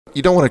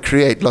You don't want to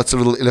create lots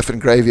of little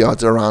elephant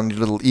graveyards around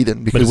your little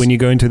Eden. Because but when you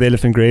go into the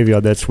elephant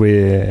graveyard, that's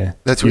where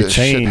the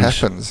shit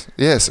happens.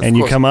 Yes, of and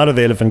course. You come out of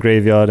the elephant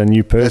graveyard a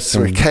new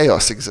person. That's where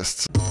chaos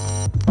exists.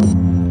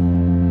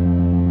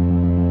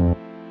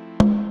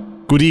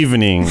 Good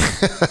evening.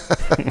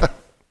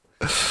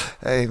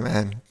 Hey,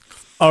 man.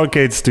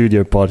 Arcade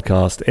Studio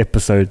Podcast,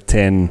 episode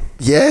 10.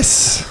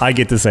 Yes. I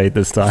get to say it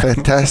this time.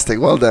 Fantastic.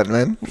 Well done,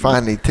 man.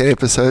 Finally, 10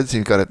 episodes,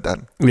 you've got it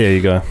done. There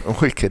you go.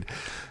 Wicked.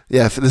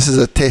 Yeah, this is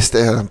a test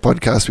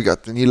podcast. We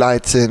got the new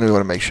lights in. We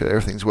want to make sure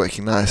everything's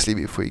working nicely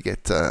before we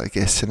get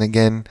guests in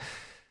again.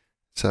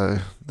 So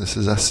this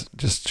is us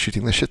just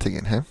shooting the shit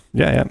again, huh?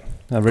 Yeah.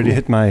 I've already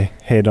hit my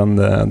head on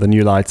the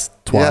new lights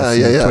twice.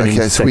 Yeah.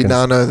 Okay, so we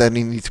now know that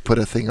you need to put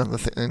a thing on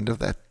the end of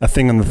that. A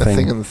thing on the thing. A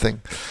thing on the thing,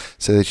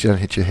 so that you don't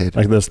hit your head.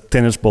 Like those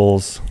tennis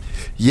balls.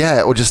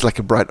 Yeah, or just like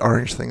a bright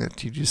orange thing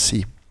that you just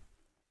see.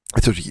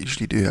 That's what you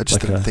usually do. I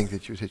just didn't think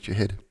that you would hit your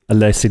head. A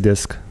lacy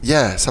disc.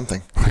 Yeah,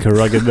 something. Like a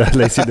rugged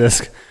lacy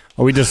disc.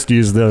 Or we just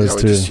use those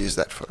too. We just use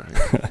that for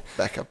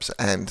backups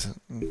and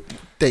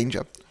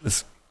danger.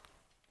 This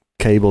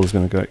cable is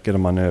going to get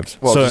on my nerves.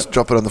 Well, so just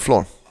drop it on the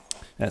floor.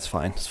 That's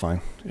fine. It's fine.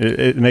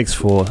 It makes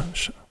for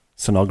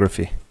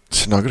sonography.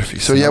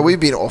 So yeah, we've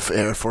been off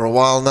air for a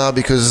while now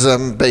because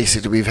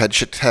basically we've had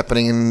shit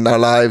happening in our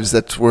lives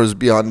that was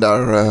beyond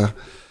our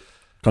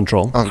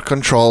control.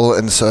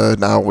 And so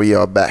now we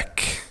are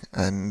back.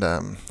 And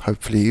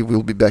hopefully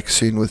we'll be back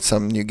soon with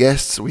some new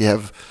guests. We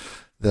have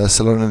the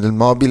Salone del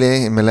Mobile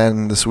in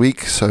Milan this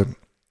week, so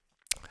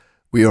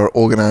we are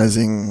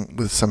organizing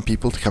with some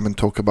people to come and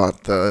talk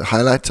about the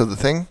highlights of the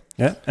thing.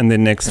 Yeah, and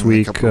then next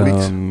week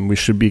we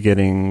should be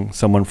getting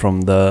someone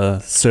from the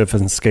Surf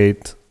and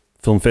Skate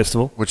Film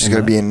Festival. Which is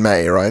going to be in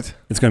May, right?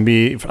 It's going to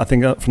be, I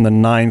think, from the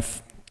 9th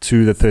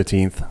to the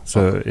 13th.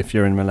 So if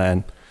you're in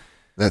Milan.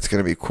 That's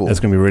going to be cool. That's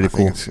going to be really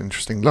cool. It's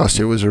interesting. Last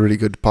year was a really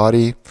good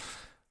party,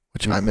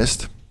 which I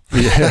missed.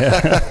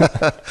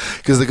 Yeah.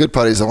 Because the good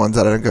parties are the ones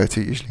that I don't go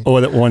to usually.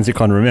 Or the ones you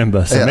can't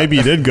remember. So maybe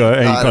you did go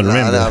and you can't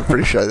remember. No, I'm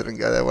pretty sure I didn't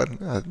go that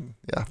one.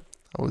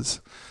 I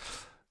was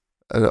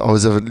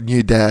a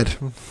new dad.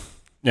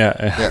 Yeah.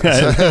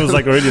 It was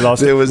like already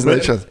last year. There was no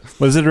chance.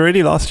 Was it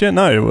already last year?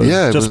 No, it was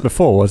just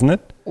before, wasn't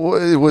it?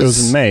 Well, it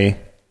was in May.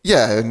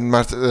 Yeah, and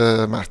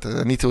Marta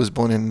Anita was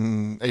born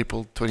in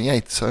April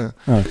 28th, so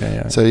okay,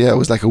 yeah. So yeah, it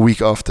was like a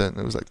week after, and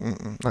it was like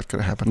not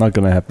gonna happen. Not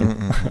gonna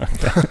happen.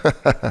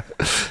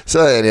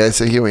 So anyway,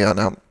 so here we are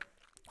now.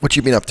 What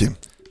you been up to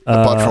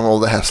apart from all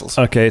the hassles?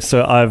 Okay,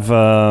 so I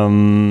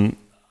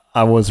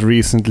was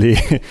recently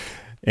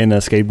in a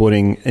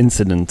skateboarding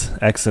accident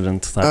type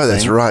thing.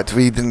 That's right.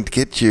 We didn't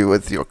get you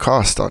with your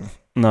cast on.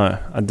 No,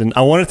 I didn't.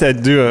 I wanted to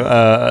do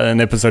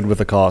an episode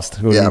with a cast.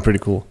 It would be pretty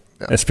cool.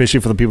 Yeah. Especially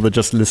for the people that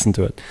just listen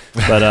to it.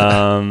 But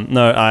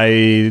no,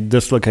 I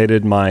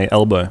dislocated my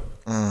elbow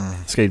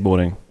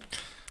skateboarding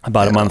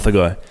about a month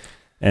ago.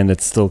 And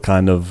it's still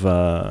kind of,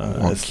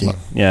 not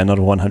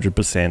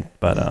 100%.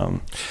 But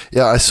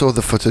yeah, I saw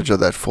the footage of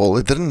that fall.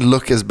 It didn't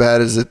look as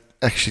bad as it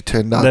actually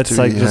turned out to be. That's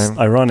like just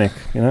ironic,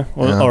 you know?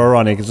 Or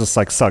ironic, it just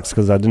like sucks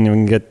because I didn't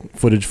even get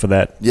footage for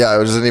that. Yeah, it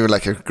wasn't even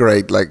like a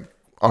great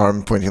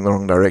arm pointing in the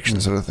wrong direction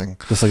sort of thing.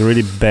 Just like a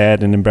really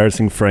bad and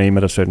embarrassing frame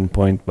at a certain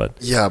point. But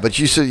yeah, but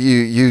you said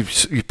you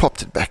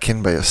popped it back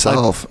in by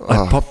yourself.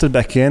 I popped it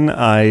back in.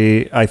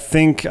 I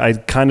think I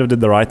kind of did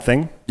the right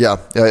thing. Yeah,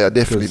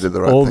 definitely did the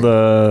right thing. All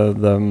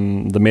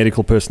the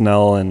medical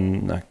personnel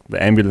and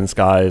the ambulance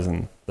guys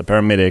and the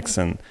paramedics,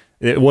 and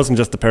it wasn't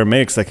just the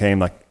paramedics that came.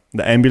 Like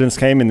the ambulance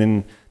came, and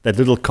then that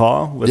little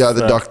car with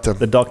the doctor.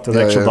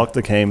 The actual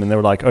doctor came, and they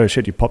were like, "Oh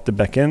shit, you popped it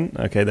back in.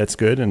 Okay, that's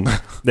good." And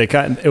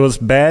it was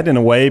bad in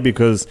a way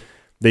because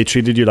they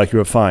treated you like you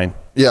were fine.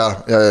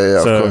 Yeah,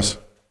 so, of course.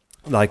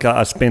 Like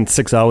I spent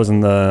 6 hours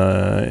in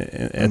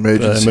the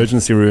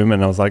emergency room,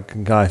 and I was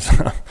like, "Guys,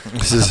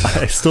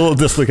 I still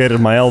dislocated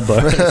my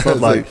elbow." It's not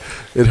like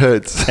it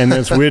hurts. And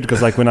it's weird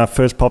because like when I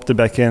first popped it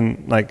back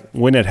in, like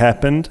when it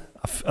happened,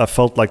 I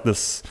felt like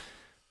this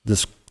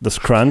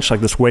crunch, like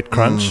this wet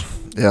crunch.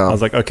 Yeah. I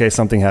was like, okay,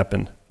 something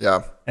happened.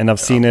 Yeah. And I've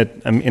seen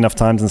it enough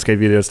times in skate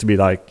videos to be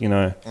like,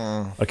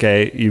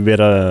 okay, you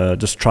better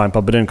just try and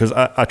pop it in. Because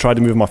I tried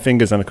to move my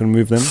fingers and I couldn't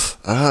move them.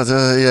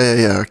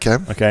 Okay.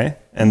 Okay.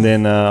 And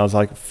then I was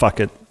like, fuck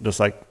it.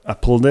 Just like, I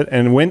pulled it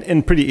and it went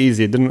in pretty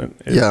easy.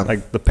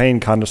 Like the pain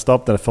kind of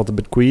stopped and I felt a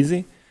bit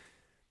queasy.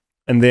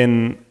 And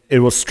then it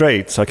was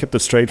straight. So I kept it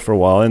straight for a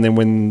while. And then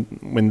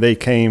when they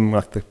came,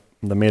 like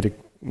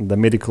the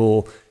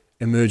medical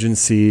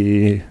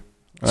emergency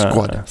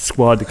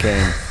squad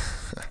came.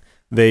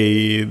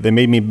 They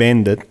made me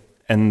bend it,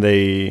 and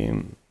they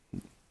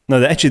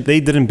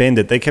didn't bend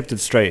it. They kept it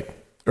straight.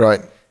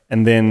 Right.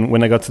 And then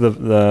when I got to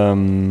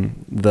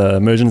the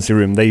emergency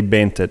room, they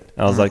bent it.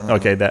 I was like,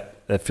 okay,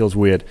 that feels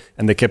weird.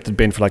 And they kept it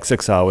bent for like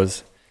 6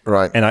 hours.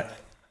 Right. And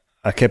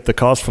I kept the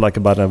cast for like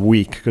about a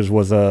week because it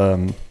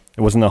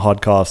wasn't a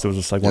hard cast. It was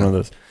just like one of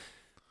those.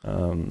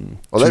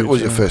 That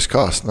was your first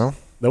cast, no?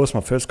 That was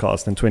my first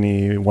cast in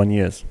 21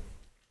 years.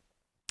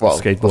 Well,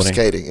 skateboarding.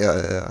 Skating,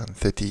 yeah.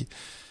 30.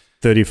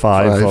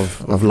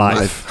 35 of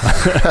life.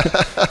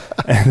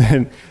 And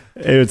then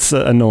it's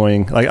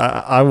annoying. Like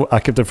I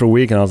kept it for a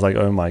week and I was like,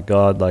 oh my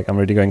God, like I'm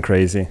already going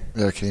crazy.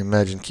 Yeah, can you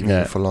imagine keeping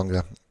it for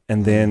longer?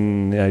 And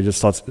then it just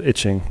starts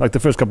itching. Like the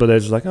first couple of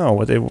days was like, oh,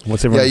 what's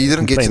everyone? Yeah, you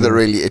didn't get to the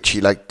really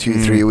itchy, like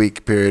 2-3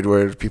 week period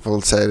where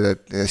people say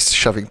that they're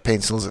shoving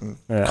pencils and.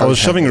 Yeah, I was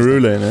shoving a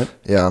ruler in it.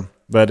 Yeah.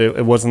 But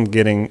it wasn't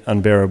getting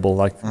unbearable.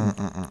 Like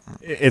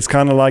it's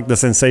kind of like the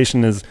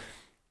sensation is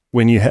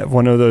when you have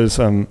one of those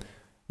when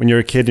you're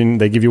a kid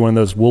and they give you one of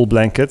those wool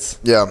blankets.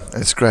 Yeah,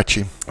 it's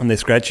scratchy. And they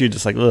scratch you,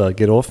 just like, ugh,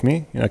 get off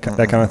me, you know,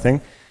 that kind of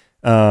thing.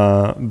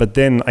 But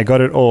then I got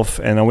it off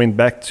and I went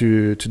back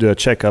to do a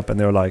checkup and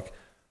they were like,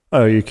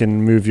 oh, you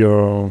can move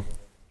your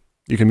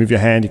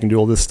hand, you can do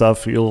all this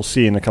stuff. You'll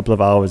see in a couple of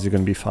hours you're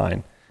going to be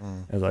fine.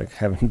 I was like,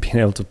 haven't been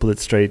able to pull it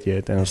straight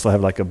yet, and I still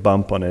have like a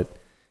bump on it.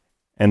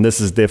 And this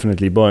is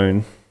definitely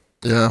bone.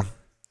 Yeah.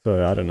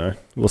 So I don't know.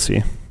 We'll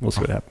see. We'll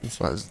see what happens.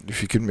 Well,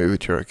 if you can move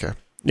it, you're okay.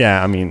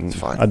 Yeah, I mean, it's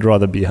fine. I'd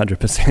rather be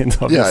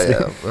 100%. Obviously.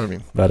 Yeah. I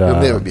mean, but you'll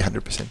never be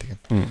 100%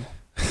 again.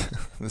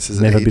 This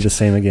is never age. Be the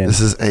same again. This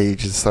is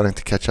age. It's starting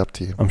to catch up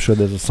to you. I'm sure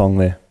there's a song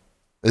there.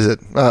 Is it?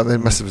 It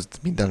must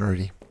have been done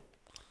already.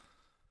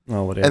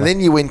 Oh, whatever. And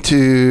then you went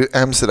to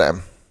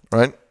Amsterdam,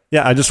 right?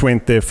 Yeah, I just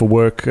went there for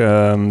work.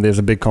 There's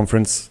a big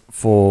conference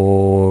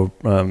for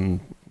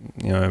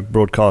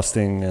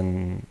broadcasting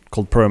and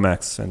called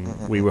Promax,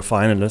 and we were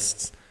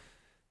finalists.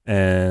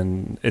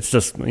 And it's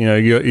just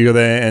you're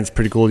there, and it's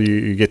pretty cool.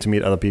 You get to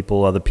meet other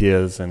people, other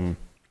peers, and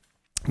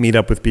meet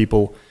up with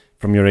people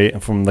from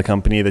the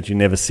company that you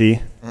never see.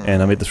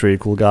 And I met this really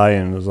cool guy,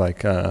 and it was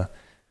like.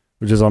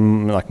 Which is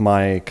on like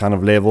my kind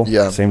of level,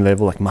 same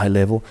level, like my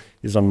level.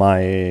 He's on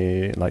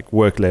my like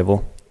work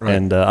level, right.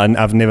 And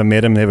I've never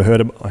met him, never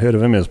heard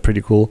of him. It was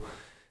pretty cool.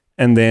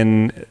 And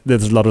then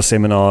there's a lot of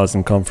seminars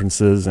and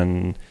conferences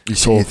and you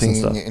see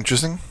anything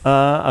interesting?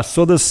 I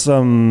saw this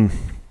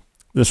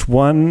this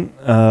one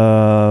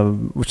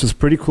which is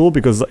pretty cool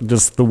because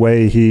just the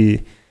way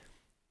he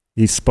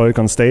spoke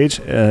on stage.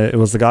 It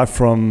was the guy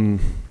from,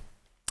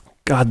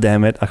 God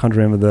damn it, I can't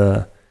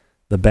remember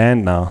the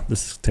band now.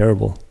 This is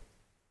terrible.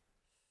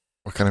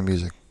 What kind of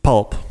music?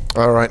 Pulp.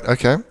 All right.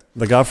 Okay.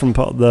 The guy from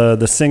Pulp,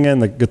 the singer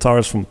and the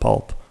guitarist from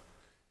Pulp,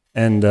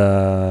 and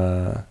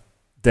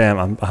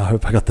damn, I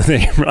hope I got the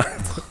name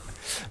right.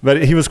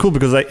 But he was cool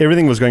because like,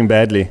 everything was going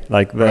badly.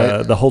 Like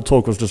the whole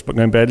talk was just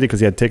going badly because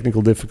he had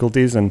technical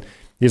difficulties, and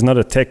he's not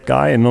a tech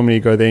guy. And normally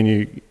you go there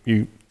and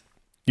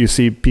you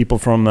see people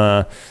from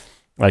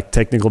like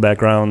technical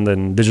background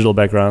and digital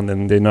background,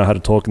 and they know how to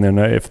talk, and they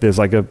know if there's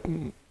like a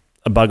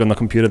bug on the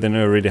computer, they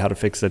know already how to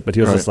fix it. But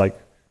he was just like.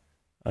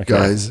 Okay.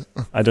 Guys,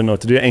 I don't know what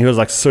to do, and he was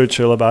like so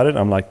chill about it.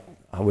 I'm like,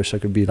 I wish I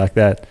could be like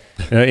that.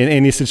 In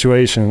any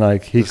situation,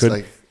 like he just could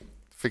like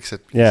fix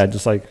it. Please. Yeah,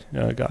 just like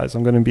guys,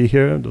 I'm gonna be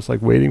here, just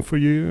like waiting for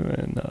you,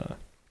 and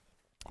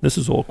this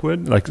is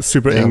awkward, like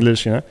super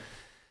English,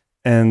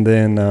 And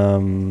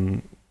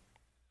then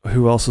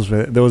who else was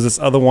there? There was this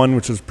other one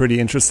which was pretty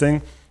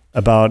interesting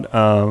about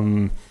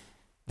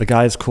the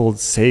guy's called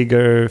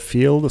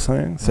Sagerfield or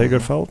something.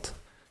 Sagerfeld.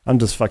 I'm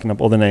just fucking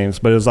up all the names,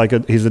 but it was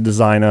like he's a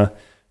designer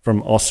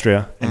from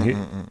Austria,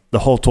 and the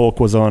whole talk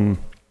was on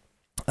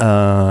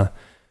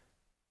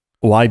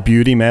why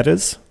beauty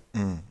matters,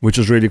 which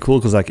is really cool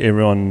because like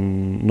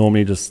everyone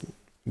normally just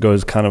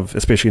goes kind of,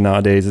 especially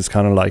nowadays, it's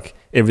kind of like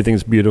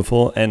everything's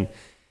beautiful, and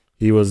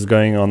he was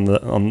going on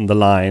the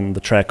line, the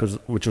track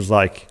which was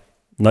like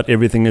not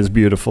everything is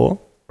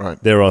beautiful.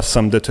 Right. There are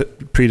some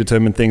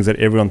predetermined things that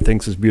everyone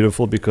thinks is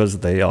beautiful because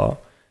they are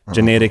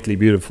genetically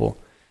beautiful,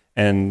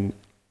 and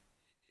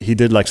he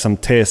did like some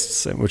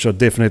tests which are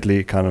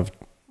definitely kind of.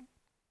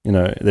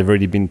 They've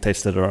already been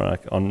tested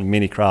on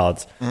many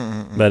crowds,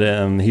 but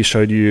he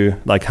showed you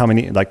like how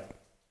many, like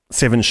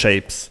 7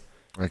 shapes,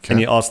 and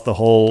he asked the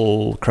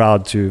whole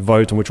crowd to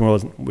vote on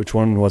which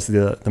one was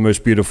the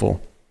most beautiful,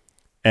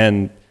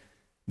 and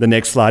the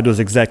next slide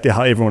was exactly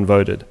how everyone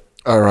voted.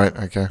 All right,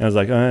 okay. And I was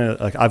like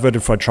I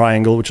voted for a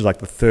triangle, which is like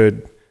the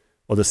third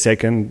or the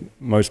second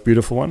most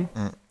beautiful one.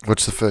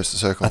 What's the first? The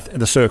circle.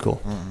 The circle.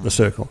 The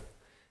circle,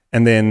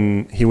 and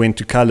then he went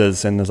to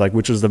colors and was like,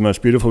 which is the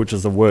most beautiful, which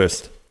is the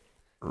worst.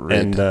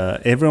 Red. And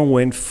everyone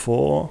went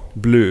for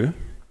blue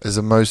as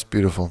the most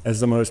beautiful.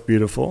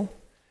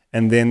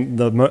 And then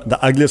the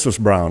ugliest was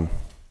brown.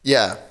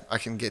 Yeah, I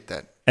can get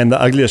that. And the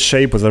ugliest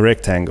shape was a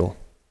rectangle.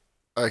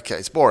 Okay,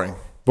 it's boring.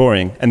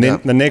 And then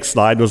the next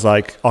slide was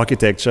like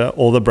architecture,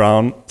 all the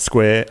brown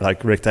square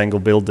like rectangle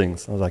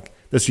buildings. I was like,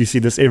 you see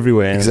this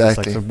everywhere. And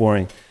exactly. It's like so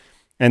boring.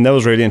 And that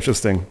was really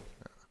interesting.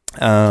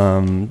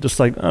 Just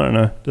like, I don't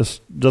know,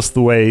 just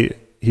the way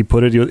he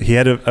put it. He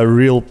had a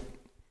real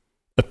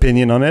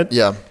opinion on it,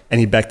 and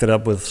he backed it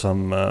up with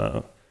some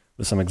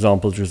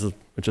examples,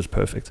 which is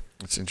perfect.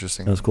 It's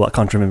interesting. It was cool. I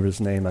can't remember his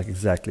name like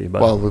exactly,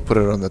 but we'll put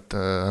it on that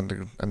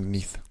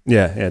underneath.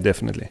 Yeah,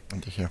 definitely.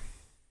 Under here,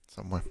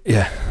 somewhere.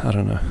 Yeah, I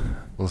don't know.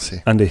 We'll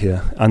see. Under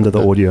here, under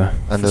the audio,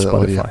 under the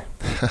Spotify.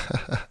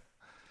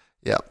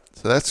 Yeah,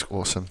 so that's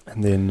awesome.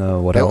 And then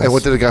what else? And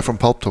what did the guy from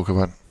Pulp talk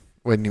about?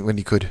 when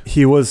you could?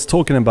 He was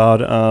talking about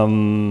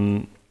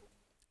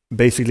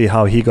basically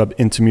how he got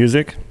into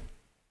music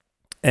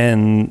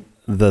and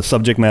the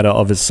subject matter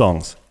of his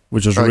songs,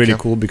 which was really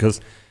cool because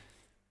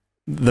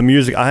the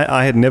music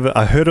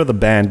I heard of the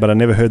band, but I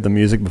never heard the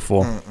music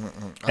before.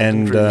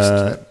 And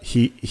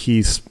he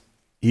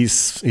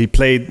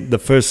played the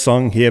first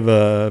song he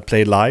ever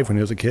played live when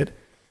he was a kid.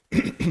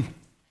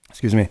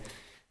 Excuse me.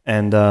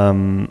 And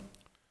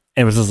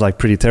it was just like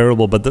pretty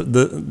terrible, but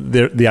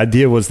the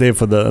idea was there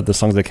for the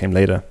songs that came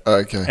later.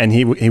 Okay. And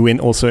he went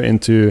also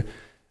into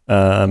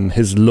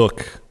his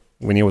look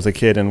when he was a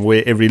kid and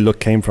where every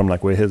look came from,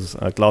 like where his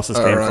glasses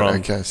came from.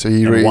 Okay, so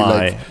he really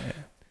why.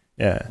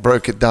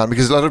 Broke it down,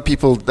 because a lot of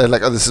people, they're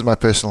like, oh, this is my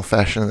personal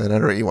fashion, and they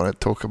don't really want to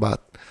talk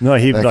about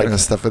that kind of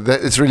stuff. But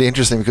it's really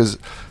interesting because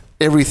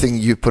everything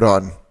you put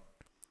on,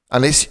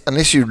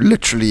 unless you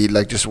literally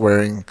like just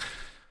wearing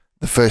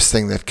the first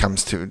thing that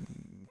comes to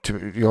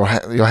your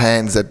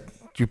hands that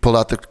you pull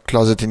out the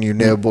closet and you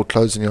never bought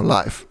clothes in your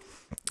life,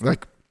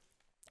 like.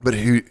 But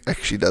who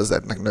actually does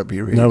that? Like nobody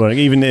really. No, but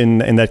even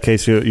in that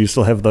case, you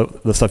still have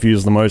the stuff you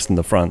use the most in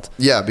the front.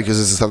 Yeah, because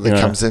it's the stuff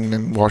that comes in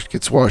and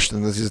gets washed,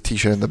 and there's a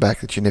t-shirt in the back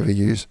that you never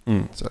use.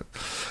 So,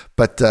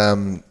 but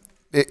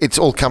it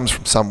all comes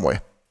from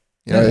somewhere.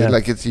 You know,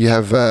 like you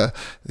have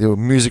your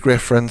music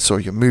reference or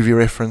your movie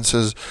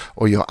references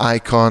or your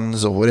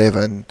icons or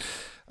whatever. And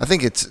I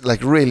think it's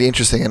like really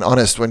interesting and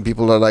honest when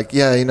people are like,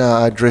 yeah, you know,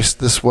 I dress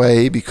this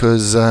way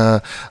because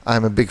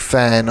I'm a big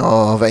fan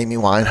of Amy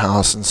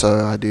Winehouse, and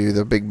so I do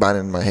the big bun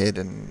in my head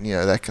and, you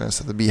know, that kind of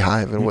stuff, the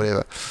beehive and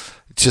whatever.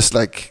 It's just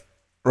like,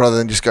 rather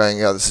than just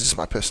going, oh, this is just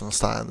my personal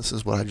style, this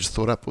is what I just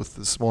thought up with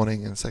this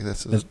morning, and it's like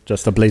that's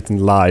just a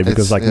blatant lie,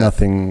 because like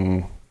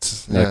nothing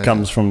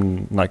comes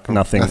from like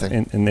nothing.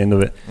 In the end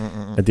of it.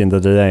 At the end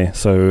of the day,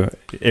 so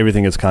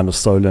everything is kind of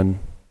stolen.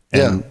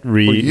 And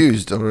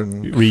reused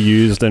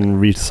and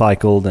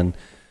recycled, and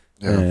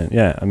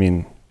I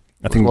mean,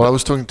 I think. Well, I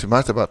was talking to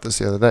Matt about this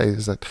the other day.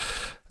 Is that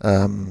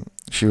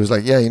she was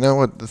like, yeah, you know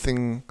what, the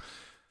thing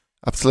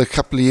up till a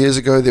couple of years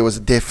ago, there was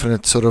a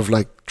definite sort of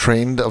like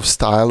trend of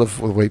style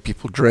of the way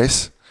people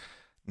dress.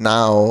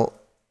 Now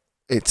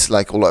it's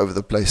like all over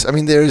the place. I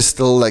mean, there is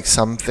still like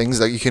some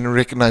things like you can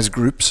recognize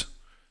groups,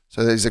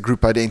 so there's a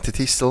group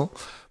identity still,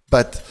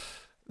 but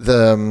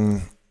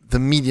the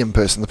medium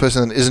person, the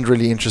person that isn't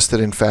really interested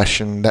in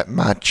fashion that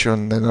much,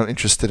 and they're not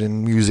interested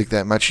in music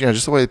that much, you know,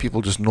 just the way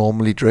people just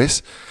normally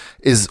dress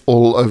is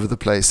all over the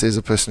place. There's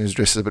a person who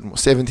dresses a bit more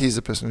 70s,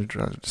 a person who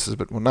dresses a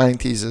bit more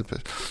 90s.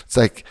 It's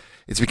like,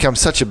 it's become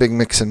such a big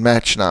mix and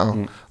match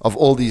now of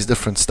all these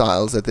different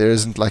styles that there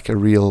isn't like a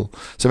real,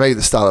 so maybe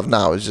the style of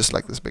now is just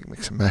like this big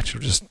mix and match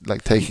of just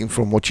like taking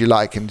from what you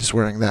like and just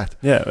wearing that.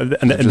 Yeah,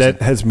 and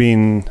that has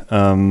been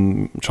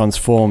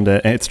transformed,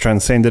 it's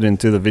transcended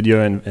into the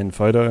video and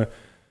photo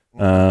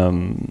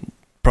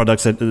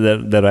products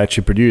that are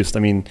actually produced.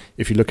 I mean,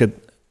 if you look at,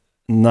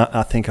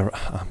 I think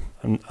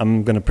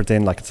I'm going to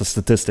pretend like it's a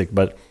statistic,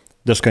 but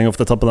just going off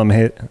the top of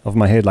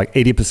my head, like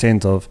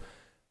 80% of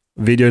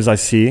videos I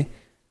see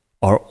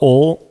are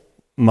all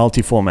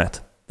multi-format.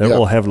 They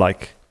all have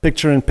like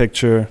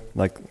picture-in-picture,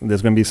 like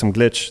there's going to be some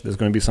glitch, there's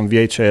going to be some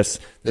VHS,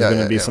 there's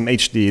going to be some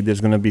HD, there's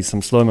going to be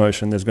some slow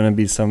motion, there's going to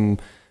be some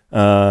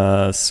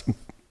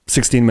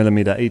 16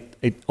 millimeter,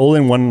 8 all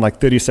in one like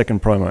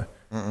 30-second promo.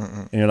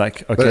 And you're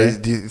like, okay.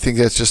 But do you think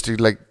that's just to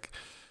like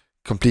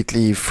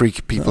completely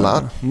freak people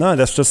out? No,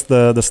 that's just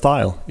the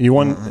style. You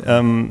want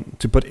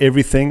to put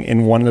everything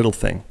in one little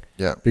thing.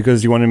 Yeah.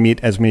 Because you want to meet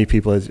as many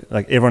people as,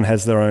 like, everyone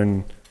has their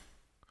own.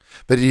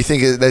 But do you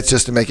think that's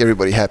just to make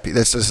everybody happy?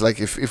 That's just like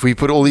if we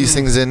put all these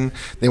things in,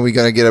 then we're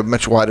going to get a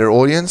much wider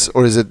audience,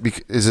 or is it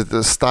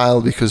the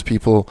style because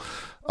people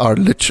are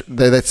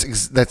that's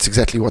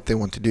exactly what they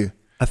want to do?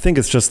 I think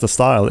it's just the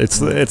style. It's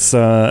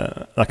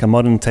like a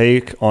modern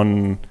take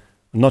on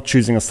not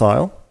choosing a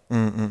style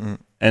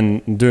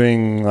and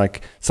doing,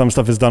 like, some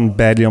stuff is done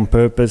badly on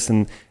purpose,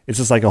 and it's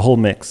just like a whole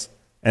mix.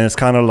 And it's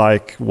kind of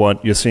like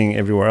what you're seeing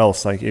everywhere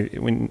else. Like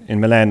in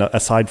Milan,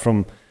 aside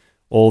from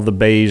all the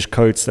beige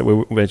coats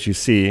that you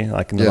see,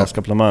 like in the last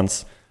couple of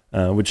months,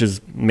 which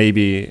is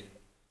maybe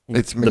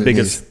the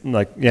biggest,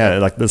 like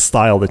the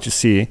style that you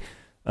see.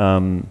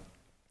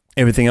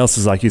 Everything else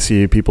is like you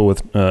see people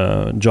with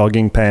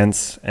jogging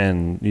pants,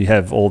 and you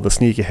have all the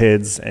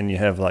sneakerheads, and you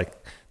have like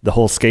the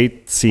whole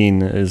skate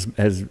scene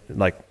has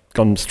like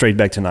gone straight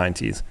back to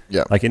 90s,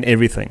 like in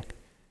everything.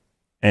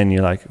 And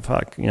you're like,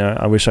 fuck,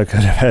 I wish I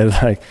could have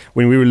had, like,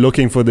 when we were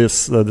looking for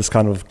this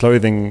kind of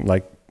clothing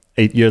like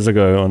 8 years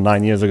ago or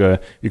 9 years ago,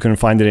 you couldn't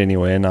find it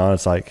anywhere. Now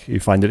it's like you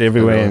find it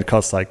everywhere, and it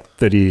costs like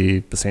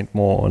 30%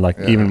 more, or like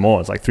even more.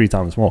 It's like 3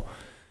 times more.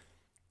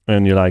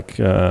 And you're like,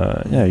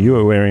 you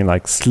were wearing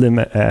like slim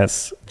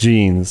ass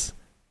jeans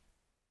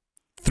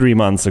 3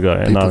 months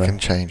ago. People can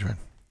change, man.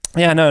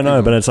 Yeah,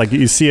 no, but it's like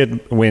you see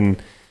it when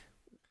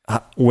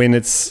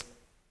it's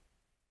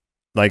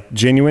like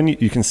genuine,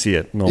 you can see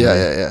it normally.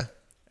 Yeah.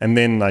 And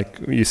then like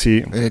you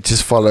see, and it's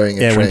just following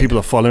a trend. When people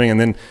are following, and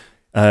then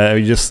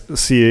you just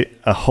see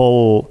a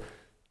whole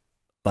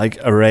like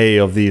array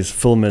of these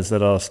filmers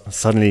that are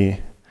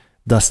suddenly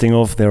dusting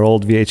off their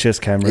old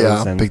VHS cameras.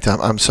 Yeah, and big time.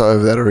 I'm so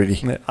over that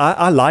already.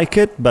 I like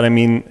it, but I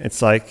mean,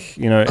 it's like,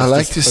 you know, it's I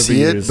like just to see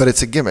overused. it, but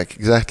it's a gimmick.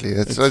 Exactly.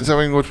 That's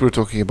something what we were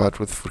talking about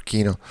with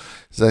Furkino,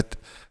 is that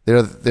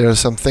there are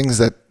some things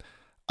that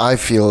I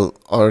feel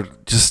are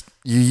just,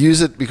 you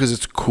use it because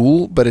it's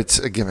cool, but it's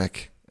a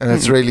gimmick. And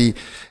it's really,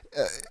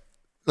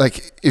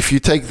 like, if you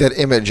take that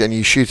image and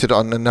you shoot it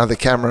on another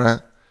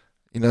camera,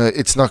 you know,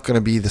 it's not going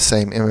to be the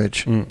same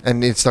image,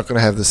 and it's not going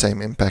to have the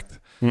same impact.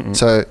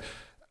 So,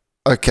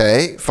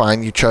 okay,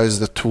 fine, you chose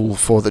the tool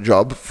for the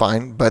job,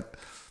 fine, but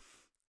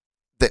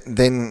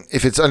then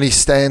if it only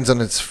stands on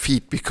its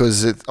feet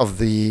because of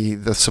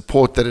the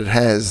support that it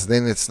has,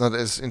 then it's not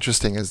as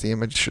interesting as the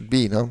image should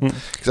be, no?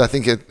 Because I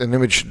think an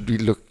image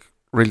should look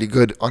really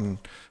good on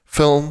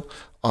film,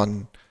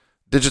 on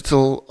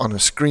digital, on a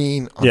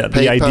screen, on paper.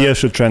 The idea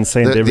should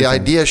transcend everything. The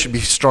idea should be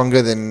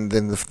stronger than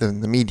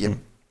the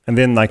medium. And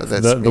then, like,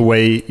 the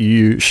way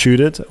you shoot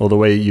it or the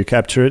way you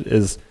capture it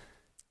is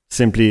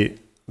simply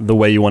the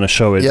way you want to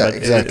show it. Yeah, but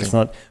exactly. It's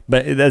not.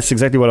 But that's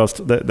exactly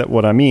what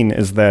what I mean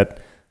is that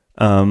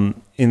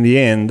in the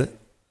end,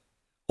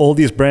 all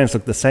these brands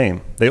look the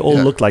same. They all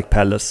look like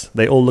Palace.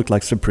 They all look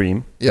like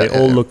Supreme. They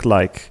all look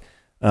like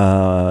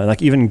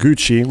even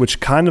Gucci, which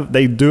kind of,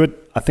 they do it.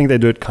 I think they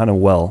do it kind of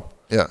well.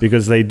 Yeah.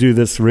 Because they do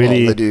this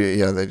really.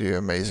 They do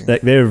amazing.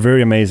 They're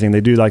very amazing.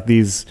 They do like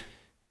these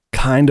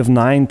kind of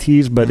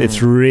 90s, but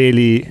it's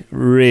really,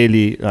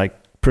 really like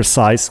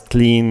precise,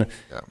 clean.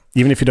 Yeah.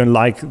 Even if you don't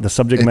like the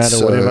subject matter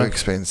or whatever. It's so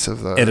expensive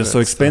though. It is so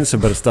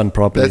expensive, but it's done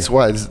properly. That's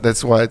why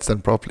it's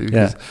done properly,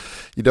 because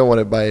you don't want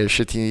to buy a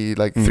shitty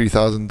like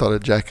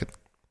 $3,000 jacket.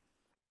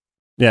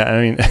 Yeah,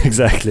 I mean,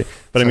 exactly.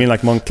 But so, I mean,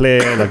 like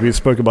Moncler, like we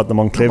spoke about the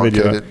Moncler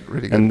video,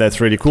 really, and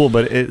that's really cool.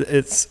 But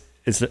it's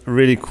a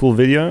really cool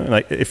video.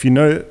 Like, if you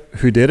know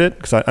who did it,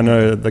 because I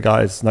know the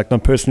guys, like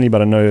not personally,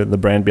 but I know the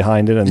brand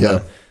behind it and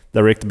the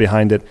director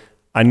behind it.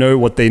 I know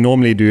what they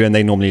normally do, and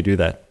they normally do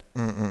that.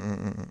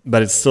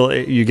 But it's still,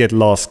 you get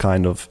lost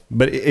kind of.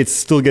 But it's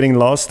still getting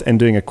lost and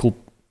doing a cool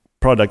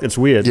product. It's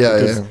weird.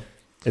 Yeah.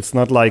 It's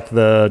not like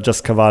the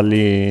Just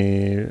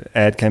Cavalli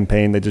ad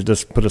campaign. They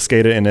just put a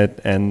skater in it,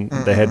 and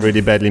they had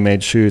really badly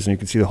made shoes, and you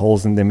can see the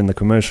holes in them in the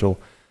commercial.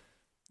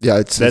 Yeah,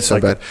 it's so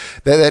like bad.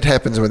 That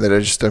happens when they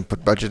just don't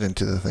put budget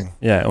into the thing.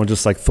 Yeah, or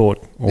just like thought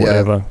or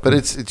whatever. But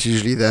it's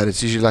usually that.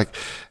 It's usually like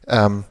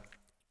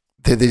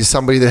there's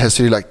somebody that has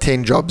to do like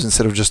 10 jobs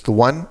instead of just the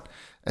one,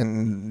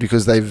 and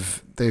because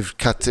they've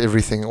cut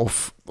everything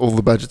off, all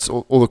the budgets,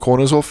 all the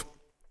corners off.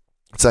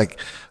 It's like,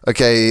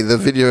 okay,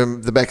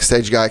 the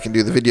backstage guy can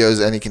do the videos,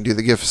 and he can do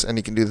the GIFs, and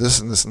he can do this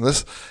and this and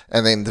this,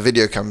 and then the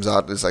video comes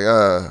out. It's like,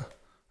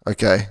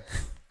 okay.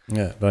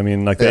 Yeah, but I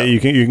mean, like you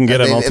can get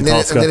a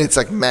multitasker, and then it's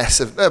like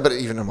massive. No, but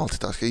even a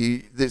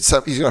multitasker,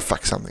 he's gonna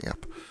fuck something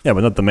up. Yeah,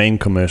 but not the main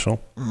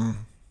commercial.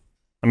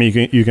 I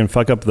mean, you can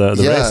fuck up the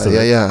rest of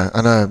it. Yeah,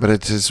 I know, but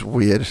it's just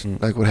weird.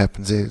 Like what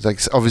happens there? Like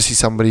obviously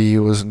somebody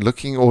wasn't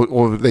looking,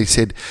 or they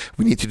said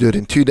we need to do it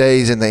in 2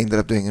 days, and they ended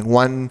up doing it in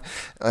one.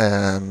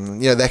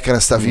 That kind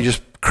of stuff. You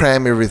just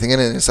cram everything in,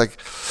 and it's like,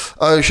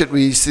 oh shit,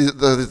 we see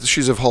the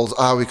shoes have holes.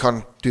 We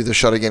can't do the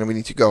shot again. We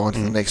need to go on to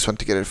the next one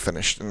to get it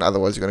finished, and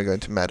otherwise you're going to go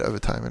into mad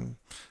overtime, and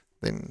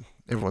then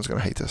everyone's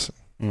going to hate us.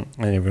 And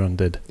everyone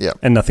did. Yeah.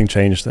 And nothing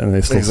changed, and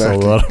they still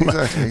sold a lot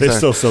of They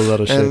still sold a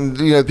lot of shit. And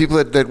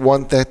people that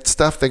want that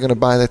stuff, they're going to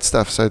buy that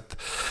stuff. So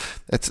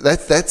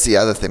that's the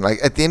other thing. Like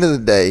at the end of the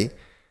day,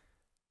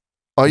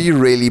 are you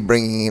really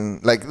bringing in,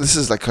 like, this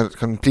is like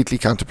completely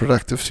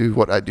counterproductive to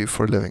what I do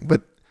for a living,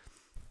 but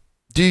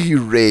do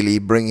you really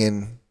bring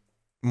in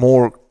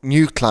more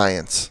new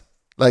clients?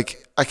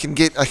 Like I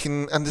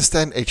can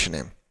understand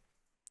H&M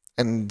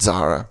and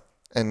Zara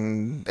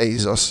and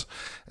ASOS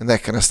and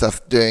that kind of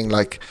stuff doing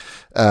like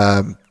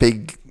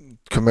big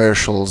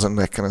commercials and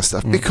that kind of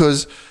stuff,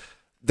 because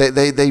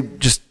they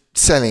just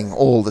selling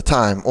all the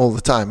time,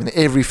 and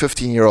every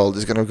 15-year-old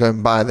is going to go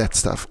and buy that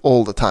stuff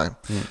all the time.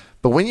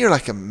 But when you're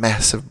like a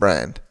massive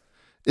brand,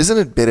 isn't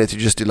it better to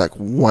just do like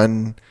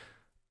one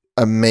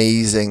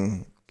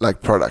amazing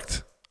like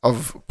product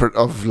of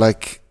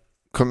like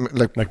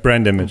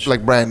brand image,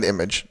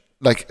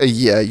 like a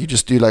year? You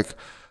just do like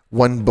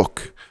one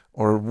book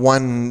or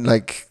one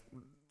like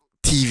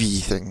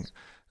TV thing,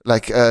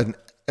 like an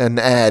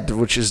ad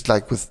which is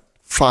like with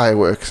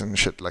fireworks and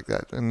shit like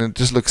that, and it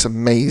just looks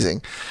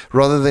amazing,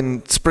 rather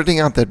than spreading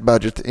out that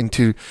budget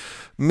into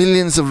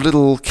millions of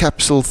little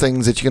capsule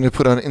things that you're going to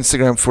put on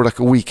Instagram for like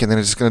a week, and then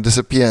it's just going to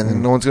disappear, and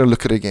then no one's going to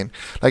look at it again.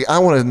 Like, I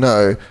want to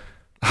know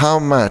how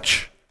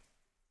much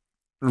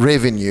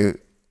revenue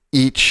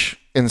each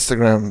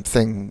Instagram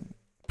thing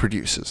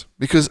produces,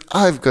 because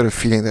I've got a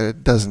feeling that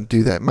it doesn't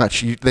do that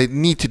much. They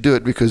need to do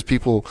it because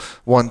people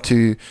want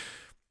to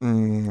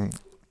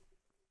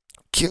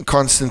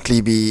constantly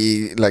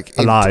be like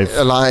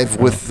alive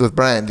with the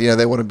brand.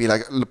 They want to be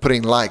like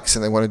putting likes,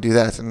 and they want to do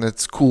that, and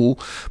it's cool.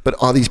 But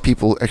are these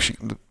people actually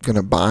going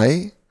to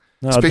buy,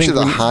 especially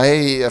the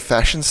high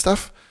fashion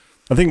stuff?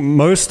 I think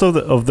most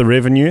of the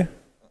revenue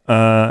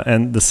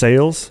and the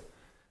sales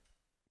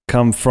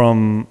come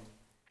from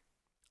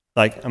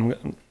like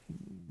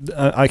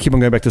I keep on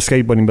going back to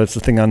skateboarding, but it's the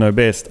thing I know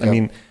best. I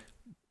mean,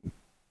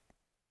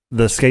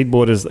 the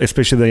skateboarders,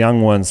 especially the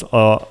young ones,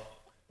 are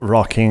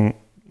rocking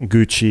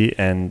Gucci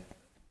and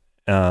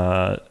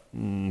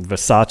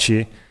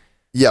Versace.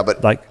 Yeah,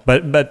 but like,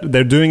 but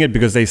they're doing it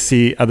because they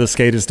see other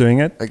skaters doing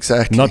it.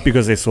 Exactly. Not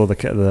because they saw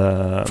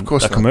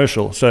the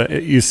commercial. So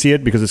you see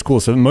it because it's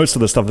cool. So most of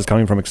the stuff is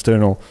coming from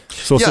external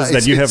sources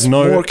that you have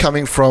no. More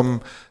coming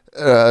from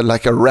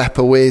like a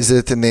rapper wears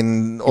it, and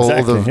then all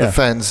the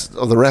fans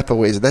of the rapper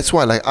wears it. That's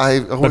why, like,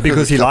 but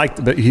because he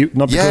liked, but he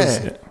not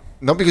because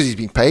not because he's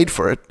being paid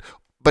for it,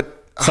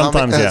 but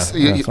sometimes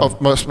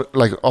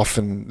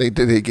often they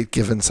get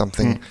given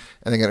something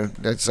and they're gonna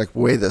it's like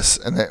wear this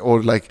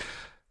or like.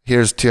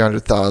 Here's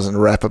 200,000,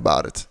 rap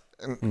about it.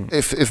 And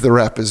if the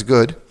rap is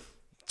good,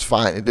 it's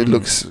fine. It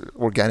looks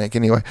organic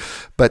anyway.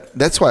 But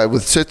that's why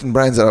with certain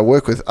brands that I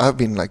work with, I've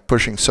been like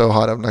pushing so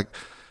hard. I'm like,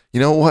 you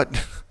know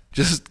what?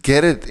 Just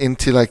get it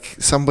into like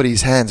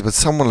somebody's hands, but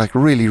someone like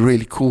really,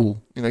 really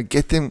cool. You know,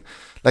 get them.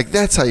 Like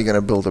that's how you're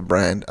gonna build a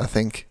brand, I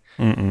think.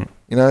 You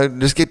know,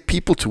 just get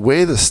people to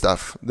wear this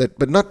stuff.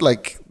 But not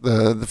like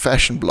the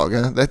fashion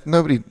blogger. That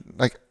nobody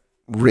like.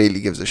 Really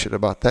gives a shit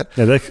about that.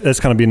 Yeah,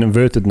 that's kind of been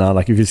inverted now.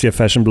 Like if you see a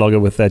fashion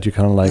blogger with that, you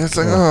kind of like. It's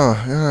like,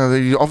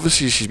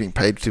 obviously she's being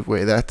paid to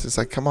wear that. It's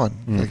like, come on,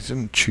 like she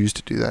didn't choose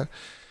to do that.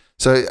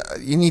 So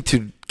you need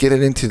to get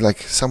it into like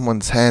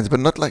someone's hands, but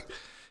not like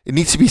it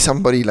needs to be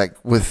somebody like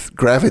with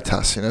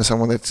gravitas. You know,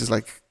 someone that's just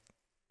like,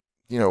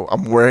 you know,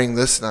 I'm wearing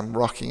this and I'm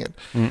rocking it.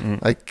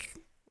 Like,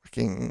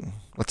 fucking,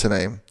 what's her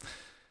name?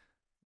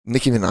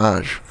 Nicki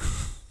Minaj.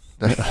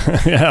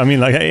 Yeah, I mean,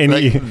 like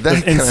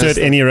insert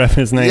any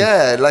rapper's name.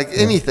 Yeah, like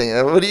anything.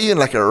 Or even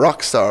like a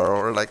rock star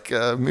or like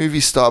a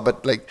movie star,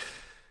 but like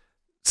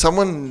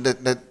someone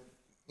that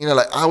you know,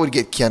 like I would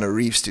get Keanu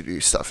Reeves to do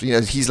stuff. You know,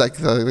 he's like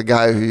the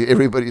guy who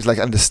everybody's like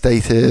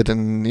understated,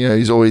 and you know,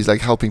 he's always like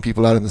helping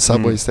people out in the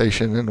subway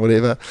station and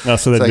whatever. I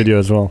saw that video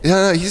as well.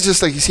 Yeah, no, he's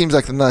just like, he seems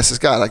like the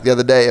nicest guy. Like the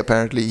other day,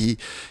 apparently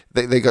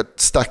they got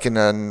stuck in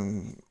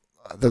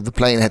the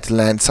plane had to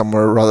land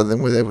somewhere rather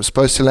than where they were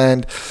supposed to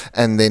land,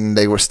 and then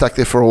they were stuck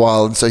there for a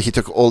while, and so he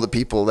took all the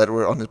people that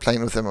were on the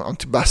plane with him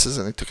onto buses,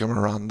 and he took them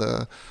around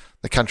the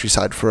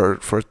countryside for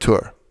a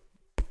tour.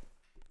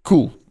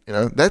 Cool. You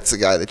know, that's the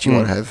guy that you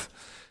want to have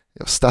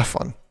your stuff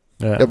on.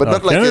 Yeah, but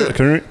not like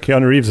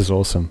Keanu Reeves is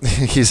awesome.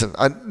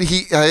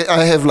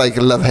 I have like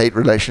a love-hate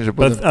relationship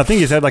with him. I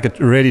think he's had like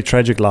a really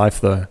tragic life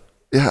though.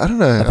 Yeah, I don't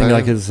know. I think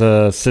like his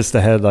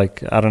sister had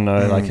like, I don't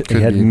know, like he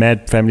had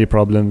mad family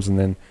problems, and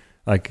then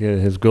like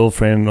his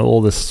girlfriend,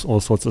 all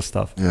sorts of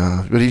stuff.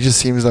 Yeah, but he just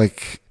seems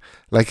like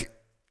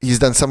he's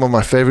done some of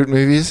my favorite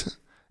movies,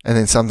 and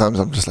then sometimes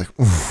I'm just like,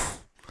 oof.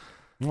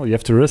 Well, you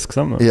have to risk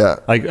something. Yeah.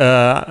 Like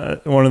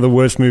one of the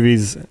worst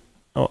movies,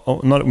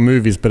 not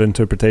movies, but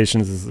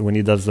interpretations, is when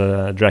he does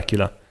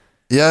Dracula.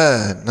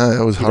 Yeah, no,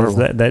 it was horrible.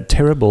 That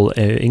terrible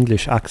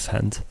English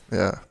accent.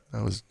 Yeah,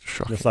 that was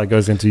shocking. Just like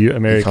goes into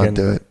American. He can't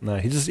do it. No,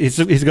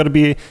 he's got to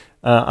be.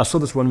 I saw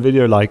this one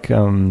video like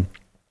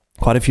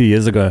quite a few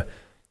years ago.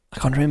 I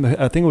can't remember.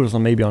 I think it was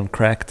maybe on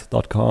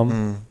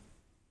cracked.com.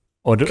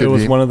 Or it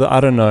was one of the, I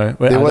don't know.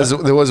 There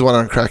was one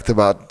on Cracked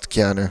about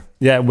Keanu.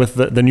 Yeah, with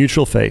the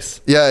neutral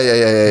face. Yeah.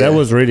 That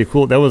was really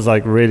cool. That was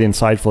like really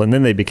insightful. And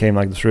then they became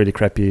like this really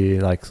crappy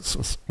like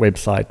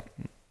website.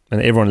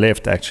 And everyone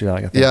left actually.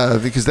 Like, I think. Yeah,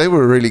 because they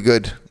were really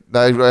good.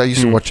 I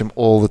used to watch them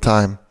all the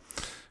time.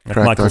 Like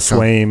Michael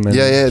Swaim. And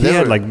he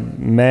had like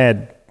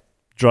mad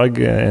drug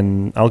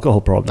and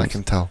alcohol problems. I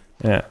can tell.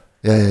 Yeah.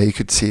 Yeah, you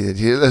could see that.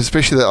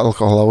 Especially the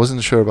alcohol. I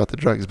wasn't sure about the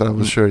drugs, but I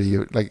was sure he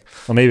like.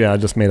 Or maybe I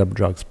just made up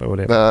drugs, but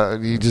whatever.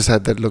 He just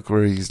had that look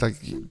where he's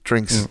like he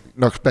drinks,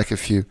 knocks back a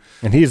few.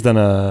 And he's done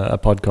a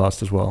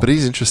podcast as well. But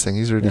he's interesting.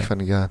 He's a really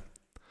funny guy.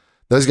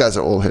 Those guys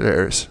are all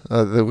hilarious.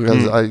 There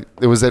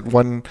was that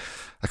one,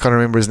 I can't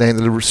remember his name,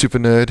 the little super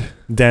nerd.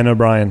 Dan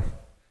O'Brien.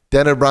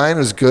 Dan O'Brien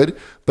was good,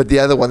 but the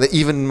other one, the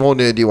even more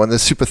nerdy one, the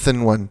super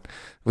thin one.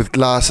 With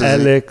glasses.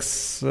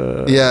 Alex.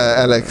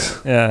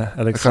 Alex. Yeah,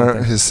 Alex. I can't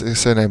remember his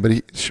surname, but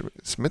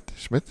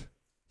Smith,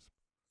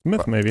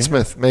 maybe.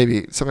 Smith,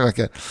 maybe something like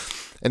that.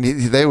 And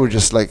they were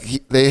just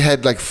like they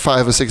had like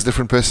 5 or 6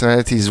 different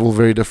personalities, all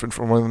very different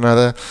from one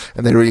another,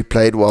 and they really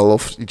played well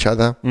off each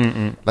other.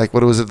 Like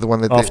what was it? The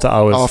one that After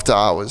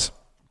Hours,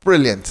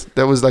 brilliant.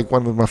 That was like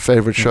one of my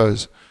favorite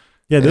shows.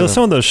 Yeah, there were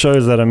some of those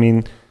shows that, I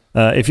mean,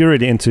 if you're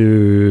really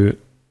into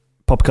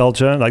pop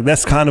culture, like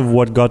that's kind of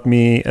what got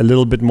me a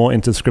little bit more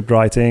into script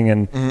writing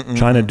and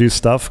trying to do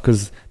stuff,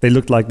 because they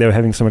looked like they were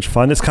having so much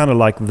fun. It's kind of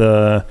like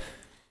I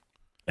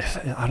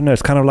don't know,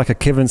 it's kind of like a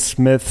Kevin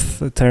Smith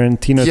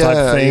Tarantino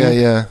type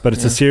thing, but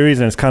it's a series,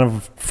 and it's kind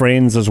of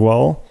Friends as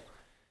well.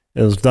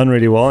 It was done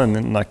really well, and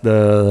then like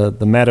the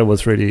matter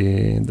was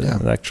really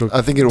the actual.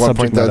 I think at one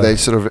point though they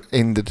sort of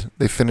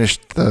they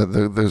finished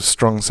the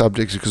strong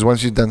subjects, because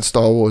once you've done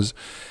Star Wars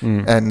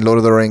and Lord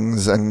of the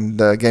Rings and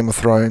Game of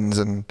Thrones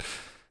and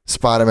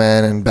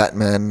Spider-Man and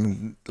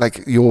Batman,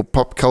 like your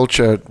pop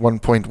culture at one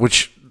point,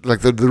 which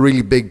like the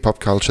really big pop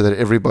culture that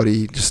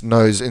everybody just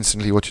knows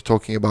instantly what you're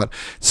talking about,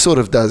 sort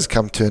of does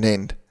come to an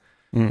end.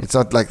 It's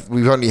not like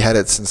we've only had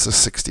it since the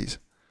 60s,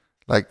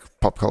 like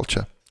pop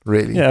culture,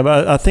 really. Yeah,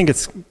 but I think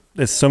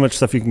there's so much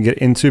stuff you can get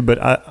into, but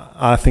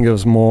I think it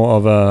was more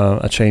of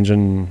a change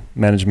in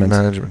management.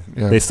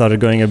 Yeah. They started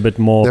going a bit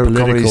more they were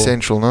political. Comedy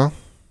Central, no?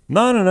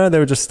 No. They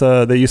were just,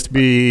 they used to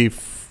be,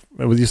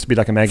 it used to be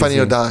like a magazine. Funny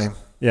or Die.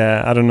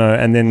 Yeah, I don't know.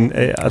 And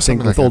then I think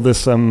with like all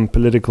this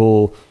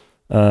political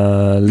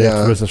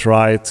left versus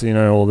right, you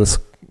know, all this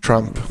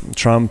Trump,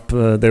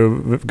 they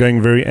were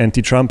going very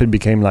anti-Trump. It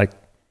became like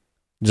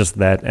just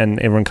that, and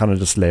everyone kind of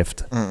just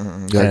left.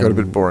 Yeah, it got a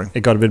bit boring.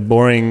 It got a bit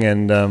boring,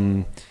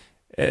 and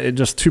it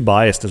just too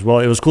biased as well.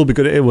 It was cool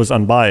because it was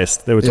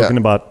unbiased. They were talking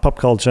about pop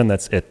culture, and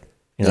that's it.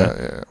 You know?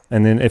 Yeah.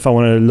 And then if I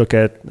want to look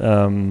at,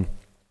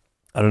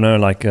 I don't know,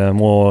 like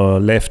more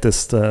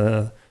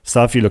leftist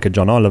stuff, you look at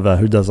John Oliver,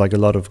 who does like a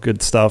lot of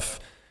good stuff.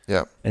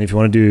 Yeah. And if you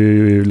want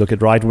to look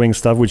at right-wing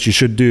stuff, which you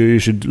should do, you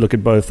should look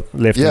at both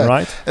left and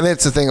right. And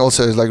that's the thing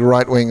also, is like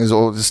right-wing is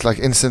all just like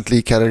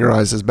instantly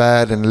categorized as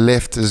bad, and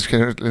left is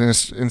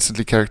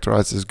instantly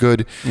characterized as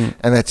good.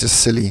 And that's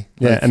just silly.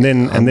 Yeah, like, and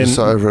then I'm just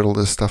so over all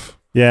this stuff.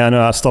 Yeah, I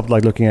know. I stopped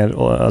like looking at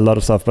a lot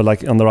of stuff, but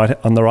like on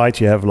the right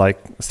you have like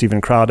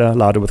Stephen Crowder,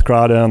 Louder with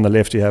Crowder. On the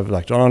left you have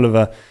like John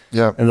Oliver.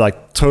 Yeah, and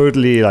like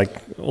totally like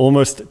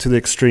almost to the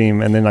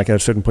extreme. And then like at a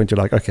certain point you're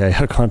like, okay,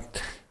 I can't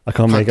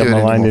make up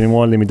my mind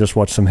anymore. Let me just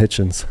watch some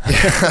Hitchens.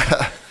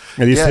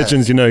 And these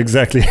Hitchens, you know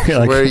exactly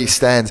like where he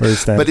stands.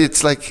 But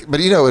it's like,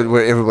 but you know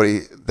where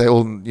everybody,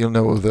 you'll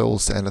know where they all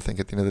stand. I think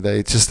at the end of the day,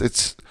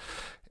 it's.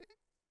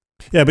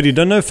 Yeah, but you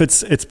don't know if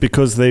it's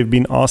because they've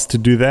been asked to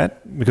do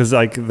that, because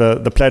like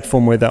the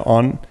platform where they're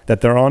on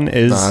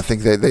is. No, I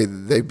think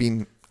they've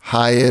been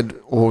hired,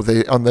 or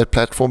they on that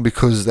platform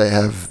because they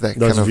have that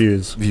those kind of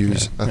views.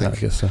 I think. I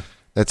guess so.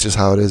 That's just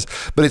how it is.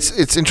 But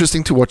it's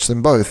interesting to watch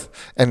them both.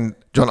 And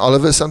John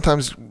Oliver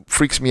sometimes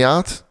freaks me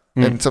out,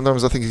 and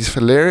sometimes I think he's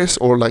hilarious.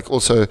 Or like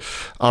also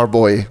our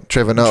boy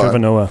Trevor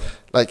Noah.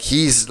 Like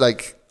he's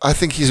like. I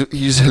think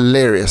he's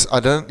hilarious.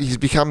 He's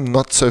become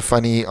not so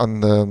funny on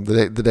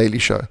the Daily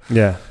Show.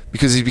 Yeah.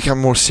 Because he's become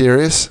more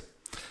serious,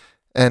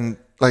 and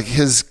like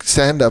his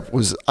stand up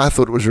I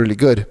thought was really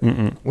good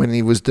when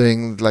he was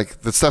doing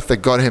like the stuff that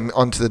got him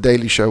onto the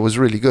Daily Show was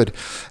really good.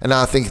 And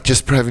now I think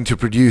just having to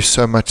produce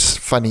so much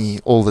funny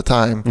all the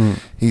time,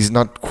 he's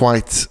not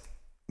quite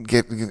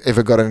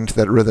ever got into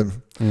that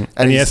rhythm.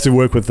 And he has to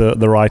work with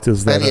the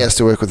writers. And he has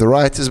to work with the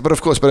writers, but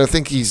I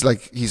think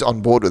he's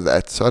on board with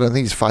that. So I don't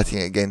think he's fighting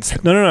against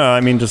them. No. I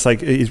mean, just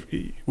like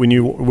when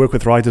you work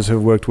with writers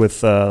who've worked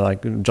with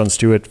like Jon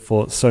Stewart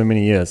for so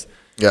many years,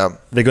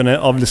 they're going to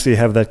obviously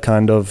have that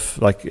kind of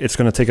like, it's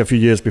going to take a few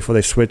years before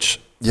they switch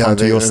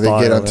onto your style.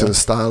 They get onto the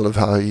style of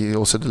how he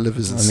also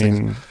delivers and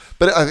sings.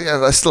 But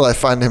I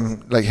find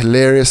him like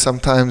hilarious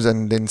sometimes,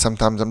 and then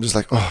sometimes I'm just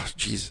like, oh,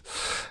 jeez.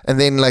 And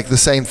then like the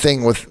same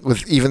thing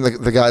with even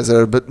the guys that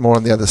are a bit more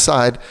on the other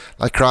side,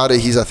 like Crowder.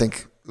 He's, I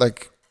think,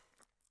 like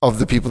of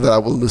the people that I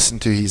will listen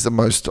to, he's the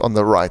most on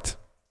the right.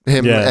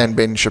 Him and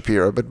Ben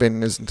Shapiro, but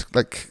Ben isn't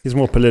like. He's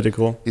more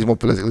political. He's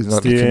not a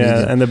comedian.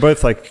 Yeah, and they're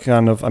both like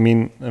kind of. I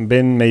mean,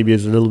 Ben maybe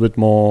is a little bit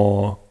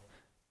more,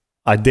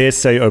 I dare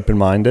say,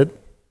 open-minded.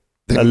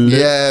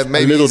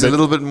 Maybe he's a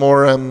little bit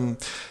more.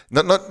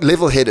 Not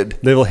level-headed.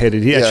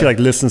 Level-headed. He actually like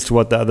listens to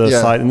what the other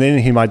side, and then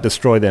he might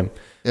destroy them.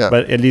 Yeah.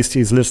 But at least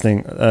he's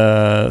listening.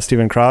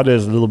 Steven Crowder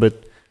is a little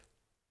bit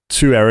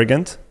too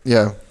arrogant.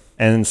 Yeah.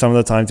 And some of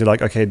the times you're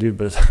like, okay, dude,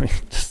 but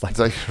just like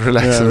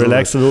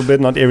relax a little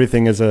bit. Not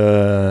everything is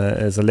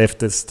a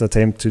leftist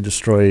attempt to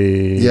destroy.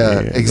 Yeah,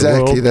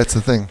 exactly. That's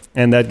the thing.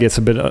 And that gets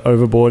a bit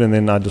overboard, and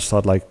then I just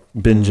start like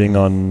binging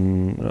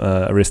on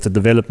Arrested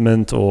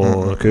Development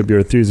or Curb Your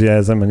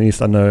Enthusiasm, and at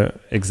least I know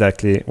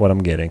exactly what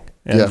I'm getting.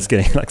 And it's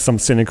getting like some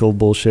cynical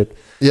bullshit.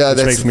 Yeah,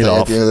 that makes me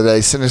laugh. At the end of the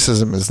day,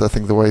 cynicism is, I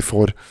think, the way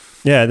forward.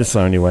 Yeah, that's the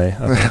only way.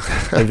 I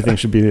think everything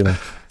should be like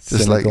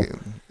just cynical. Like.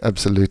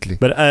 Absolutely.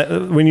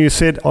 But when you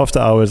said After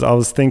Hours, I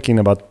was thinking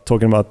about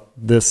talking about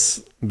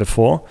this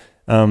before.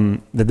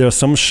 That there are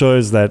some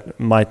shows that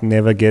might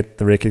never get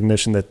the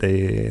recognition that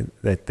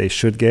they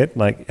should get.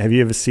 Like, have you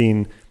ever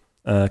seen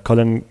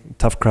Colin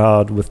Tough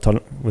Crowd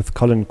with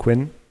Colin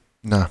Quinn?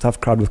 No.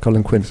 Tough Crowd with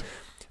Colin Quinn.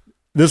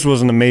 This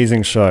was an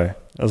amazing show.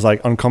 It was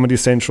like on Comedy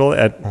Central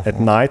at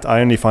night.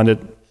 I only found it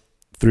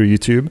through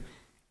YouTube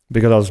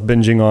because I was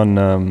binging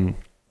on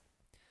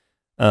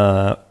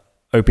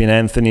Opie and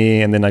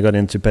Anthony, and then I got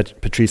into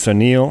Patrice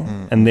O'Neill,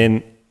 and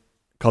then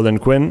Colin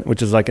Quinn,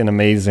 which is like an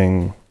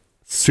amazing,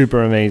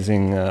 super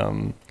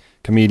amazing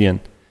comedian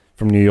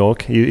from New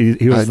York.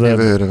 He was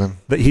never heard of him.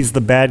 He's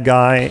the bad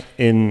guy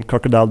in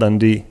Crocodile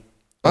Dundee.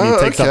 He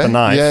takes up a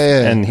knife,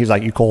 and he's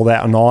like, "You call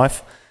that a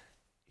knife?"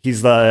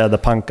 He's the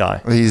punk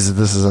guy. This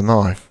is a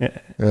knife.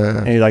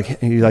 Yeah. And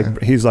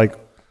he's like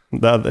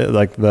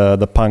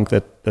the punk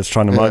that's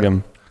trying to mug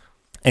him.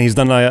 And he's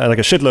done like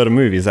a shitload of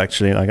movies,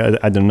 actually. Like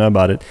I didn't know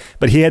about it,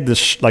 but he had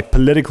this like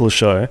political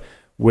show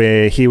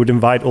where he would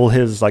invite all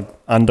his like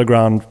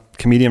underground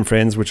comedian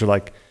friends, which are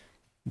like,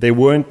 they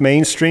weren't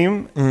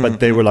mainstream, but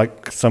they were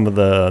like some of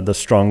the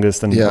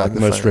strongest and like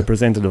most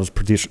representatives.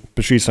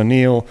 Patrice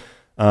O'Neill,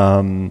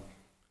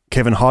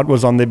 Kevin Hart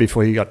was on there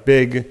before he got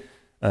big.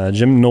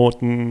 Jim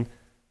Norton.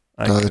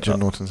 Like, Jim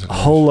Norton's a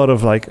whole lot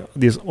of like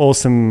these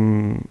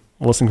awesome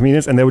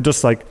comedians, and they would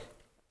just like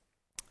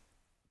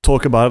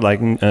talk about like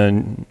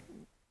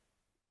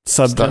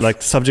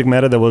subject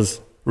matter that was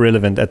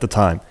relevant at the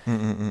time.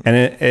 And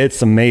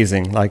it's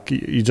amazing. Like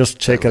you just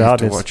check it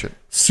out. It's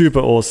super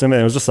awesome. And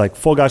it was just like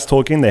 4 guys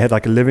talking. They had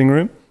like a living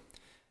room,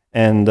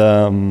 and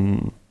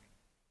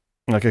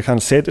like I kind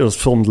of said, it was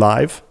filmed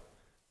live.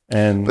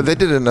 But they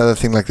did another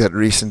thing like that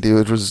recently.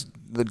 It was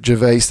the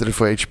Gervais did it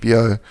for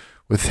HBO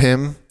with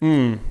him,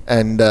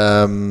 and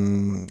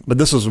but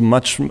this was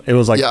much. It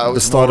was like it was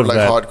the start of like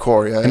that,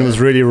 hardcore, and it was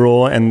really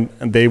raw, and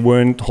they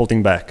weren't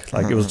holding back.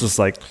 Like it was just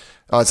like,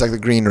 it's like the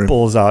green room,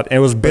 balls out. And it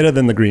was better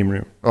than the green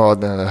room. Oh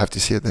no, I have to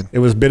see it then. It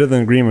was better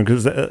than the green room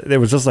because it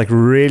was just like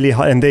really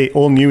high, and they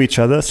all knew each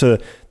other. So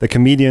the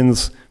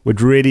comedians would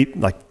really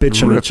like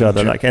bitch on each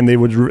other, like, and they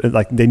would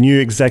like they knew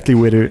exactly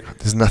where to.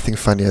 There's nothing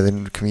funnier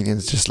than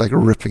comedians just like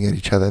ripping at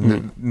each other.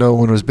 And no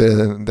one was better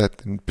than that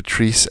than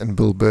Patrice and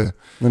Bill Burr.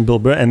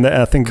 And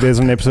I think there's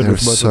an episode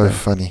with both of them. So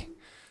funny,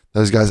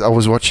 those guys. I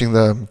was watching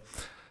I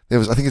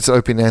think it's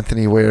Opie and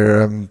Anthony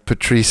where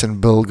Patrice and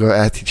Bill go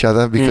at each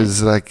other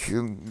because like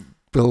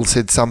Bill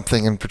said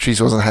something and Patrice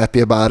wasn't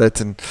happy about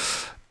it, and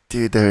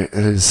dude, it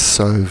is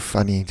so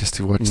funny just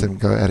to watch them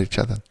go at each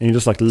other. And you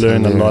just like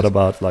learn a lot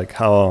about like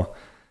how.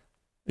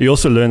 You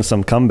also learn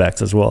some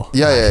comebacks as well.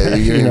 Yeah,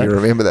 you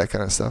remember that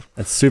kind of stuff.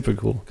 That's super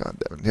cool. God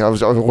damn it. Yeah,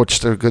 I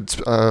watched a good,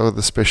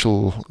 the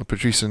special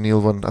Patrice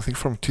O'Neill one, I think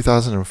from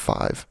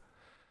 2005.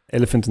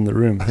 Elephant in the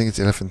Room. I think it's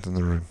Elephant in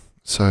the Room.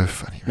 So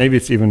funny. Man. Maybe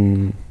it's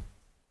even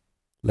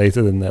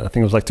later than that. I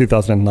think it was like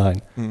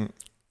 2009.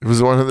 It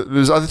was it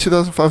was either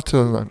 2005 or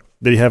 2009.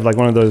 Did he have like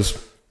one of those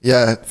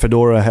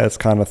fedora hats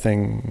kind of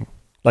thing?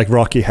 Like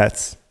Rocky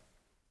hats?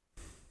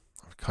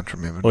 Can't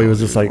remember. Or he was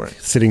just like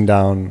sitting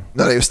down.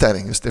 No, he was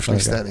standing. He was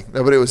definitely standing.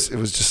 No, but it was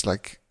just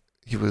like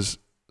he was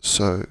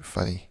so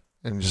funny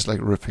and just like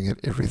ripping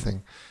at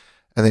everything.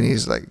 And then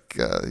he's like,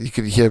 you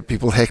could hear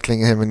people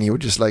heckling him, and he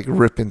would just like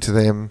rip into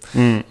them.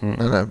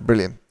 No,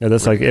 brilliant. Yeah,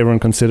 that's brilliant. Like everyone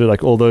considered,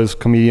 like all those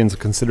comedians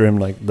consider him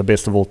like the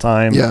best of all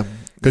time. Yeah.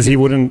 Because he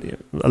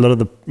wouldn't, a lot of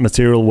the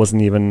material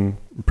wasn't even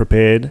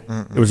prepared.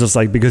 It was just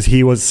like, because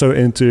he was so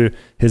into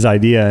his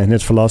idea and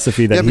his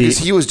philosophy that because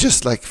he was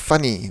just like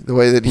funny, the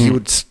way that he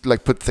would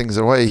like put things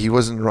away. He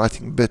wasn't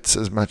writing bits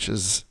as much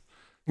as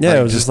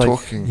it was just like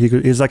talking.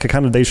 He's like a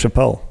kind of Dave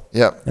Chappelle.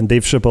 Yeah. And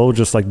Dave Chappelle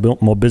just like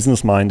more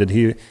business minded.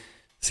 He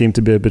seemed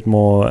to be a bit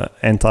more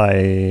anti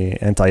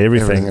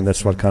everything, and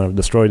that's what kind of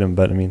destroyed him.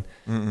 But I mean,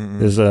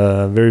 there's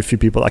very few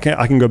people. I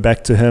can go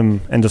back to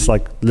him and just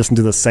like listen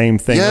to the same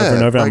thing over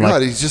and over. My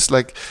God, he's just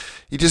like,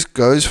 he just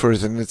goes for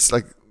it, and it's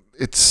like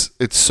it's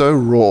so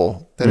raw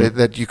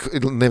that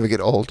it'll never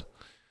get old.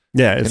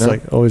 Yeah, it's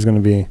like always going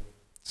to be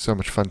so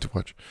much fun to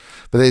watch.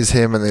 But there's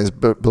him, and there's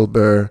Bill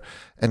Burr,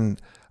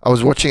 and I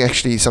was watching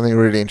actually something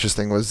really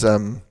interesting was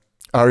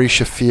Ari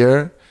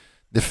Shaffir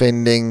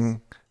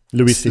defending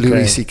Louis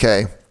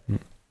C.K.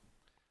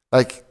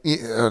 Like,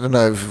 I don't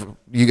know if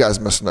you guys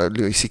must know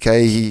Louis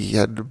C.K. He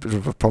had a bit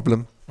of a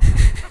problem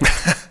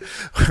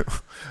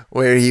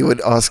where he would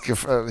ask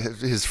if,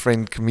 his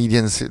friend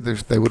comedians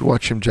if they would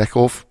watch him jack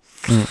off,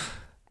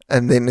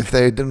 and then if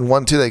they didn't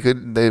want to,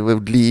 they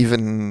would leave,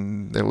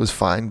 and it was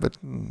fine. But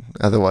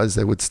otherwise,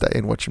 they would stay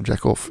and watch him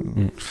jack off.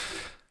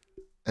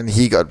 And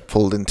he got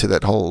pulled into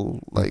that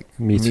whole like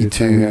Me Too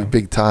thing,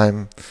 big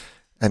time,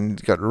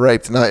 and got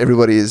raped. Now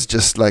everybody is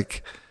just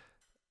like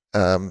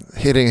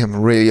hitting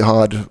him really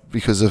hard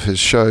because of his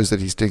shows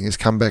that he's doing, his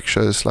comeback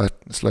shows,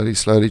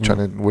 slowly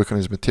trying to work on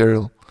his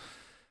material.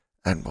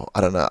 And I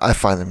don't know, I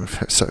find him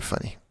so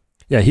funny.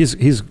 Yeah,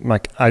 he's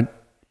like, at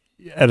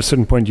a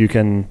certain point you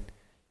can,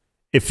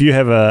 if you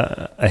have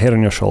a head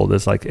on your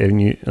shoulders, like, and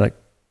you're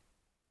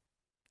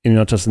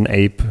not just an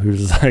ape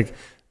who's like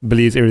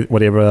believes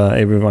whatever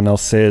everyone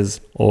else says,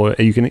 or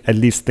you can at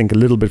least think a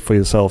little bit for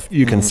yourself.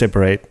 You can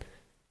separate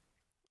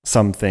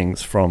some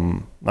things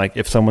from, like,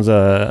 if someone's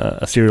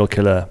a serial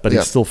killer but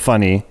he's still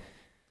funny.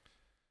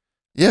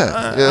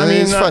 I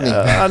mean, he's funny.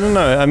 I don't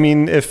know. I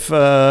mean, if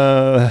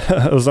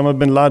Osama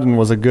bin Laden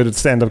was a good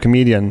stand-up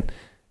comedian,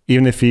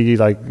 even if he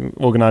like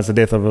organized the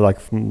death of like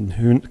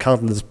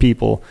countless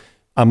people,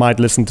 I might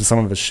listen to some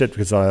of his shit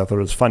because I thought it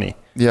was funny.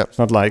 Yeah, it's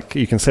not like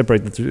you can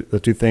separate the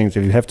two things.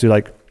 If you have to,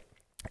 like,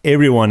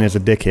 everyone is a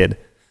dickhead.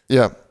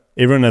 Yeah,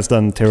 everyone has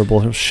done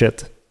terrible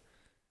shit.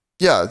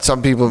 Yeah,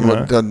 some people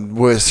have done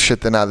worse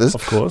shit than others.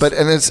 Of course. But,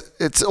 and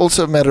it's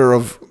also a matter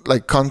of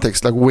like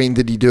context, like when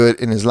did he do it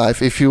in his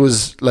life? If he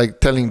was like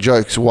telling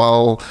jokes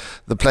while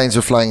the planes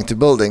were flying into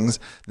buildings,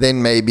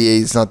 then maybe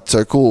he's not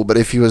so cool. But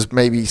if he was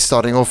maybe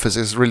starting off as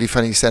this really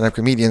funny stand-up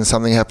comedian,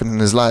 something happened in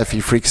his life, he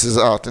freaks us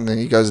out, and then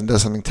he goes and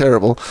does something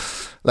terrible.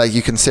 Like,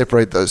 you can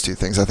separate those two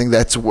things. I think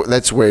that's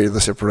where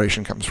the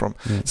separation comes from.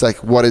 It's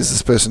like, what is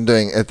this person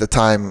doing at the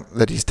time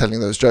that he's telling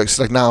those jokes?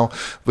 Like now,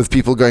 with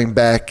people going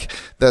back,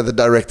 the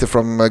director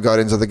from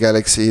Guardians of the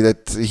Galaxy,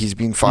 that he's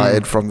been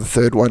fired from the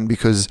third one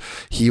because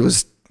he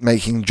was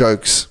making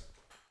jokes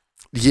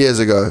years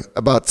ago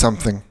about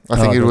something. I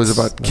think it was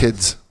about that's-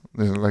 kids,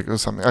 like, or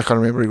something. I can't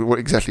remember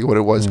exactly what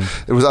it was.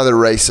 It was either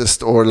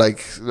racist or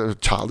like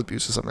child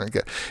abuse or something like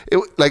that.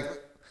 Like,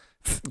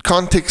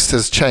 context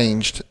has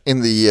changed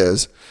in the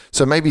years.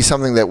 So maybe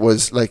something that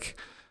was like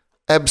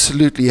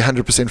absolutely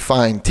 100%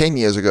 fine 10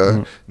 years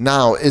ago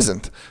now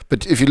isn't.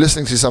 But if you're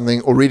listening to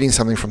something or reading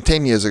something from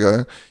 10 years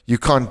ago, you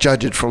can't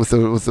judge it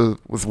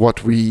with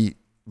what we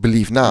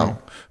believe now,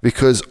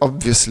 because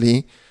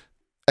obviously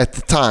at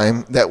the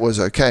time that was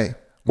okay,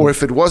 or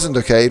if it wasn't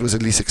okay, it was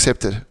at least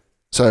accepted.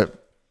 So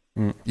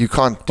you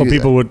can't do Or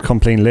people that. would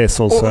complain less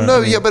also. Or,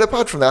 no, yeah, but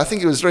apart from that, I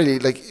think it was really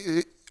like,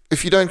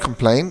 if you don't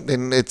complain,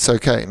 then it's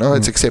okay. No,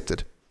 it's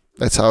accepted.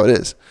 That's how it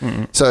is.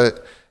 So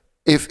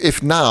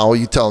if now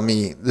you tell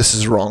me this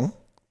is wrong,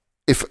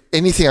 if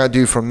anything I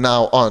do from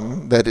now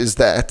on that is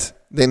that,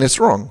 then it's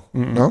wrong.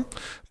 No,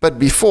 but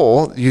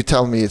before you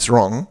tell me it's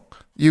wrong,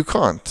 you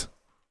can't.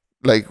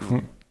 Like,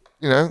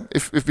 you know,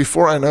 if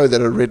before I know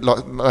that a red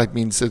light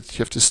means that you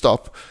have to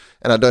stop,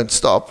 and I don't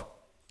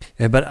stop.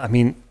 Yeah, but I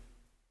mean,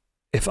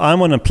 if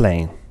I'm on a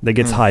plane that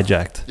gets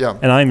hijacked, Yeah.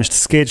 and I'm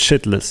scared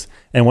shitless,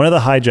 and one of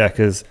the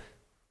hijackers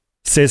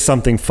says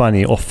something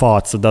funny or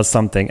farts or does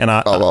something, and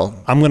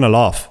I'm gonna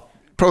laugh.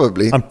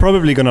 Probably. I'm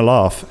probably gonna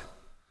laugh,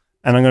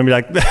 and I'm gonna be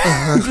like,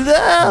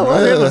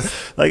 whatever.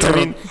 Like, I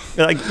mean,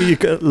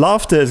 like,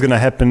 laughter is gonna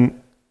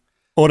happen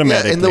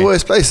automatically. Yeah, in the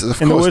worst places, of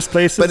course. In the worst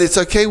places. But it's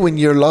okay when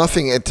you're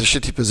laughing at a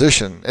shitty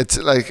position. It's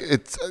like,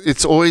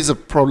 it's always a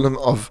problem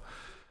of,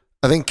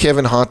 I think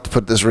Kevin Hart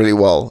put this really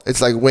well.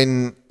 It's like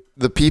when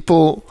the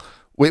people,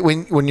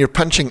 when you're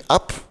punching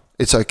up,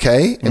 it's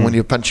okay, and when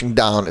you're punching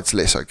down, it's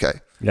less okay.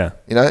 Yeah.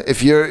 You know,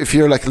 if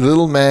you're like a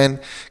little man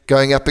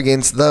going up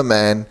against the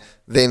man,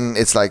 then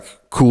it's like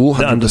cool,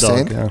 100%.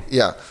 underdog,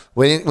 yeah.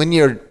 When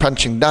you're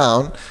punching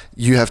down,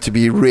 you have to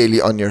be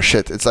really on your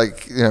shit. It's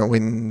like, you know,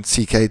 when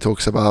CK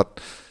talks about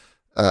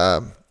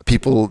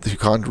people who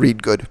can't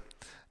read good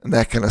and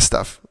that kind of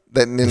stuff.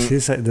 Then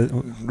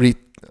read.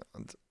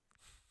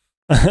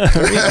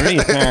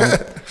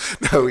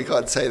 No, we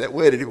can't say that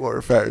word anymore,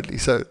 apparently.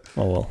 So,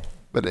 oh well.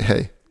 But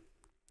hey,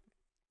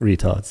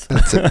 retards.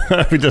 that's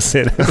it. We just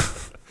said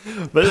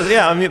it. But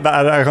yeah, I mean,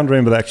 but I can't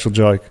remember the actual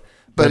joke.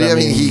 But I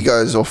mean, he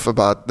goes off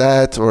about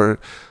that, or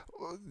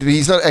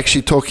he's not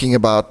actually talking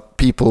about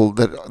people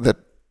that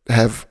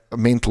have a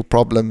mental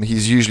problem.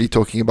 He's usually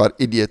talking about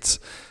idiots,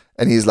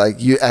 and he's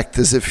like, you act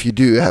as if you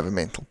do have a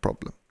mental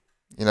problem,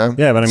 you know?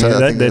 Yeah, but I mean, So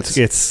that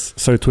gets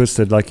so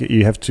twisted. Like,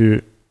 you have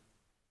to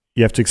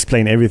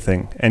explain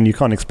everything, and you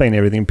can't explain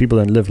everything. People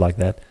don't live like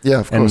that. Yeah,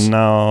 of course. And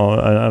now,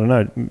 I don't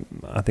know,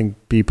 I think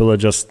people are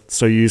just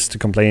so used to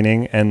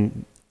complaining,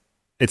 and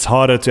it's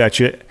harder to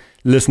actually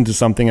listen to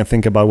something and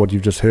think about what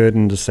you've just heard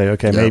and just say,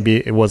 okay,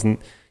 maybe it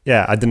wasn't,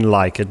 I didn't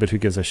like it, but who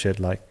gives a shit?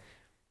 Like,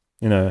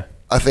 you know.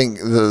 I think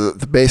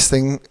the best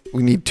thing,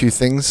 we need two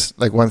things.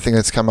 Like, one thing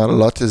that's come out a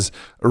lot is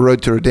a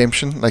road to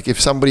redemption. Like, if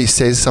somebody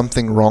says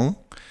something wrong,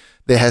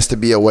 there has to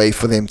be a way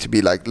for them to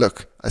be like,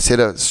 look, I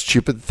said a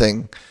stupid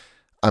thing.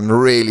 I'm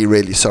really,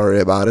 really sorry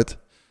about it.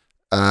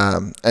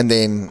 And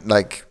then,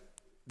 like,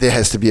 there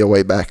has to be a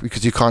way back,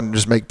 because you can't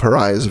just make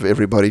pariahs of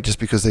everybody just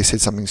because they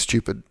said something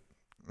stupid.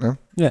 No?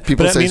 Yeah,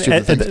 people but say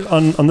stupid things.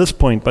 On this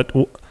point, but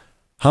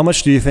how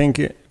much do you think?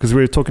 Because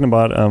we were talking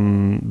about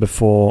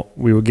before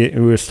we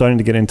were starting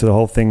to get into the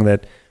whole thing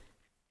that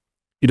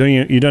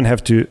you don't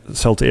have to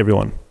sell to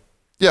everyone.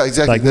 Yeah,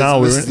 exactly. Like,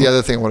 now this is the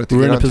other thing I wanted to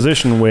we're get in a onto.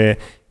 position where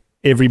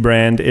every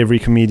brand, every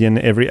comedian,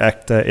 every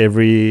actor,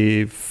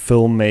 every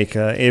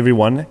filmmaker,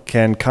 everyone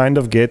can kind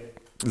of get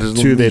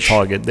to their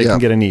target. They can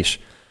get a niche.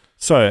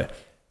 So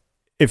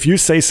if you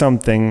say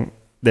something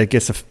that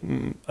gets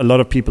a lot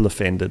of people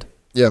offended,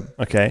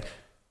 okay,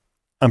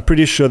 I'm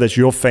pretty sure that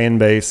your fan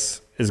base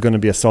is going to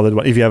be a solid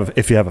one. If you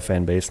have a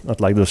fan base,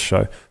 not like this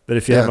show, but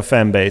if you have a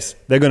fan base,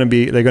 they're going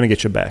to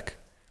get your back.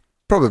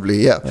 Probably,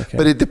 yeah. Okay.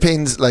 But it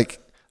depends, like,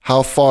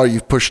 how far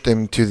you've pushed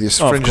them to the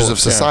fringes of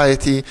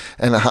society,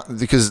 and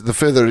because the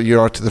further you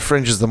are to the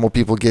fringes, the more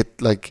people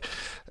get like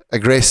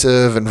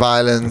aggressive and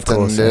violent,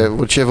 and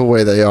whichever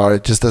way they are,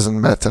 it just doesn't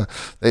matter.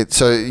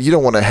 So you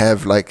don't want to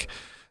have like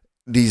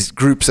these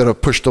groups that are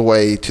pushed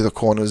away to the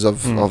corners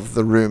of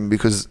the room,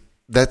 because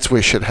that's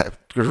where shit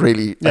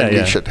really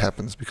ugly shit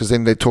happens, because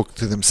then they talk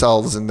to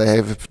themselves and they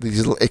have these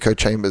little echo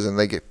chambers and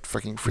they get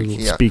fucking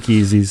freaking out.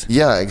 Speakeasies.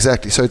 Yeah,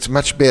 exactly. So it's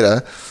much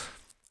better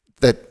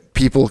that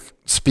people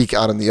speak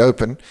out in the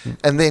open.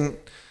 And then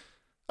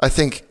I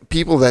think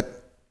people that,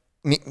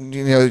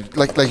 you know,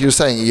 like you're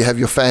saying, you have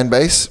your fan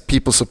base,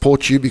 people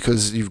support you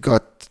because you've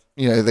got,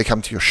 you know, they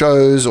come to your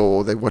shows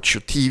or they watch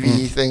your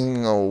TV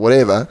thing or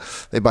whatever,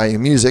 they buy your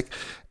music.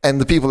 And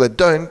the people that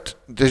don't,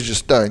 they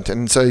just don't.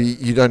 And so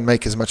you don't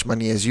make as much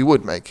money as you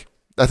would make.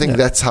 I think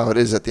that's how it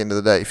is at the end of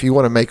the day. If you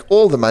want to make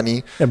all the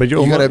money, but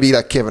you're going to be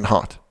like Kevin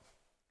Hart.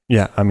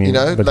 Yeah, I mean, you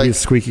know, but like, he's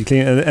squeaky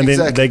clean. And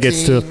then that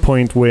gets to a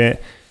point where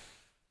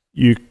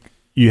you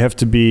have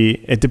to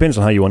be, it depends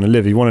on how you want to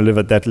live. If you want to live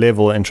at that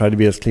level and try to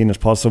be as clean as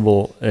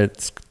possible,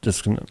 it's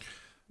just going to...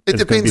 It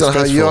depends on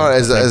how you are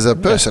as a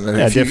person, and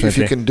if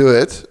you can do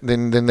it,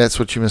 then that's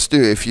what you must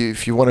do.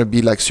 If you want to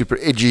be like super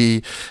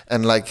edgy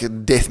and like a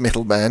death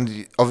metal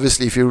band,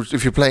 obviously if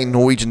you're playing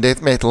Norwegian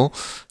death metal,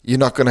 you're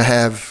not going to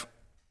have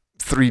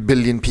 3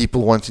 billion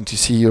people wanting to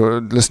see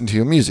or listen to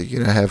your music.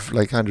 You're going to have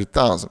like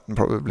 100,000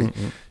 probably.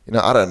 You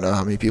know, I don't know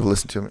how many people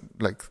listen to it,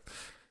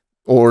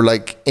 or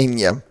like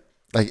Enya.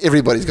 Like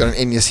everybody's got an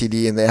Enya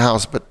CD in their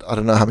house, but I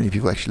don't know how many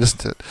people actually listen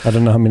to it. I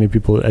don't know how many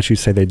people actually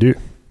say they do.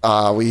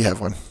 We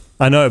have one.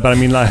 I know, but I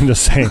mean, like, I'm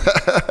just saying.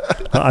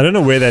 I don't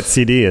know where that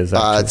CD is.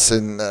 It's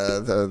in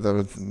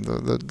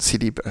the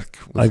CD back.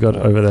 I got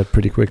over that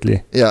pretty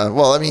quickly. Yeah,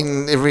 well, I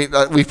mean,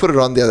 we put it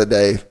on the other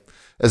day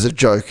as a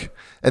joke,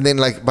 and then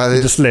like by the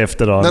just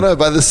left it on. No,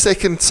 by the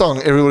second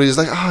song, everybody was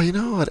like, "Oh, you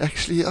know what?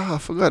 Actually, I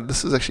forgot.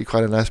 This is actually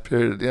quite a nice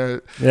period." You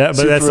know, yeah,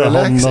 but that's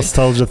relaxing. A whole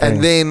nostalgia thing.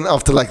 And then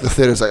after like the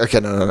third, it's like, "Okay,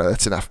 no,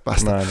 that's enough.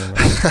 Basta."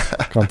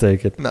 No. Can't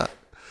take it. No,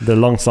 they're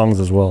long songs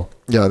as well.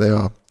 Yeah, they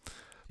are.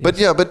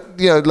 Yes. But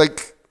you know,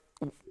 like.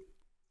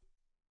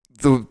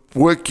 The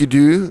work you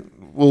do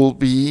will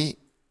be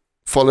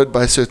followed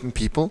by certain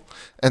people,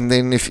 and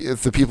then if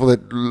the people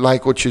that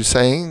like what you're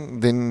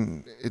saying,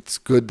 then it's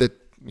good that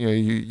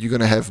you're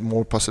going to have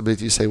more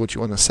possibility to say what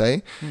you want to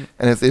say,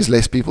 and if there's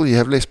less people, you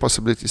have less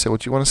possibility to say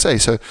what you want to say.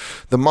 So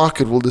the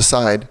market will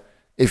decide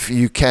if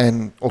you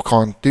can or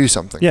can't do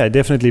something. Yeah,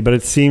 definitely. But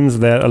it seems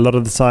that a lot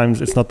of the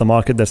times it's not the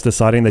market that's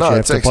deciding that you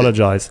have to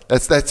apologize.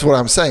 That's what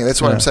I'm saying. That's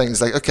what I'm saying.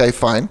 It's like, okay,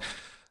 fine.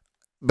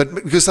 But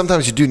because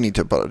sometimes you do need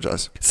to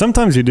apologize.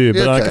 Sometimes you do,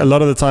 but like a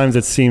lot of the times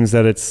it seems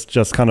that it's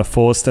just kind of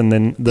forced, and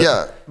then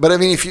but I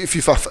mean, if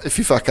you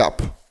fuck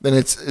up, then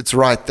it's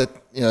right that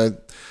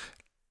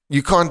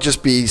you can't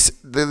just be.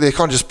 They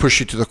can't just push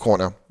you to the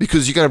corner,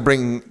 because you're going to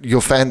bring your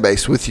fan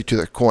base with you to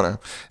the corner,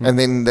 and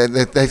then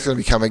that's going to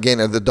become again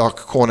at the dark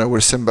corner where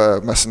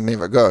Simba mustn't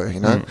never go.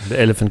 The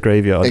elephant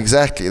graveyard.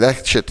 Exactly,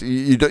 that shit.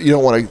 You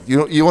don't want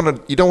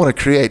to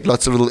create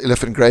lots of little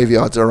elephant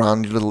graveyards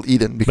around your little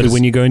Eden. Because but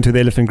when you go into the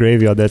elephant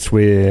graveyard, that's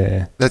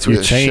where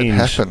the shit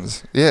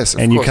happens. Yes,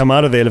 and you come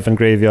out of the elephant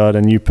graveyard,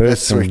 and you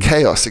That's where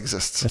chaos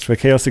exists. That's where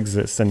chaos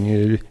exists, and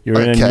you're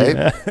okay.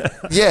 in.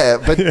 Yeah,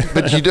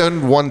 but you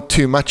don't want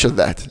too much of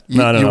that. You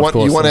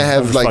want to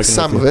have like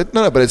some of it.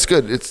 No, but it's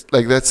good. It's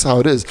like that's how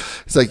it is.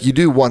 It's like you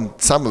do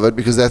want some of it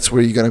because that's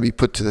where you're going to be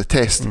put to the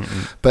test.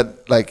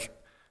 But like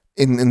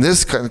in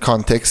this kind of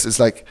context, it's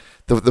like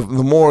the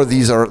more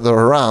these are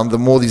around, the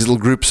more these little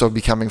groups are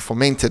becoming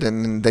fomented,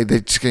 and they're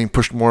just getting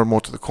pushed more and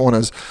more to the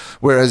corners.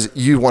 Whereas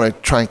you want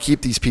to try and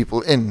keep these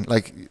people in.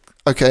 Like,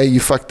 okay, you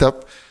fucked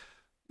up.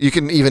 You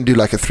can even do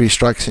like a 3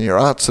 strikes and you're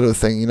out sort of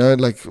thing.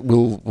 Like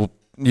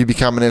you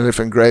become an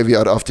elephant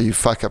graveyard after you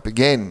fuck up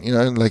again.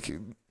 Like.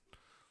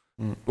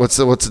 What's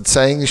it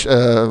saying?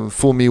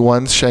 Fool me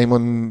once, shame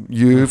on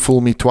you.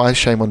 Fool me twice,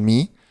 shame on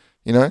me.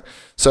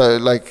 So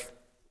like,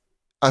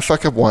 I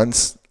fuck up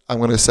once, I'm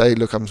gonna say,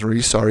 look, I'm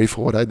really sorry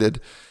for what I did,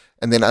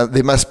 and then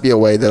there must be a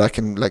way that I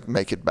can like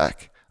make it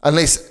back.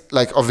 Unless,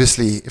 like,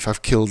 obviously, if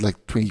I've killed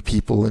like 20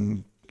 people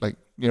and like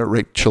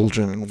raped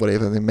children and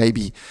whatever, then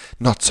maybe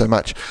not so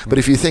much. But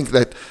if you think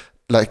that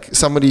like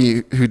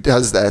somebody who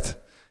does that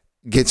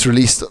gets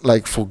released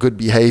like for good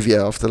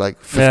behavior after like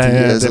 50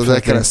 years or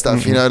that kind of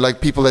stuff, like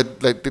people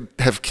that like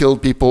have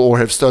killed people or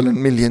have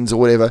stolen millions or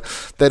whatever,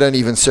 they don't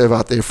even serve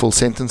out their full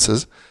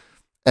sentences,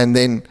 and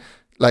then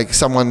like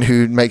someone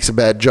who makes a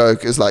bad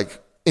joke is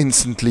like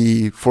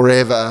instantly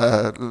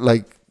forever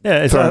like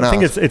I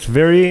think it's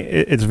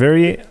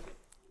very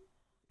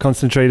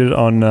concentrated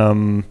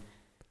on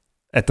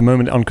at the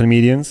moment on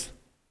comedians.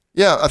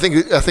 Yeah, I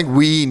think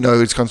we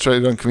know it's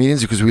concentrated on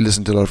comedians because we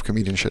listen to a lot of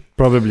comedian shit.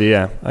 Probably,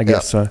 yeah. I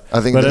guess so.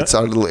 I think that's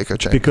our little echo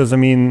chamber. Because, I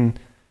mean,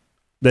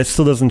 that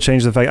still doesn't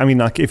change the fact. I mean,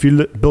 like, if you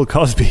look, Bill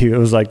Cosby, it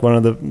was like one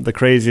of the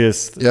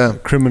craziest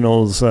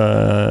criminals,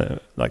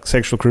 like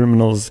sexual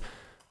criminals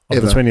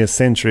of the 20th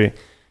century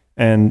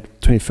and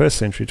 21st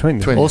century.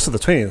 20th. Also the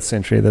 20th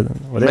century.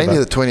 Whatever. Mainly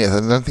the 20th. I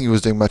don't think he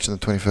was doing much in the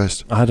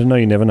 21st. I don't know.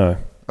 You never know.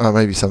 Oh,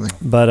 maybe something.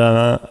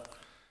 But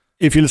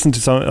if you listen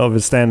to some of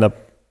his stand-up,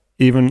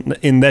 even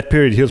in that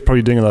period, he was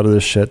probably doing a lot of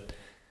this shit.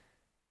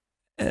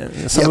 But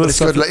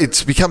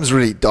it becomes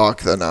really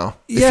dark though now.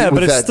 Yeah,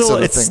 but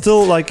it's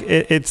still like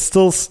it's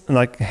still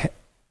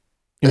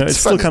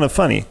kind of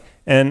funny.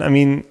 And I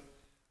mean,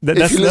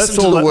 that's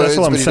all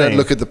I'm saying. You don't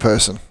look at the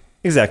person.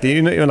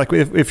 Exactly. Like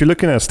if you're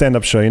looking at a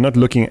stand-up show, you're not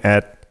looking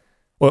at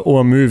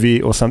or a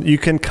movie or something. You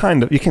can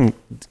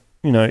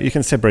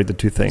separate the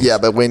two things. Yeah,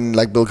 but when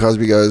like Bill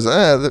Cosby goes,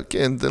 they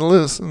can't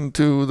listen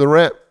to the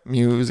rap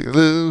music,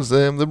 lose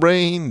them the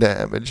brain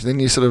damage,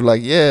 then you're sort of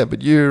like, yeah,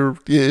 but you're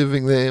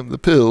giving them the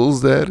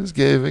pills that is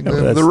giving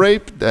them the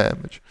rape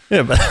damage.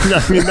 Yeah, but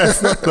I mean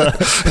that's not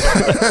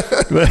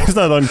it's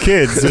not on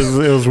kids.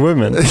 It was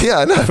women. Yeah,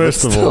 I know.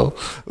 First of all,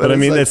 but I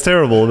mean it's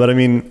terrible. But I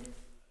mean,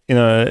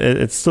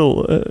 it's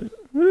still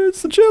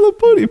it's a jello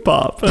booty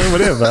pop,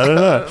 whatever. I don't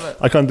know.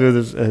 I can't do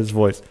his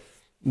voice,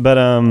 but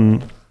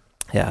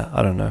yeah,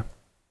 I don't know.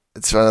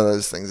 It's one of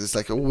those things. It's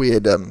like a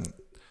weird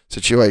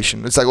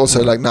situation. It's like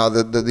also like now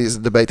there's a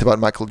debate about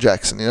Michael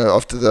Jackson, you know,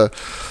 after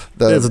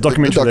the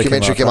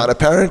documentary came out.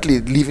 Apparently,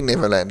 Leaving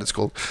Neverland it's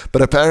called.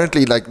 But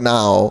apparently like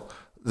now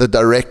the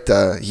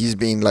director, he's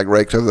been like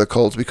raked over the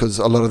coals because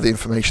a lot of the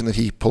information that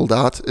he pulled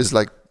out is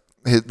like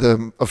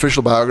the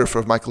official biographer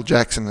of Michael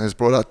Jackson has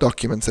brought out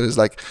documents that is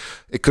like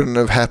it couldn't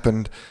have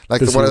happened.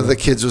 Like one of the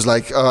kids was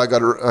like, oh, I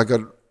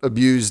got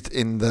abused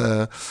in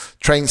the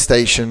train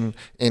station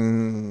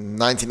in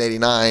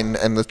 1989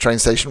 and the train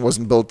station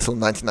wasn't built till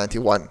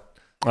 1991.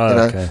 You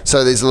know? Okay.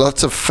 So there's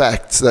lots of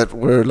facts that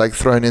were like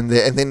thrown in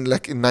there, and then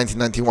like in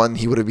 1991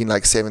 he would have been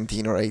like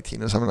 17 or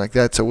 18 or something like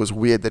that, so it was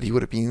weird that he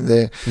would have been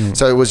there.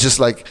 So it was just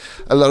like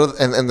a lot of,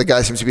 and the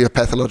guy seems to be a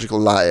pathological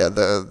liar,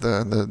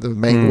 the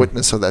main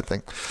witness of that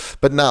thing.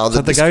 But now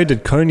the guy who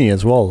did Coney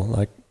as well,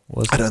 like,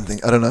 I don't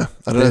know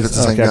if it's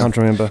the same guy. I can't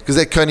remember, because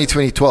they're Coney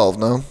 2012.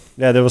 No,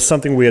 yeah, there was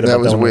something weird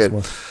about that. Was weird.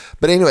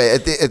 But anyway,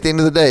 at the end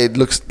of the day, it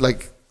looks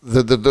like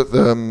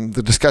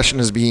the discussion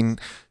has been,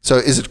 so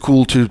is it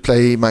cool to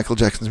play Michael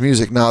Jackson's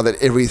music now that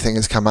everything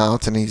has come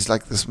out and he's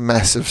like this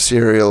massive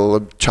serial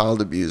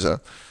child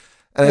abuser?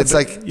 And it's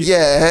like,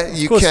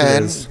 you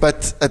can,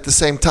 but at the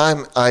same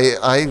time,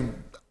 I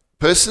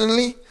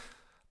personally,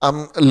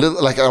 I'm a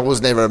little, like, I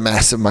was never a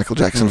massive Michael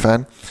Jackson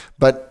fan,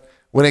 but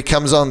when it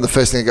comes on, the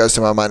first thing that goes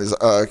to my mind is,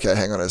 oh, okay,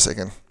 hang on a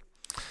second.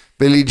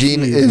 Billie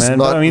Jean is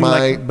not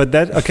but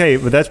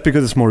that's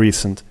because it's more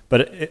recent.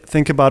 But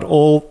think about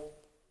all,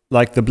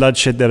 like, the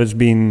bloodshed that has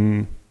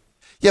been.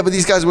 Yeah, but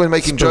these guys weren't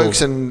making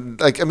jokes, and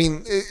like, I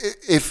mean,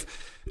 if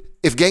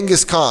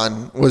Genghis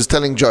Khan was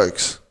telling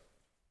jokes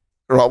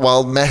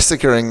while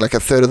massacring like a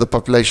third of the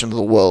population of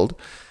the world,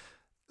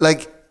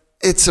 like,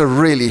 it's a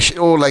really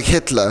or like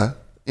Hitler,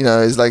 you know,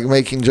 is like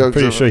making jokes.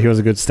 I'm pretty sure he was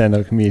a good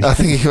stand-up comedian. I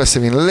think he must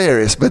have been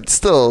hilarious, but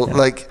still,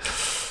 like,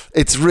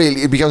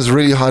 it becomes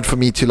really hard for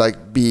me to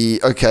like be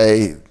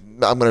okay.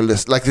 I'm going to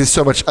listen. Like, there's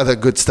so much other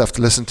good stuff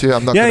to listen to.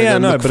 I'm not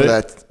going to look for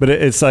that. But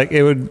it's like,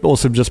 it would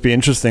also just be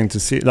interesting to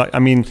see. Like, I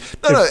mean,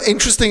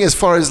 interesting as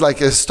far as like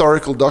a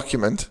historical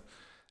document.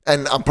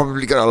 And I'm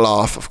probably going to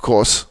laugh, of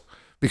course,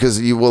 because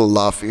you will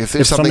laugh if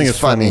something is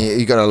funny.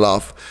 You're going to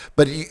laugh.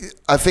 But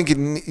I think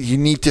you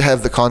need to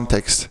have the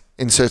context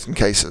in certain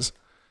cases.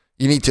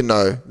 You need to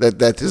know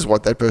that is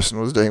what that person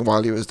was doing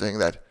while he was doing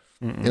that.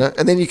 You know,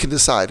 and then you can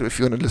decide if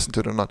you want to listen to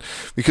it or not.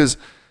 Because,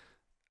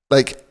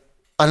 like,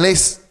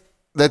 unless.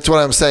 That's what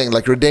I'm saying.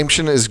 Like,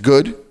 redemption is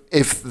good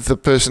if the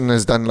person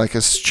has done like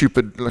a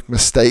stupid like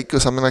mistake or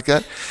something like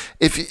that.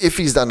 If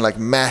he's done like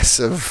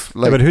massive,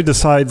 like, but who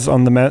decides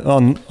on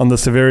the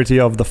severity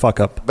of the fuck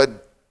up?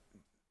 But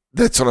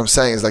that's what I'm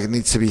saying. Is like, it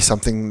needs to be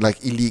something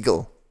like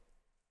illegal.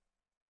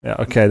 Yeah.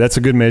 Okay, that's a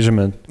good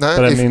measurement. No,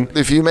 but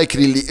if you make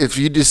it if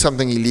you do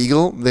something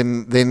illegal,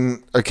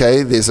 then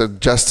okay, there's a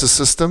justice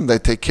system. They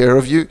take care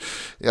of you.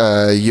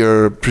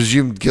 You're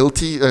presumed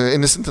guilty,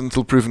 innocent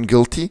until proven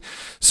guilty.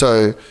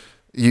 So.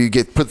 You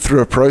get put through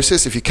a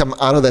process. If you come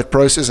out of that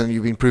process and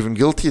you've been proven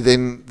guilty,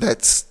 then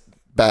that's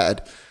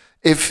bad.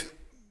 If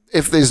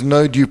there's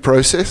no due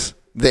process,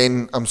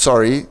 then I'm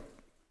sorry,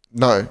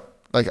 no.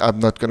 Like, I'm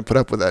not going to put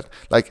up with that.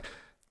 Like,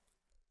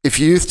 if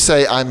you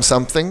say I'm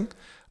something,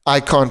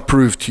 I can't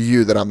prove to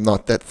you that I'm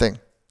not that thing,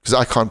 because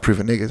I can't prove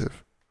a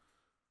negative.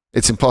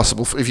 It's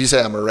impossible. If you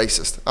say I'm a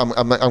racist,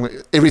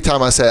 every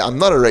time I say I'm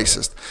not a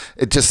racist,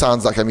 it just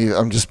sounds like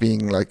I'm just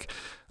being like,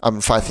 I'm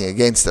fighting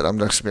against it. I'm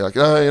not just be like,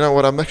 no, you know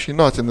what, I'm actually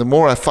not. And the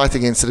more I fight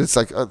against it, it's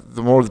like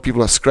the more the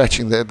people are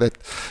scratching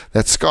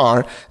that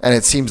scar, and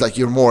it seems like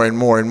you're more and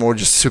more and more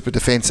just super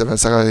defensive. And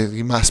it's like, oh,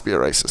 you must be a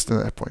racist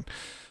at that point.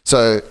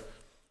 So,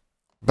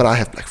 but I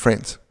have black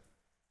friends.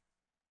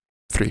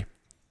 3,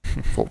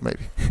 4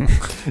 maybe.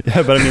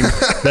 Yeah, but I mean,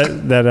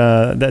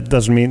 that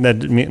doesn't mean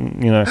that,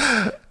 you know,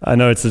 I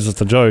know it's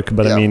just a joke,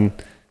 but I mean,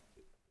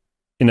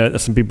 you know,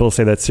 some people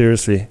say that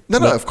seriously. No,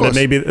 of course.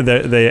 Maybe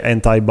they're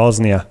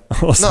anti-Bosnia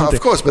or something. No,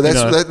 of course, but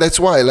that's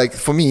why, like,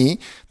 for me,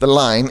 the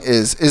line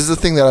is the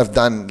thing that I've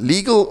done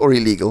legal or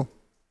illegal?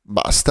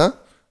 Basta.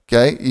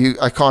 Okay?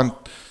 I can't,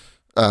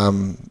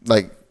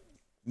 like,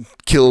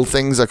 kill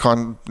things. I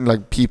can't,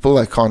 like, people.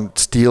 I can't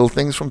steal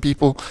things from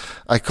people.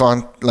 I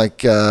can't, like,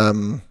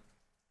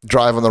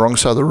 drive on the wrong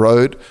side of the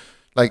road.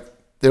 Like,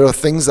 there are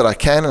things that I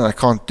can and I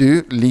can't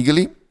do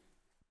legally.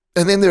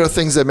 And then there are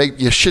things that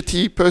make you a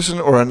shitty person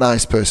or a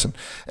nice person.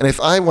 And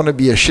if I want to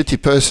be a shitty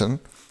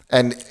person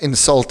and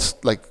insult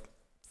like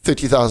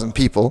 30,000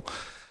 people,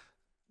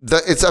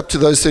 it's up to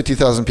those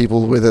 30,000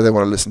 people whether they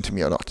want to listen to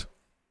me or not.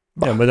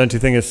 Yeah, but don't you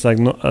think it's like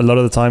a lot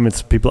of the time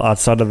it's people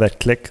outside of that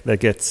clique that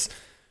gets...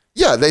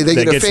 Yeah, they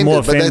get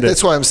offended, but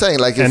that's why I'm saying.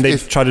 Like, and they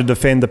try to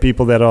defend the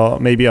people that are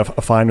maybe are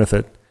fine with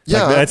it.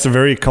 Yeah. Like, that's a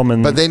very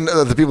common... But then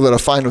the people that are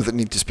fine with it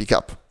need to speak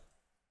up.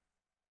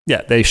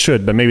 Yeah, they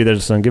should, but maybe they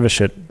just don't give a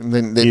shit.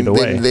 Either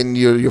way. Then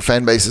your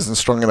fan base isn't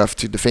strong enough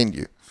to defend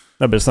you.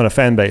 No, but it's not a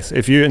fan base.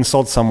 If you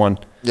insult someone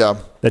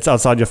that's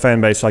outside your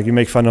fan base, like you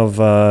make fun of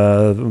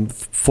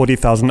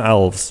 40,000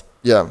 elves.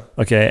 Yeah.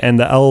 Okay, and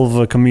the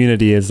elf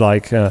community is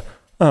like, oh,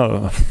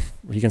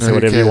 he can say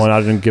whatever you want.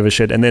 I don't give a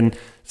shit. And then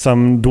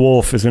some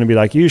dwarf is going to be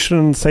like, you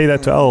shouldn't say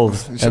that to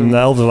elves. And the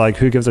elves are like,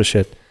 who gives a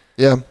shit?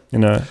 Yeah. You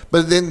know.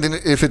 But then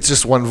if it's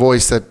just one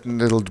voice, that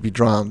it'll be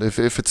drowned. If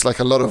it's like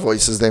a lot of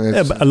voices, then it's...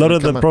 Yeah, but a lot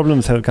of the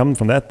problems have come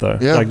from that, though.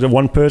 Yeah. Like the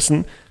one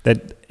person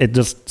that it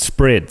just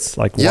spreads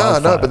like wildfire. Yeah,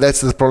 no, but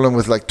that's the problem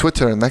with like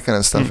Twitter and that kind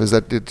of stuff, is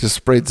that it just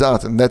spreads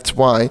out. And that's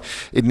why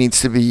it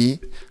needs to be,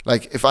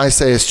 like, if I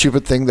say a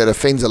stupid thing that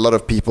offends a lot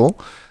of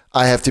people,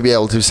 I have to be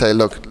able to say,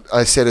 look,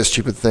 I said a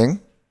stupid thing,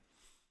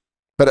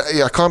 but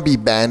I can't be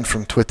banned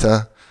from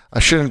Twitter. I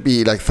shouldn't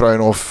be like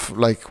thrown off,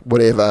 like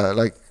whatever,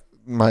 like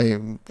my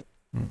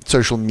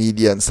social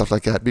media and stuff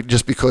like that,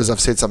 just because I've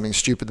said something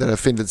stupid that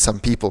offended some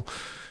people,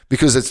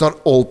 because it's not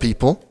all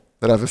people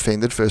that I've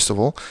offended, first of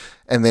all.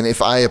 And then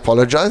if I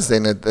apologize,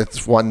 then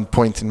it's 1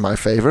 point in my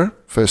favor,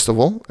 first of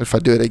all. If I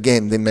do it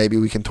again, then maybe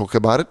we can talk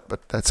about it,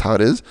 but that's how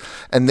it is.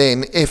 And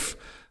then if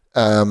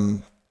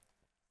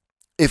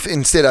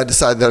instead I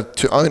decide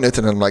to own it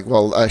and I'm like,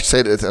 well, I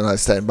said it and I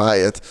stand by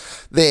it,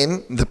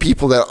 then the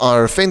people that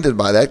are offended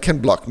by that can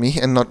block me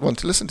and not want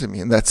to listen to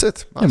me, and that's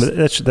it. Yeah, but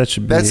that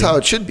should be... That's how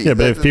it should be. Yeah,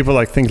 but if people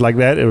like think like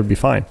that, it would be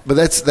fine. But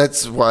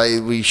that's why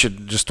we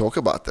should just talk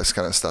about this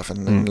kind of stuff,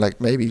 and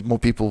like maybe more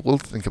people will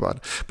think about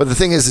it. But the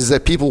thing is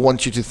that people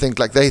want you to think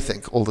like they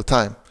think all the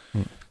time.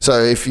 So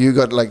if you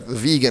got like the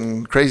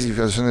vegan crazy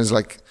person is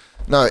like,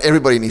 no,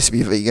 everybody needs to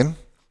be vegan.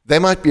 They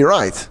might be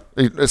right.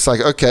 It's like,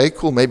 okay,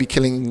 cool, maybe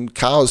killing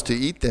cows to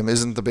eat them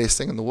isn't the best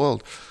thing in the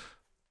world.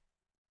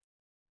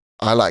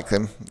 I like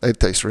them. They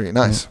taste really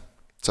nice.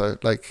 So,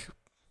 like,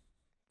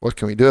 what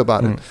can we do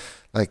about it?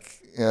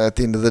 Like, at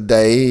the end of the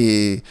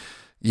day,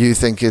 you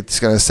think it's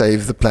going to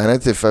save the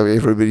planet if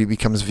everybody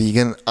becomes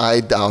vegan.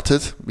 I doubt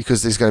it,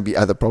 because there's going to be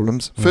other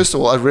problems. First of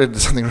all, I read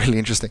something really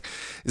interesting,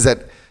 is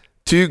that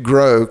to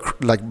grow,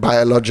 like,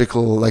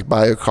 biological, like,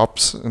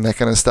 biocrops and that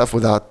kind of stuff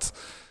without...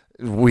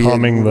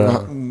 harming the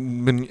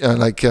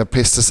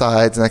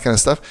pesticides and that kind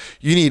of stuff,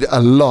 you need a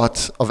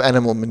lot of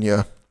animal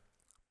manure.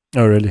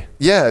 Oh, really?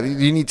 Yeah,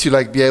 you need to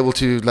like be able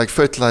to like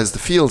fertilize the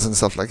fields and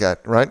stuff like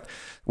that, right?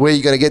 Where are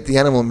you going to get the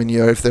animal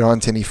manure if there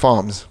aren't any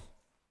farms,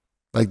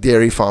 like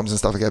dairy farms and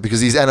stuff like that? Because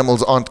these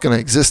animals aren't going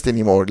to exist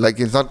anymore. Like,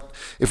 it's not,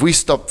 if we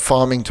stop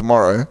farming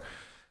tomorrow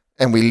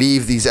and we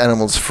leave these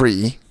animals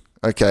free,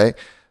 okay,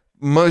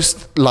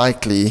 most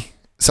likely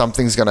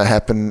something's going to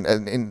happen,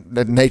 and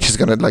nature's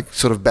going to like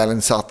sort of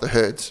balance out the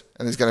herds,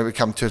 and it's going to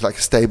become to like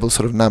a stable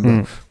sort of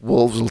number.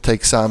 Wolves will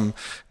take some,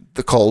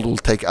 the cold will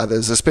take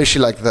others,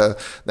 especially like the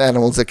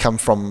animals that come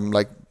from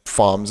like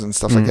farms and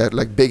stuff like that,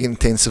 like big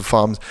intensive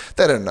farms.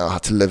 They don't know how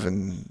to live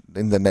in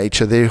the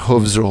nature. Their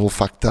hooves are all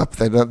fucked up.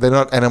 They're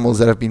not animals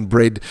that have been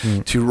bred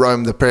to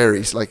roam the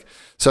prairies. Like,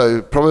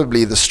 so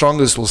probably the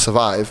strongest will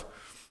survive.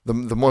 The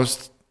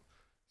most,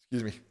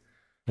 excuse me.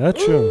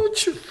 That's true.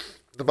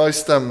 The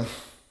most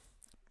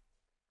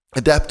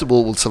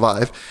adaptable will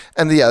survive,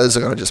 and the others are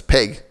going to just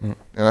peg. You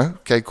know,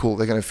 okay, cool.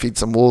 They're going to feed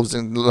some wolves,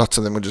 and lots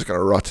of them are just going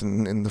to rot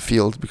in the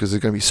field because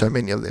there's going to be so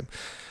many of them.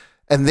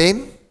 And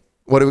then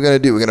what are we going to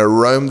do? We're going to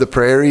roam the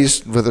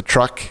prairies with a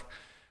truck,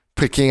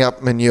 picking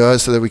up manure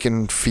so that we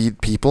can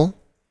feed people.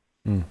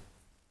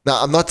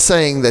 Now, I'm not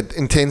saying that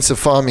intensive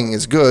farming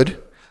is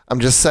good. I'm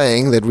just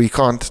saying that we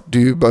can't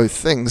do both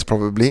things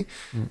probably,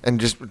 and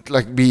just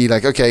like be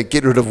like, okay,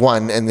 get rid of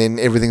one, and then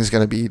everything's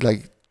going to be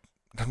like.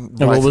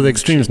 No, well, the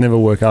extremes never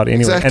work out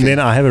anyway. Exactly. And then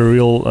I have a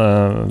real...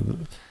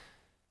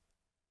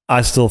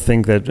 I still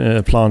think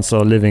that plants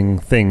are living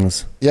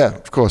things. Yeah,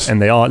 of course.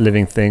 And they are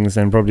living things,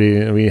 and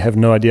probably we have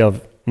no idea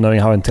of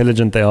knowing how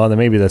intelligent they are. Then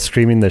maybe they're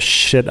screaming the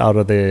shit out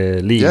of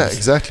their leaves. Yeah,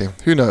 exactly.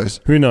 Who knows?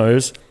 Who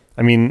knows?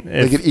 I mean...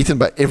 They get eaten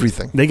by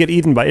everything. They get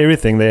eaten by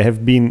everything. They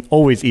have been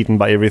always eaten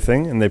by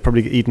everything, and they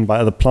probably get eaten by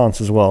other plants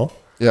as well.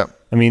 Yeah.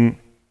 I mean,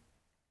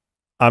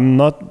 I'm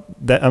not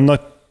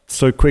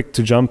so quick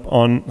to jump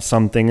on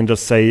something and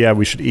just say, yeah,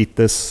 we should eat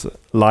this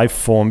life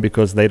form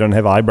because they don't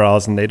have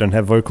eyebrows and they don't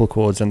have vocal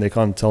cords and they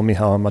can't tell me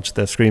how much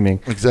they're screaming.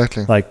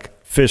 Exactly. Like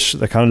fish,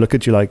 they kind of look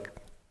at you like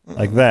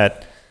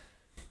that,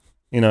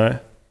 you know?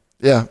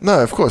 Yeah,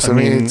 no, of course. I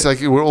mean, it's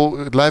like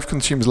life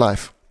consumes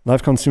life.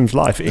 Life consumes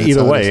life. That's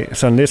either way.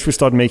 So unless we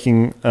start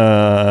making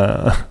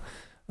I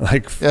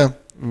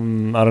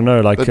don't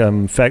know, like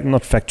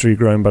not factory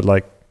grown, but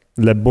like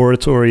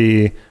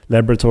laboratory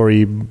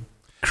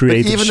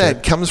created. But even shit.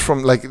 That comes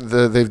from like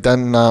they've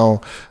done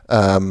now.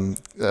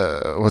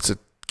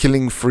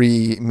 Killing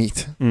free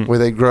meat, where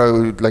they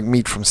grow like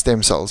meat from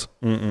stem cells.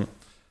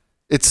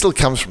 It still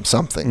comes from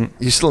something.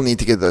 You still need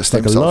to get those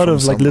stem cells. Like a lot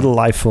of somewhere. like little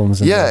life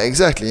forms. Yeah,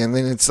 exactly. And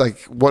then it's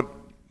like what,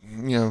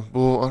 you know.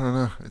 Well, I don't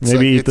know. It's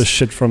maybe eat the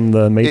shit from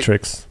the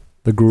Matrix,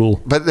 the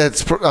gruel. But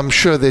I'm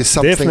sure there's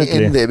something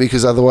in there,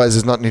 because otherwise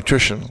it's not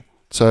nutritional.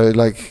 So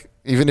like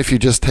even if you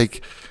just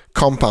take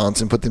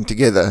compounds and put them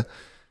together,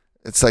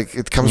 it's like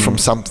it comes from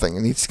something.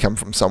 It needs to come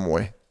from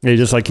somewhere. Yeah, you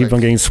just like keep on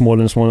getting smaller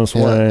and smaller and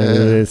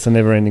smaller. It's a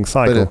never-ending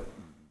cycle.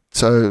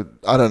 So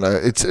I don't know.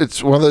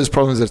 It's one of those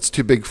problems that's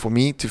too big for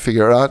me to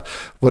figure out.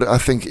 What I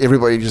think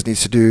everybody just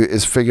needs to do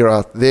is figure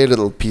out their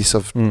little piece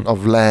of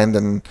land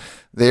and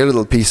their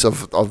little piece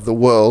of the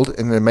world,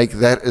 and then make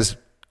that as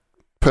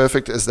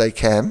perfect as they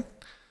can.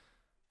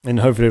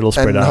 And hopefully it'll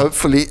spread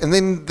out. And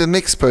then the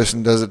next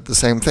person does it the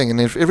same thing. And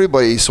if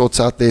everybody sorts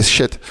out their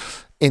shit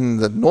in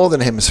the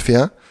northern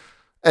hemisphere,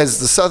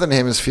 as the southern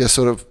hemisphere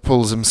sort of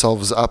pulls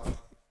themselves up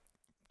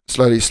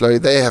slowly,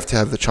 they have to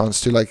have the chance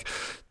to like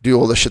do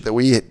all the shit that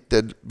we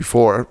did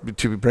before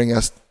to bring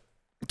us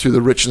to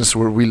the richness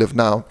where we live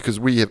now, because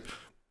we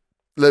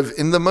live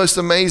in the most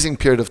amazing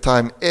period of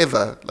time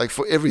ever. Like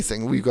for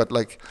everything, we've got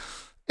like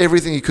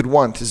everything you could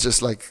want is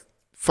just like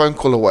phone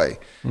call away.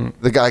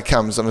 The guy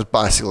comes on his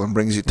bicycle and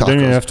brings you tacos. You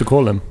don't even have to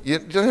call him. You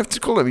don't have to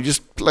call him. You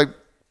just like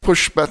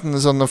push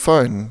buttons on the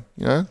phone.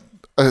 You know,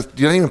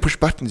 you don't even push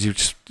buttons. You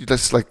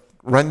just like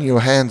run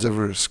your hands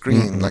over a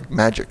screen like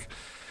magic.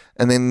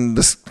 And then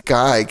this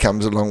guy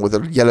comes along with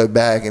a yellow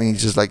bag, and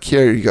he's just like,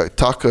 here you go,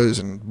 tacos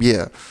and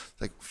beer.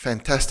 It's like,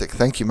 fantastic,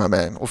 thank you, my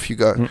man. Off you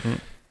go.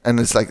 And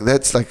it's like,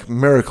 that's like a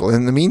miracle.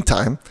 In the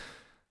meantime,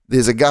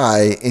 there's a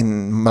guy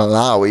in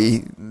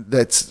Malawi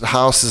that's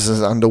houses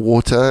is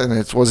underwater, and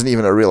it wasn't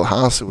even a real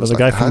house. It was the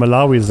guy from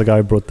Malawi is the guy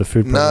who brought the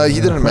food. No,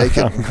 he didn't make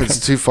it.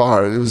 It's too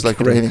far. It was like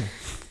raining.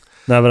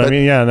 No, but I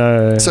mean, yeah,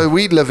 no. So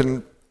we live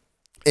in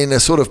a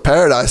sort of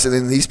paradise, and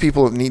then these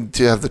people need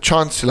to have the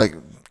chance to like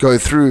go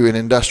through an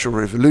industrial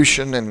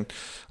revolution and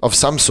of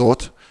some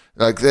sort.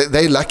 Like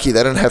they're lucky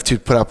they don't have to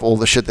put up all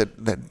the shit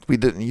that we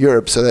did in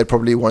Europe, so they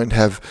probably won't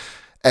have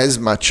as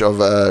much of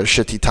a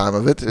shitty time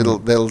of it.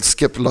 They'll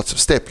skip lots of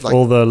steps, like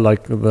all the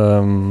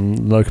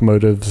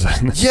locomotives.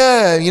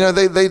 Yeah, you know,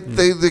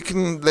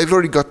 they've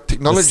already got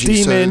technology.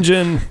 The steam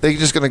engine. They're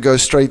just going to go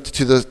straight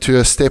to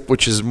a step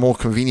which is more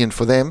convenient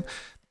for them.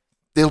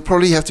 There'll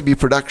probably have to be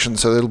production,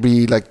 so there'll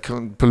be like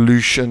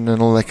pollution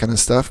and all that kind of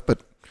stuff, but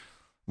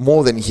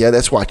more than here.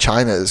 That's why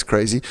China is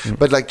crazy.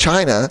 But like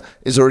China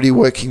is already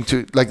working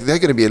to, like, they're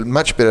going to be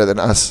much better than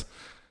us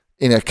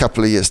in a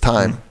couple of years'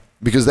 time,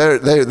 because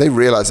they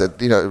realize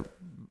that, you know,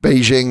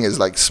 Beijing is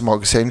like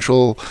smog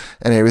central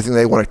and everything.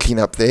 They want to clean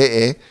up their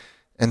air,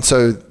 and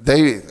so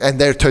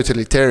they're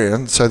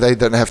totalitarian, so they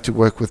don't have to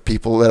work with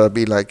people that'll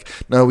be like,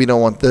 no, we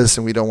don't want this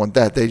and we don't want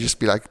that. They just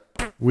be like,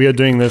 we are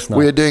doing this now.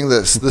 We are doing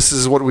this. This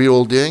is what we're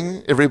all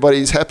doing.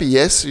 Everybody's happy.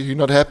 Yes, you're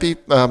not happy.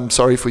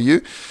 Sorry for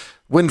you.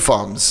 Wind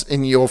farms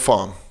in your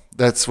farm.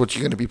 That's what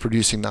you're going to be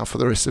producing now for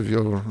the rest of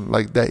your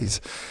like days.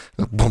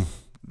 Boom,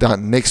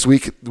 done. Next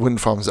week, wind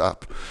farms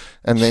up,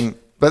 and then.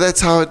 But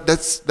that's how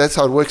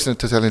it works in a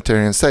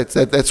totalitarian state.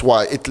 That's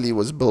why Italy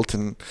was built,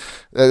 and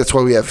that's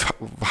why we have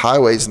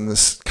highways in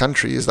this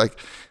country. Is like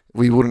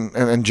we wouldn't,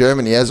 and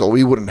Germany as well.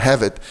 We wouldn't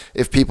have it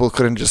if people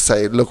couldn't just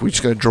say, "Look, we're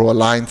just going to draw a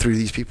line through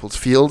these people's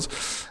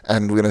fields,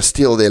 and we're going to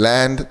steal their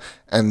land,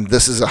 and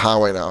this is a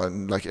highway now,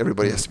 and like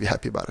everybody has to be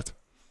happy about it."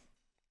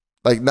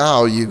 Like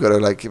now you got to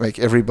like make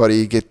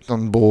everybody get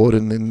on board,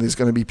 and then there's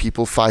going to be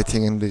people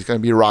fighting, and there's going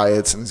to be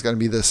riots, and there's going to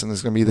be this, and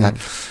there's going to be that,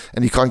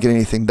 and you can't get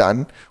anything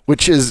done,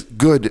 which is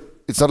good.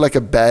 It's not like a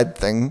bad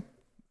thing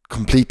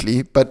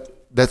completely,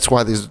 but that's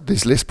why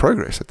there's less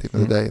progress at the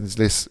end of the day. There's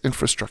less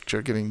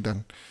infrastructure getting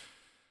done.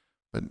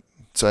 But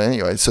so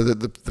anyway, so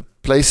the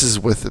places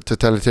with the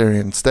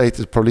totalitarian state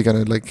is probably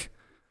going to like,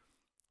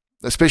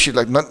 especially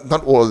like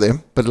not all of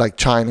them, but like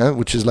China,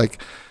 which is like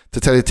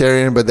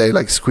totalitarian, but they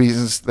like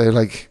they're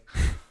like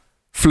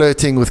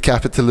flirting with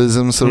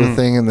capitalism sort of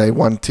thing, and they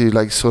want to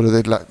like sort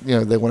of, like, you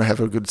know, they want to have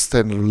a good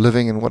standard of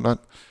living and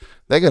whatnot.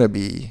 They're going to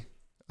be,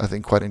 I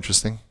think, quite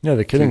interesting. Yeah,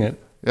 they're killing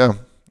it. Yeah,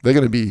 they're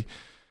going to be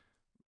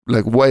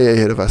like way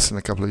ahead of us in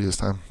a couple of years'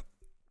 time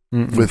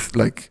with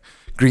like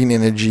green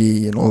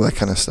energy and all that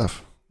kind of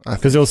stuff.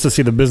 Because they also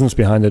see the business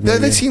behind it.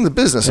 They're seeing the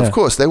business, of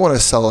course. They want to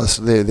sell us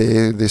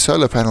their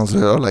solar panels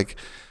that are like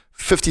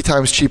 50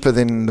 times cheaper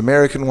than the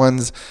American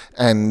ones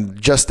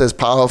and just as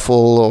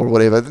powerful or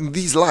whatever.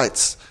 These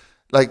lights,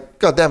 like,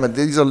 God damn it,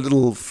 these are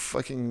little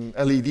fucking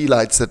LED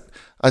lights that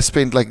I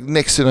spent like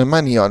next to no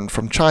money on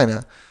from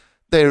China.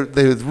 They're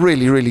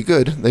really, really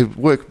good. They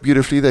work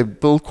beautifully. Their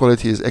build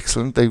quality is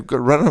excellent. They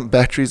run on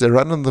batteries. They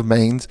run on the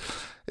mains.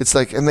 It's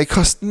like, and they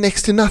cost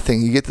next to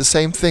nothing. You get the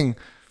same thing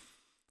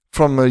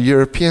from a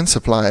European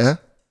supplier,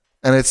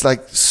 and it's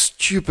like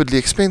stupidly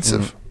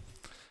expensive.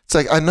 It's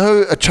like, I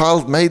know a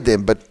child made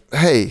them, but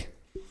hey,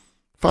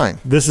 fine.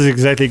 This is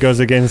exactly goes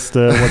against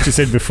what you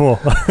said before.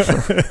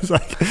 It's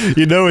like,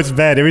 you know, it's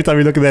bad. Every time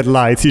you look at that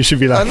light, you should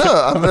be like, I know.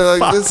 I'm like,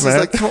 fuck, this man. is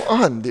like, come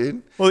on,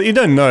 dude. Well, you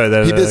don't know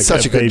that he did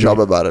such a good job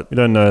about it. You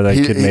don't know that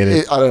kid made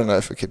it. I don't know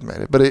if a kid made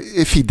it, but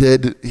if he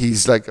did,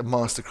 he's like a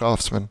master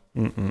craftsman.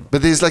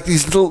 But there's like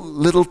these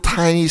little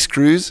tiny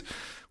screws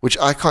which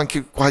I can't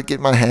quite get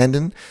my hand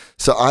in.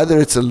 So either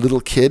it's a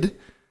little kid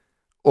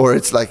or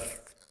it's like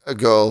a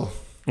girl.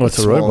 Well, it's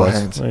a robot.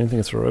 Hands. I don't think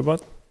it's a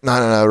robot.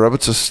 No.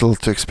 Robots are still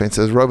too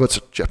expensive. Robots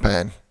are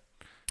Japan.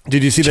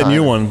 Did you see the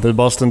new one, the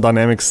Boston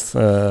Dynamics?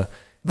 The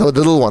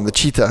little one, the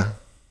cheetah.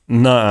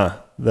 Nah,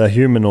 the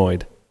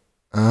humanoid.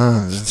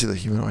 I didn't see the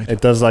humanoid. It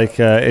does like,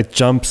 it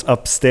jumps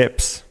up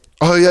steps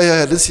Oh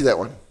yeah, I did see that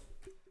one.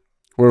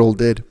 We're all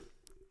dead.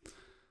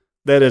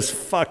 That is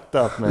fucked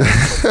up, man.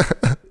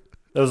 That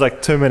was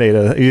like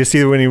Terminator. You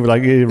see when he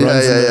runs in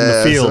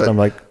the field. I'm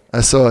like,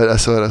 I saw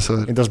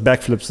it. He does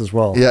backflips as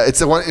well. Yeah, it's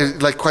the one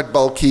like quite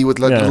bulky with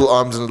like little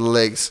arms and little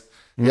legs.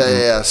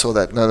 Yeah, I saw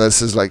that. No,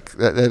 this is like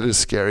that is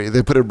scary.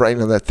 They put a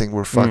brain on that thing.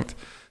 We're fucked.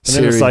 And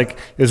then it's like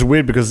it's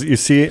weird because you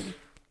see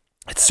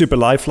it's super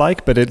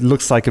lifelike, but it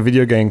looks like a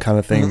video game kind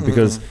of thing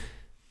because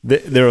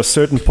there are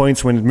certain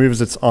points when it moves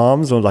its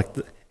arms or like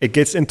it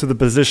gets into the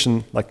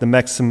position, like the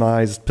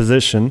maximized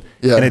position,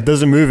 and it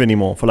doesn't move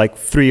anymore for like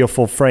 3 or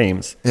 4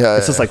 frames.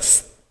 It's just like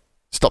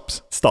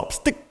stops.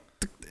 Tick,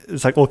 tick.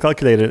 It's like all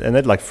calculated, and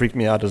that like freaked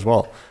me out as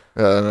well.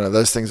 No,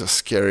 those things are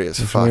scary as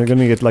fuck. We're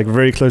gonna get like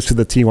very close to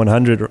the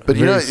T100. But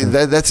you know,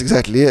 that's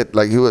exactly it.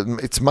 Like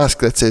it's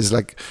Musk that says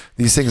like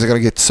these things are gonna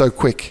get so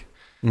quick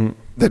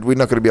that we're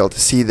not gonna be able to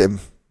see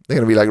them. They're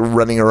gonna be like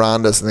running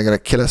around us, and they're gonna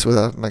kill us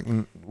without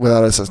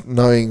us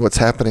knowing what's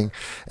happening.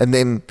 And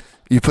then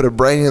you put a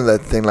brain in that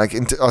thing, like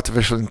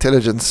artificial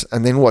intelligence,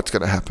 and then what's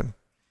gonna happen?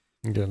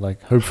 Yeah,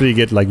 like hopefully you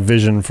get like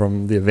vision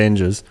from the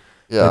Avengers.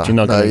 Yeah, but you're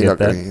not gonna get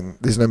that.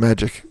 There's no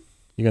magic.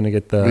 You're gonna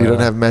get the. We don't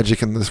have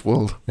magic in this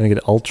world. You're gonna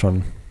get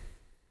Ultron.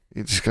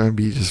 It's just gonna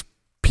be just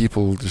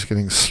people just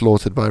getting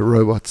slaughtered by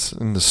robots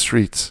in the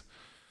streets.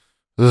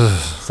 Ugh.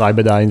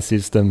 Cyberdyne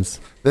systems.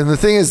 Then the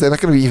thing is, they're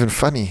not gonna be even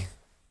funny.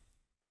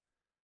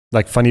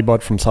 Like Funny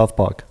Bot from South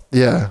Park.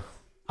 Yeah.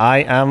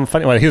 I am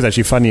funny. Well, he was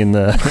actually funny in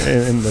the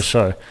in the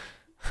show.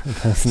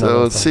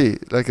 So let's see.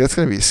 Like that's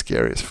gonna be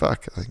scary as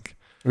fuck. I think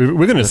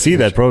we're gonna see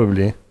that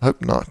probably. I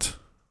hope not.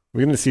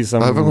 We're gonna see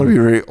some. I hope I'm gonna be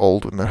very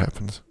old when that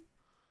happens.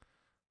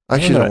 I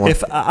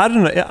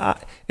don't know.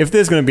 If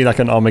there's going to be like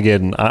an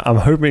Armageddon, I'm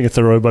hoping it's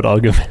a robot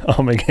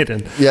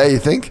Armageddon. Yeah, you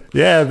think?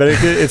 Yeah, but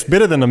it's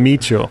better than a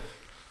meteor.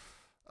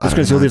 It's going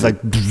to see all these like.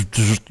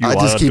 I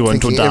just keep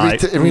thinking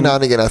every now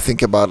and again. I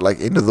think about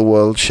like end of the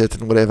world shit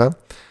and whatever,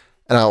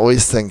 and I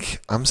always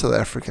think I'm South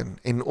African.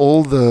 In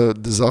all the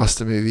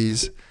disaster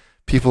movies,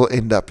 people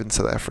end up in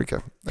South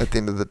Africa at the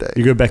end of the day.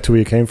 You go back to where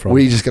you came from.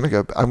 I'm just going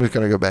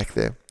to go back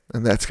there,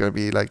 and that's going to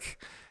be like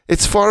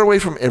it's far away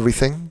from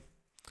everything.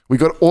 We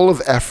got all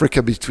of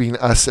Africa between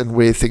us and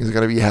where things are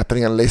going to be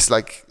happening, unless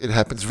like it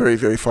happens very,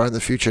 very far in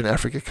the future and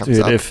Africa comes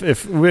up. If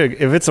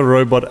it's a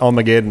robot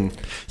Armageddon,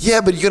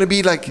 yeah, but you're going to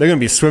be like they're going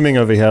to be swimming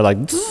over here like.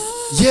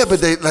 Yeah, but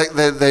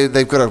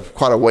they've got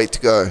quite a way to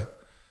go.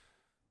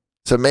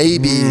 So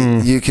maybe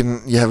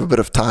you have a bit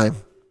of time,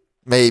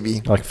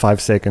 maybe like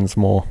 5 seconds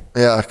more.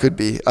 Yeah, it could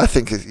be. I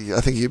think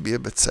you'd be a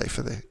bit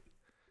safer there.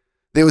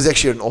 There was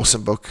actually an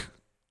awesome book,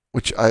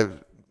 which I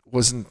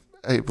wasn't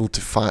able to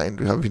find.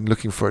 I've been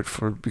looking for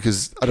it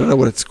because I don't know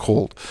what it's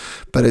called,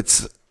 but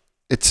it's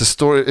a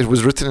story. It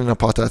was written in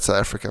apartheid South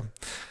Africa,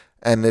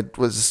 and it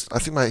was, I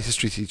think my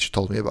history teacher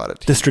told me about it.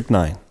 District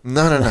 9.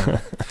 No.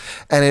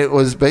 And it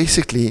was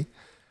basically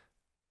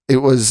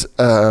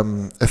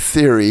a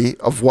theory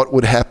of what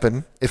would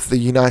happen if the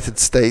United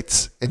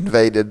States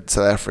invaded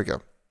South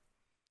Africa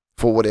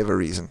for whatever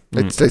reason.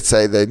 Let's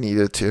say they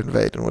needed to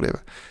invade and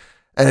whatever.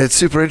 And it's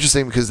super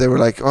interesting because they were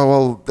like, oh,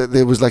 well,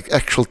 there was like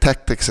actual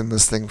tactics in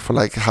this thing for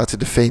like how to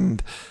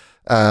defend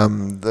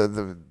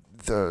the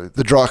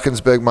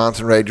Drakensberg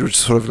mountain range, which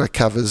sort of like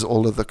covers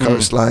all of the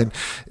coastline.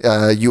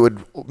 You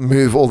would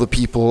move all the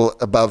people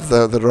above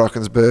the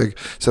Drakensberg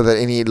so that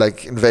any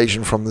like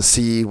invasion from the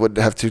sea would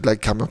have to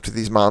like come up to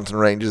these mountain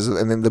ranges,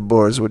 and then the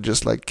Boers would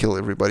just like kill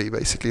everybody.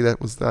 Basically,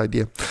 that was the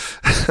idea.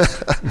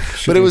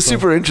 But it was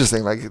super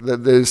interesting. Like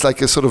there's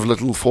like a sort of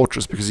little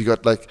fortress because you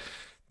got like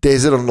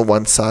desert on the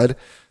one side,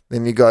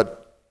 then you got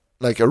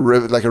like a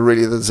river, like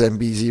the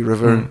Zambezi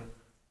River.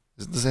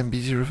 Is it the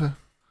Zambezi River?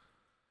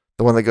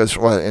 The one that goes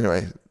from, well,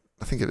 anyway,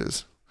 I think it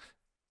is.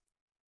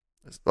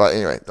 Well,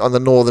 anyway, on the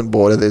northern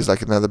border, there's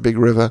like another big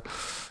river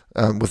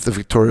with the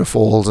Victoria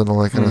Falls and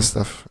all that kind of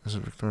stuff. Is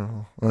it Victoria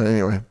Falls? Well,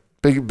 anyway,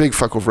 big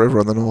fuck off river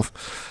on the north,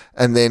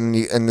 and then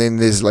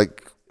there's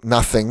like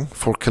nothing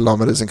for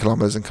kilometers and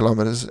kilometers and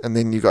kilometers, and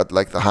then you got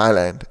like the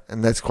highland,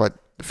 and that's quite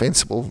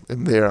defensible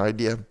in their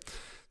idea.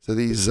 So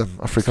these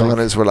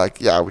Afrikaners were like,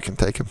 yeah, we can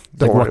take him.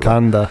 Like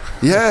Wakanda.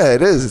 Yeah,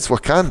 it is. It's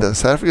Wakanda.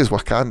 South Africa is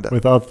Wakanda.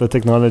 Without the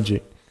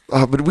technology.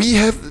 But we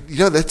have,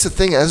 that's the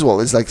thing as well.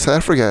 It's like South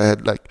Africa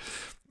had like,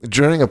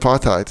 during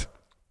apartheid,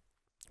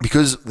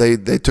 because they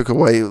took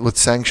away with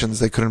sanctions,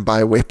 they couldn't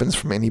buy weapons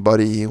from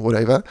anybody,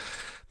 whatever.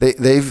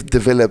 They've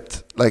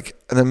developed like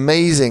an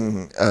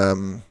amazing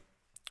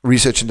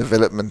research and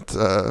development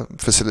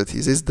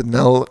facilities. Is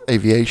Denel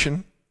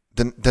Aviation.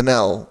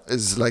 Denel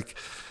is like,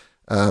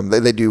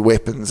 they do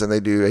weapons and they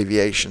do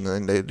aviation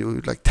and they do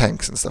like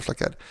tanks and stuff like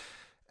that.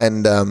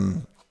 And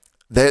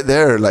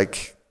they're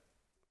like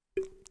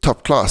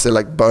top class. They're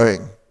like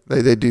Boeing.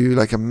 They do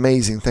like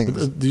amazing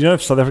things. Do you know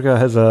if South Africa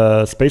has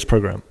a space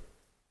program?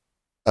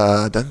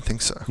 I don't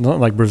think so.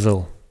 Not like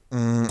Brazil.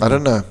 I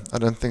don't know. I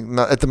don't think.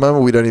 No, at the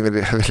moment, we don't even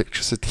have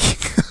electricity.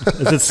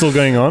 Is it still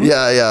going on?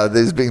 Yeah.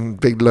 There's been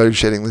big load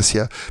shedding this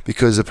year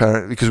because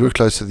we're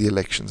close to the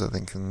elections, I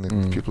think,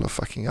 and people are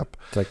fucking up.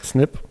 It's like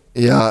snip.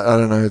 Yeah, I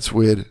don't know. It's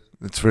weird.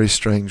 It's very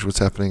strange what's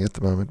happening at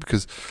the moment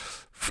because,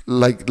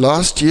 like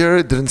last year,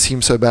 it didn't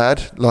seem so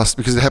bad.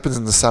 Because it happens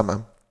in the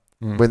summer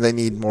when they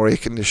need more air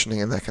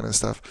conditioning and that kind of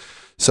stuff.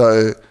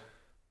 So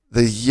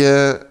the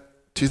year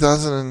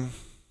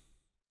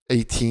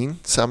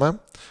 2018 summer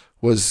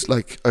was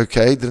like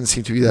okay, didn't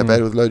seem to be that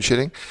bad with load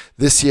shedding.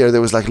 This year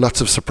there was like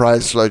lots of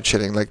surprise load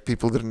shedding, like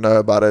people didn't know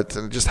about it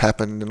and it just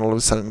happened, and all of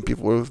a sudden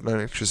people were with no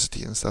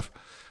electricity and stuff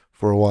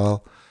for a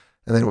while,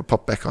 and then it would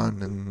pop back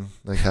on and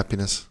like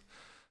happiness.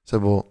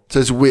 So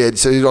it's weird.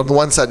 So on the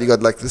one side you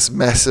got like this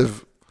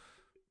massive,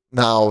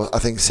 now I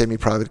think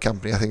semi-private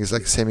company, I think it's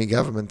like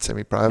semi-government,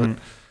 semi-private,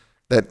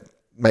 that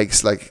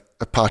makes like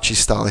Apache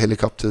style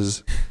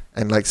helicopters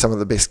and like some of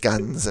the best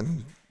guns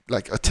and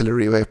like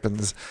artillery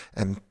weapons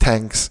and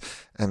tanks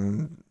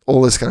and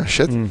all this kind of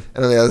shit. And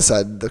on the other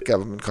side, the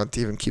government can't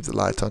even keep the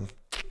light on.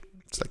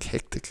 It's like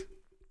hectic.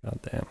 God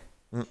damn.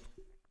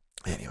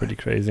 Anyway. Pretty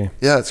crazy.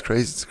 Yeah, it's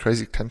crazy. It's a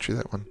crazy country,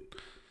 that one.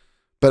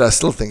 But I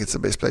still think it's the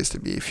best place to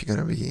be if you're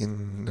going to be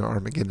in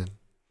Armageddon.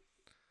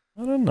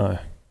 I don't know.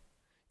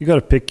 You got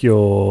to pick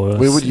your...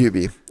 Where would you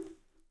be?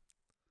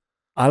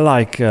 I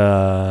like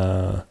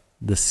the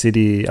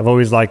city. I've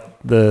always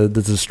liked the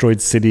destroyed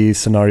city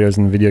scenarios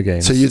in video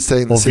games. So you'd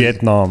stay in the city? Or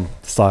Vietnam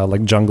style,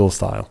 like jungle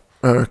style.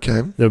 Oh,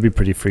 okay. That would be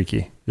pretty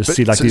freaky. Just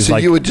see like so, these so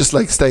like... you would just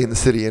like stay in the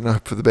city and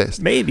hope for the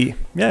best? Maybe.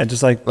 Yeah,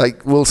 just like...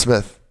 Like Will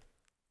Smith?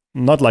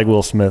 Not like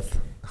Will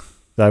Smith.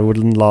 That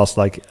wouldn't last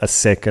like a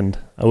second.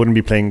 I wouldn't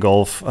be playing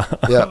golf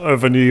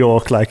over New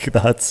York like the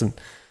Hudson.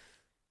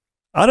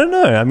 I don't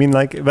know. I mean,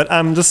 like, but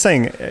I'm just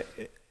saying,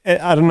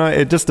 I don't know.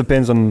 It just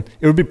depends on,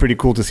 it would be pretty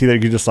cool to see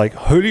that you're just like,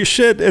 holy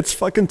shit, it's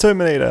fucking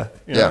Terminator,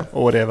 you know,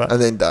 or whatever.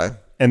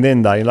 And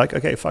then die. You're like,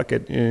 okay, fuck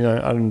it. You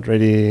know, I don't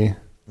really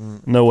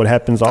know what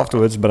happens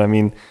afterwards, but I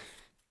mean,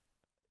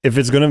 if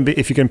it's going to be,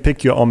 if you can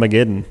pick your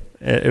Armageddon,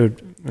 it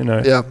would, you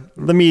know,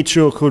 the meat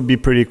sure could be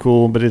pretty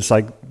cool, but it's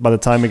like by the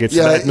time it gets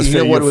to the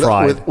atmosphere, you're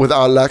fried. With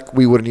our luck,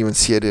 we wouldn't even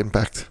see it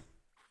impact.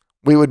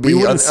 We would be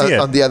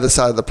on the other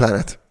side of the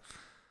planet.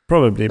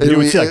 Probably, but you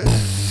would see like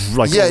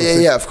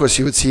of course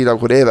you would see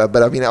like whatever.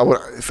 But I mean,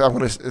 if I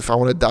want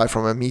to die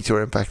from a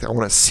meteor impact, I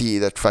want to see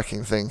that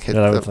fucking thing hit.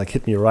 That would like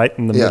hit me right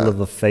in the middle of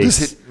the face.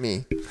 Just hit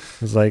me.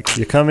 It's like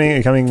you're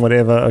coming,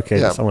 whatever. Okay,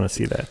 yes, I want to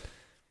see that.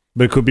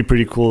 But it could be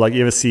pretty cool. Like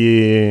you ever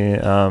see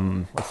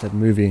what's that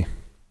movie?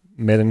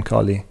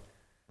 Melancholy.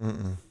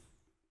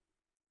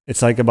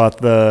 It's like about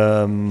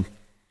the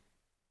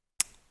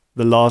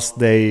last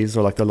days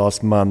or like the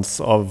last months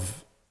of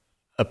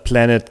a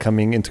planet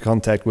coming into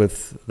contact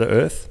with the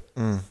Earth.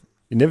 You've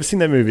never seen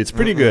that movie? It's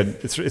pretty good.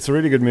 It's a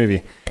really good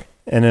movie.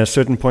 And at a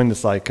certain point,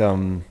 it's like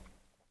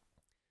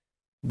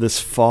this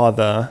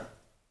father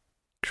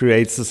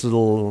creates this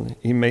little.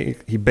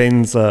 He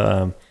bends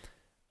a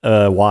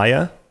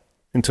wire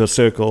into a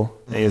circle,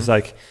 and he's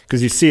like,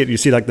 because you see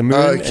like the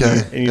moon,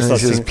 and you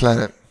start seeing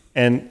planet.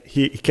 And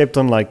he kept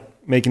on like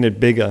making it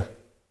bigger,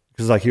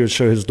 because like he would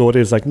show his daughter,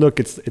 it's like, look,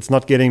 it's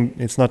not getting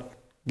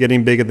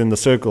bigger than the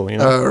circle, you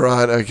know. Oh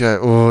right, okay.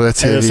 Oh,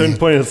 that's heavy. At a certain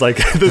point, it's like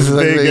this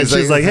big, and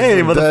she's like,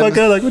 "Hey,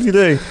 motherfucker, like, what are you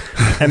doing?"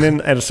 And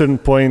then at a certain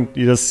point,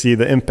 you just see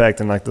the impact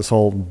and like this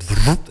whole,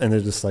 and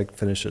it just like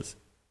finishes.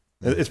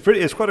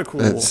 It's quite a cool.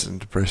 That's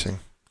depressing.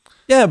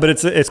 Yeah,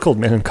 but it's called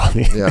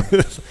Melancholy. Yeah.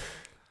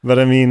 But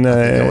I mean,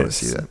 I want to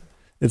see that.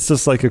 It's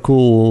just like a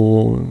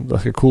cool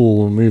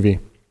movie.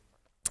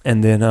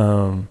 And then,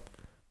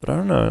 but I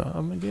don't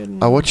know.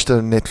 I watched a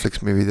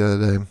Netflix movie the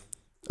other day.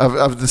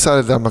 I've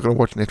decided that I'm not going to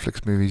watch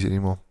Netflix movies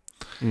anymore.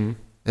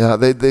 Yeah,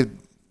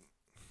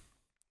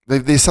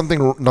 there's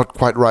something not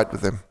quite right with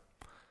them.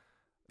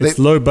 It's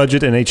low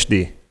budget and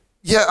HD.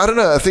 Yeah, I don't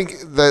know. I think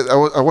that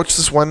I watched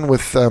this one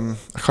with I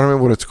can't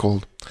remember what it's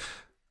called,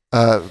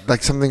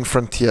 like something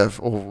Frontier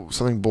or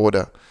something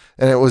Border,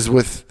 and it was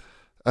with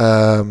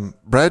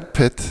Brad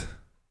Pitt,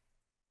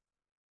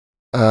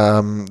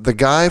 the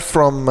guy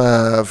from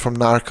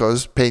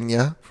Narcos,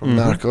 Enya from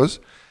Narcos,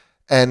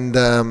 and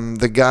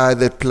the guy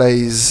that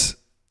plays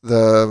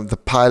the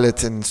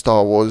pilot in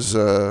Star Wars,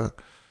 Bo.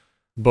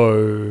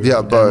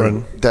 Yeah,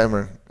 Dameron.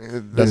 Dameron.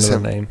 That's the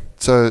name.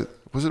 So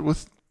was it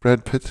with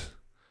Brad Pitt?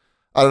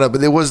 I don't know,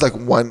 but there was like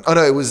one. Oh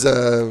no, it was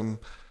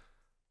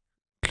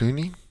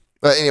Clooney.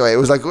 But anyway, it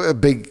was like a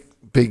big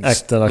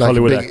actor, like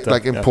Hollywood actor,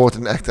 like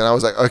important actor. And I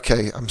was like,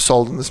 okay, I'm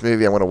sold on this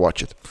movie. I want to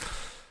watch it.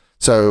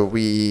 So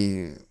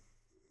my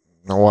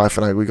wife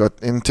and I, we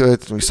got into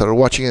it and we started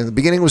watching it. The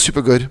beginning was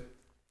super good,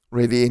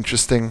 really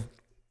interesting.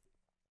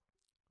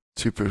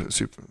 Super.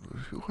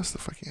 Who was the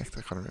fucking actor?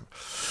 I can't remember.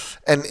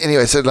 And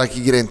anyway, so like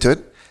you get into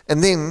it,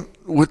 and then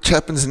what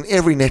happens in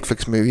every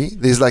Netflix movie?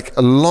 There's like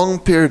a long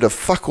period of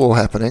fuck all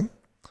happening,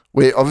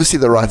 where obviously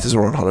the writers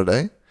are on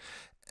holiday,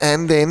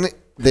 and then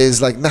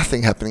there's like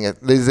nothing happening.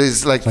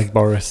 There's like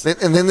Boris.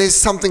 And then there's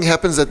something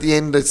happens at the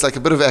end. It's like a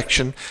bit of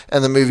action,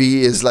 and the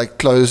movie is like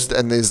closed,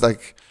 and there's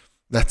like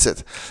that's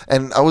it.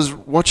 And I was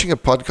watching a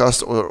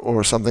podcast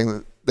or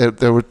something.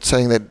 They were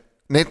saying that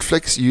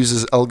Netflix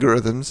uses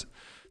algorithms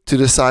to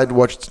decide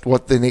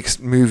what the next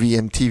movie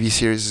and TV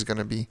series is going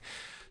to be.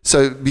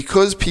 So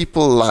because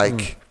people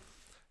like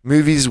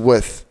movies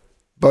with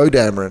Bo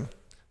Dameron,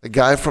 the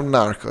guy from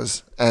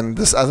Narcos, and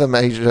this other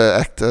major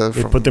actor.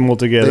 They put them all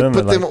together.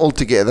 They put them all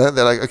together.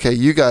 They're like, okay,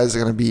 you guys are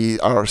going to be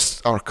our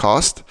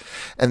cast.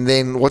 And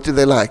then what do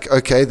they like?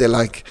 Okay, they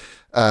like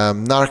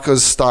Narcos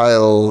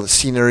style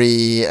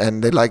scenery,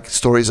 and they like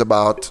stories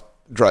about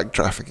drug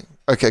trafficking.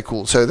 Okay,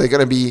 cool. So they're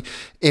going to be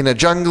in a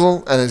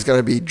jungle, and it's going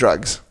to be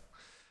drugs.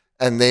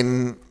 And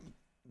then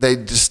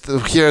they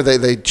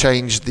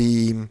changed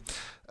the.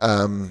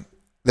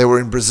 They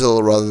were in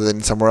Brazil rather than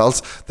somewhere else.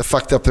 The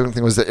fucked up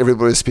thing was that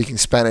everybody was speaking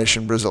Spanish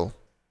in Brazil.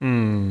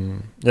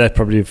 That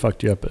probably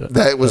fucked you up.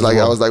 That was like,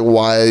 well. I was like,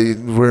 why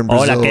we're in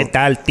Brazil? Hola, ¿qué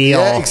tal, tío?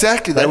 Yeah,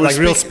 exactly. They like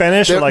real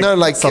Spanish, or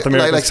like South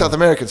American, like South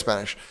American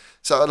Spanish.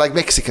 So like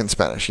Mexican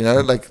Spanish, you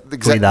know, like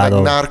exactly like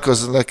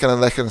narcos and that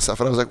kind of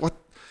stuff. And I was like, what?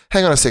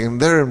 Hang on a second,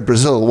 they're in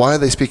Brazil. Why are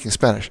they speaking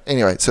Spanish?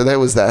 Anyway, so that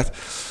was that,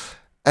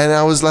 and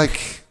I was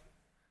like,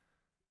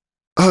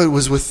 oh, it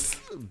was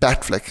with Ben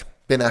Affleck.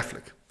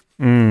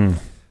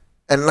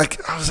 And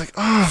like, I was like,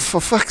 oh, for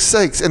fuck's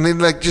sakes. And then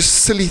like just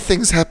silly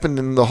things happened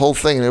in the whole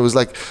thing. And it was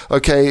like,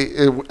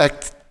 okay,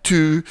 act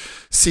 2,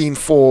 scene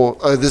 4,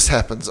 oh, this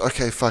happens.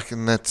 Okay,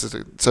 fucking that's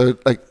it. So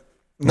like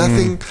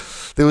nothing,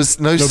 there was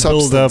no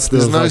substance.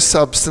 There's no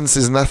substance.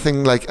 There's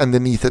nothing like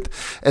underneath it.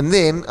 And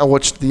then I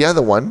watched the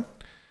other one,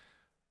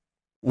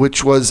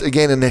 which was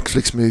again a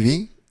Netflix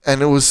movie.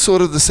 And it was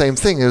sort of the same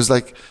thing. It was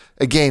like,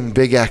 again,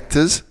 big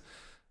actors,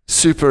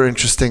 super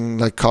interesting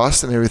like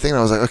cast and everything. And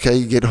I was like, okay,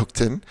 you get hooked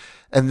in.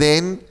 And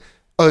then,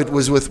 it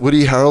was with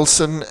Woody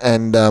Harrelson,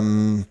 and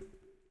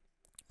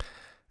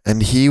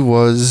he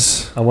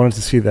was. I wanted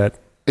to see that.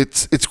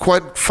 It's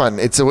quite fun.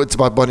 It's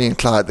about Bonnie and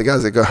Clyde, the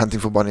guys that go hunting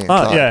for Bonnie and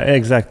Clyde. Yeah,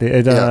 exactly.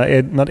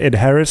 Not Ed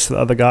Harris, the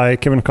other guy,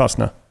 Kevin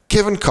Costner.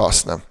 Kevin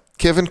Costner,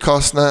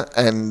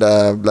 and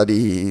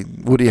bloody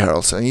Woody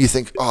Harrelson. And you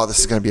think, oh, this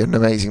is going to be an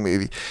amazing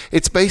movie.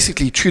 It's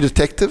basically True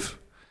Detective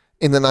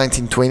in the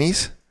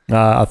 1920s.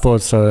 I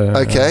thought so.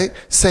 Okay,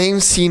 same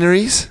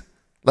sceneries.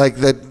 Like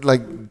that,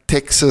 like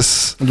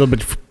Texas, a little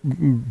bit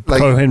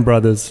like Coen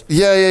Brothers.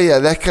 Yeah,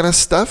 that kind of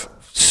stuff.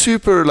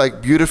 Super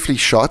like beautifully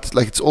shot.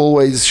 Like it's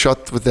always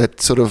shot with that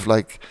sort of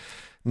like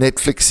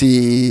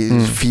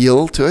Netflixy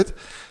feel to it.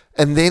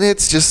 And then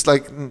it's just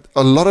like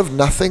a lot of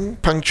nothing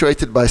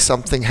punctuated by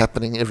something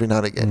happening every now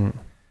and again.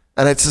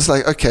 And it's just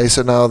like, okay,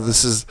 so now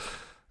this is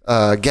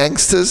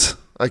gangsters.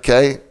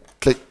 Okay,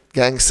 click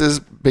gangsters,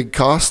 big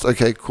cast.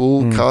 Okay,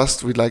 cool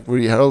cast. We like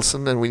Woody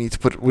Harrelson, and we need to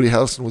put Woody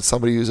Harrelson with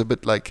somebody who's a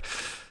bit like,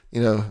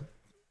 you know,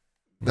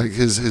 like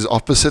his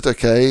opposite.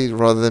 Okay,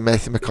 rather than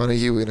Matthew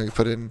McConaughey, we're going to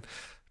put in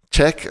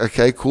check.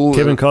 Okay, cool.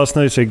 Kevin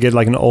Costner, so you get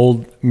like an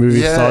old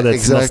movie star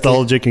that's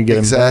nostalgic and get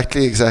him back.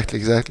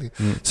 Exactly.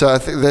 So I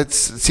think it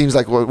seems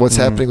like what's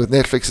happening with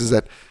Netflix is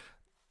that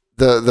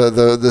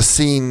the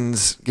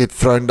scenes get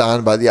thrown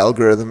down by the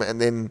algorithm,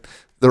 and then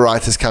the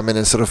writers come in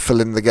and sort of fill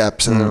in the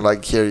gaps, and they're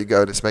like, here you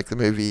go, let's make the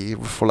movie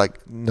for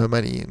like no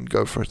money and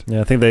go for it.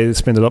 Yeah, I think they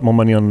spend a lot more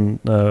money on...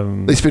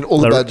 they spend all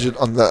the budget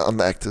on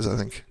the actors, I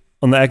think.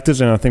 On the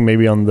actors, and I think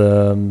maybe on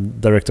the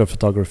director of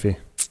photography.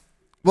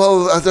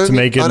 Well, I don't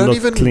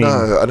even clean.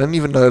 know. I don't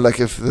even know like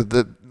if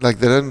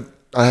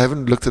I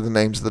haven't looked at the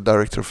names of the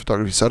director of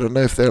photography, so I don't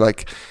know if they're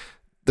like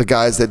the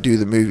guys that do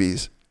the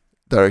movies.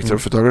 Director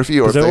of photography,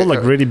 or they're all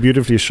like really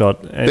beautifully shot.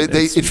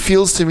 It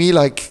feels to me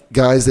like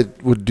guys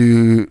that would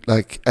do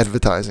like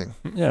advertising.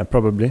 Yeah,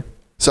 probably.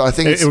 So I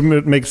think it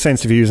would make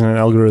sense if you're using an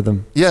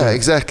algorithm. Yeah,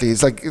 exactly.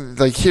 It's like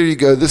here you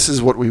go. This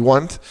is what we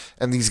want,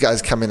 and these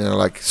guys come in and are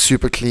like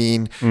super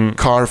clean,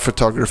 car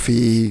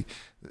photography,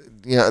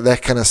 you know,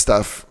 that kind of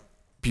stuff.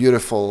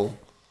 Beautiful.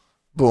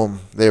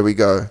 Boom. There we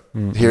go.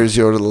 Here's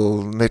your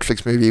little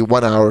Netflix movie.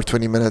 1 hour,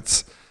 20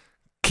 minutes,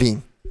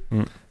 clean.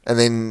 And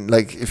then,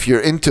 like, if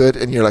you're into it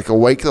and you're like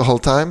awake the whole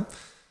time,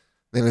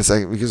 then it's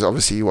like, because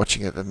obviously you're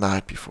watching it at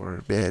night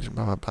before bed,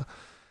 blah, blah, blah.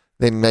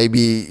 Then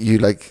maybe you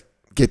like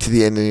get to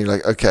the end and you're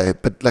like, okay,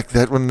 but like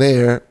that one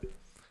there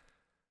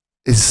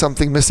is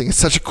something missing. It's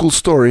such a cool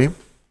story.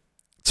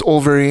 It's all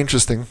very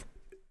interesting.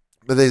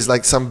 But there's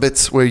like some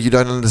bits where you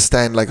don't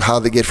understand like how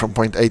they get from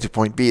point A to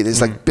point B. There's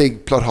like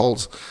big plot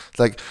holes. It's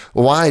like,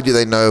 why do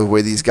they know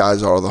where these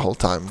guys are the whole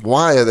time?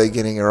 Why are they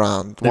getting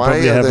around? They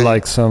probably have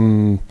like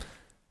some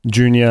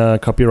junior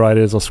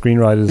copywriters or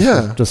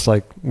screenwriters just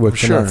like work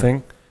for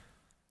nothing.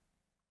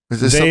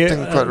 Is there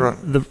something quite wrong?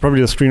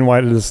 Probably the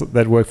screenwriters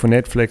that work for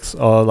Netflix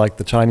are like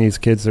the Chinese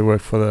kids that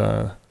work for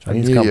the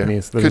Chinese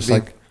companies. They're just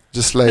like,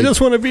 I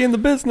just want to be in the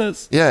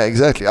business. Yeah,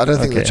 exactly. I don't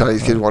think the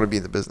Chinese kids want to be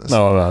in the business.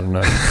 No, I don't know.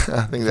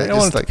 I think they're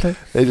just like,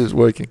 they're just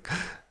working.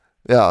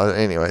 Yeah,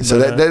 anyway. So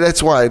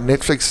that's why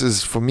Netflix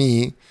is, for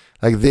me,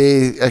 like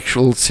their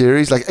actual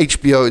series, like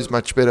HBO is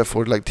much better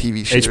for like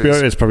TV shows.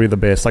 HBO is probably the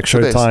best, like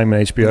Showtime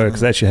and HBO,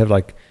 because they actually have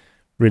like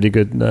really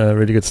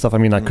good stuff. I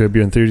mean, like Curb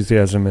Your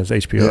Enthusiasm is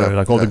HBO,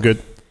 like all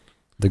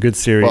the good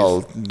series.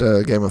 Well,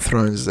 the Game of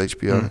Thrones is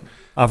HBO.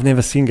 I've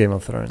never seen Game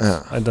of Thrones.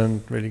 I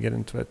don't really get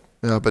into it.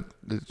 Yeah, but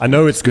I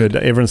know it's good.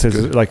 Everyone says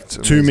good. like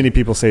too many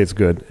people say it's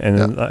good,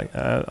 and like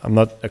I'm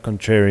not a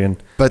contrarian,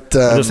 but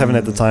I just haven't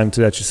had the time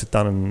to actually sit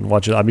down and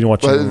watch it. I've been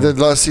watching. Well, the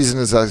last season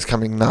is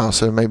coming now,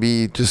 so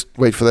maybe just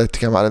wait for that to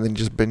come out and then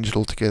just binge it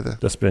all together.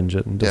 Just binge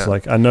it, and just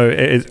like I know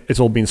it's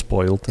all been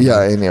spoiled.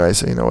 Yeah. Anyway,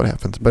 so you know what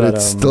happens, but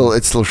it's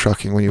still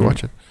shocking when you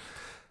watch it.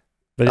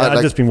 But yeah,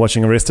 I've just been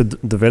watching Arrested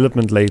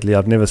Development lately.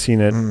 I've never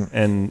seen it,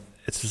 and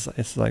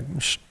it's like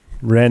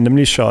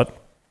randomly shot.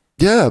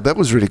 Yeah, that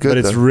was really good. But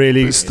it's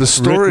really the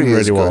story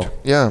is really good.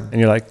 Yeah,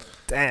 and you're like,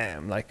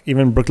 damn, like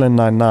even Brooklyn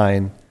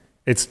Nine-Nine,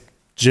 it's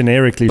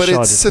generically but shot.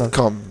 But it's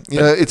sitcom.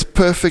 It's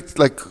perfect,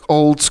 like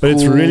old school. But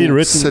it's really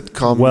written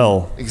sitcom.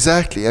 Well,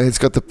 exactly, and it's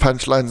got the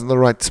punchlines in the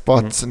right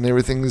spots, and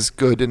everything is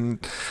good, and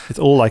it's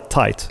all like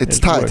tight. It's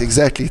tight, works.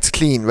 Exactly. It's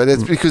clean, but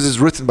it's because it's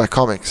written by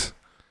comics.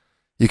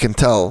 You can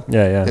tell.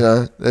 Yeah. You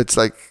know, it's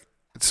like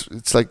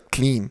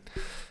clean.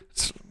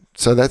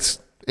 So that's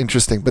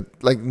interesting. But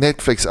like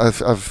Netflix,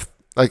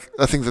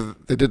 I think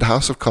that they did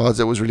House of Cards,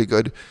 that was really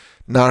good.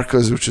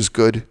 Narcos, which is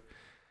good.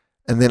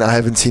 And then I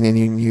haven't seen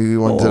any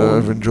new ones that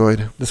I've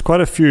enjoyed. There's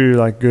quite a few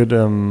like good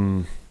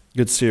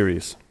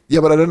series. Yeah,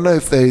 but I don't know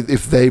if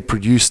they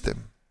produced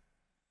them.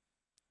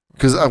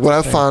 Because what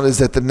I found is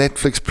that the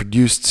Netflix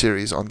produced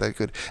series aren't that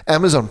good.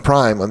 Amazon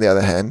Prime, on the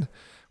other hand,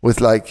 with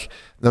like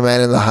The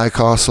Man in the High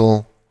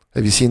Castle.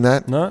 Have you seen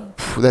that? No.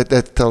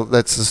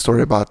 That's the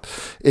story about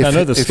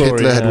if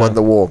Hitler had won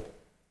the war.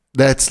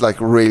 That's like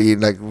really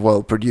like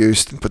well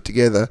produced and put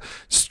together,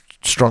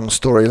 strong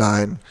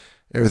storyline,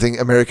 everything.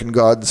 American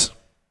Gods,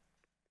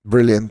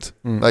 brilliant.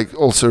 Like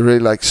also really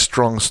like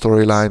strong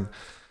storyline.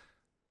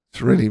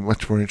 It's really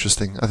much more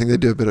interesting. I think they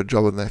do a better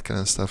job on that kind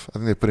of stuff. I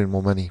think they put in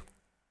more money.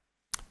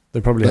 They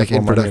probably like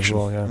have more in production.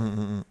 Money as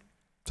well, yeah.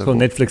 So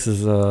Netflix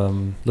is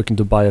looking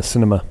to buy a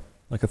cinema,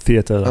 like a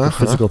theater, like a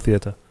physical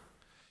theater.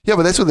 Yeah,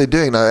 but that's what they're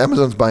doing now.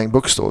 Amazon's buying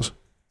bookstores.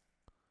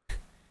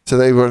 So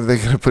they're going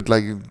to put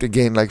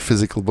like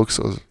physical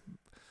bookstores.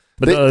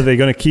 But are they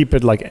going to keep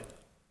it like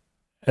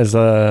as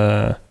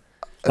a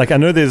like I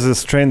know there's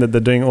this trend that they're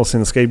doing also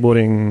in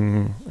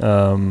skateboarding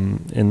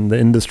in the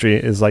industry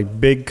is like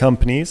big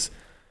companies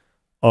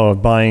are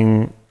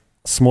buying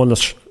smaller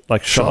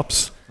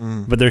shops.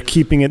 But they're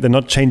keeping it. They're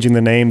not changing the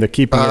name. They're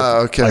keeping it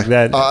like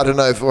that. I don't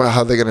know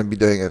how they're going to be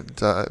doing it.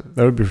 That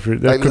would be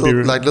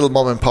like little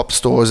mom and pop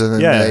stores, and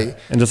then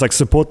and just like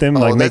support them,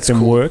 like make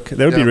them work.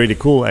 That would be really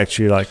cool,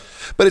 actually. Like,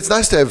 but it's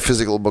nice to have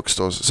physical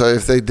bookstores. So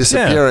if they're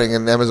disappearing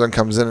and Amazon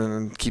comes in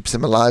and keeps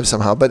them alive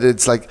somehow, but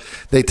it's like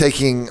they're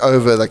taking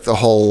over like the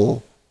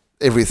whole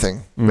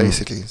everything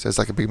basically. So it's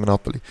like a big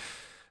monopoly.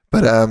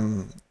 But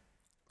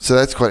so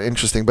that's quite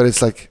interesting. But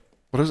it's like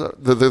what is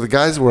it? The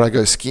guys where I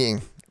go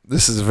skiing.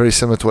 This is very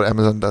similar to what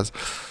Amazon does.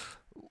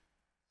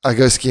 I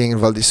go skiing in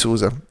Val di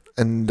Susa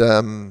and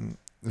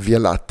Via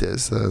Latte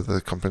is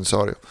the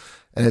compensario.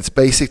 And it's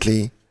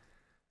basically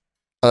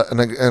an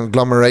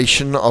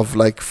agglomeration of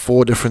like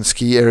 4 different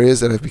ski areas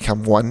that have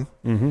become one.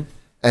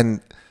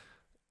 And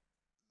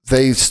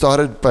they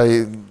started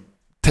by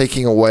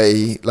taking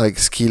away like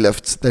ski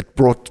lifts that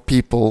brought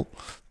people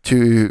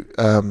to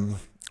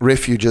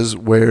refuges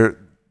where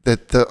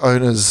that the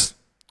owners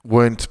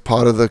weren't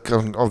part of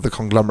the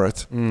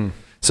conglomerate.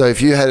 So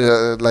if you had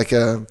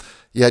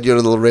you had your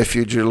little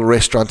refuge, your little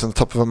restaurant on the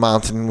top of a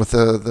mountain with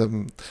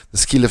the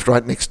ski lift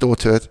right next door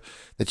to it,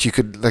 that you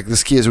could like the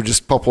skiers would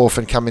just pop off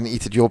and come and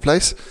eat at your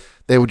place.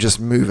 They would just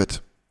move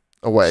it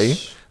away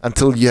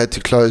until you had to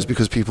close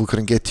because people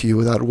couldn't get to you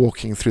without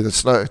walking through the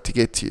snow to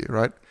get to you,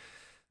 right?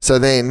 So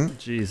then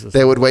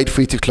they would wait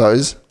for you to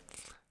close.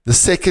 The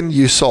second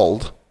you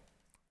sold,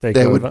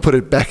 they would put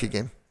it back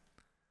again.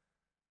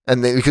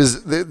 And then,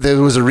 because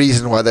there was a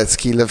reason why that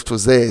ski lift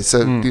was there. So,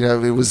 you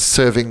know, it was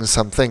serving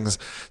some things.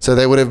 So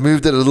they would have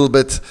moved it a little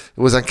bit.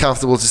 It was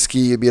uncomfortable to ski.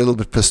 You'd be a little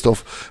bit pissed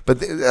off.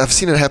 But I've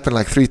seen it happen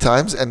like 3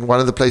 times. And one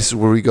of the places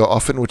where we go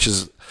often, which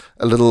is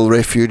a little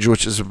refuge,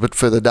 which is a bit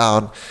further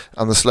down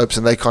on the slopes,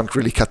 and they can't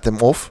really cut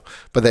them off.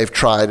 But they've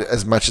tried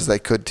as much as they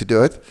could to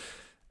do it.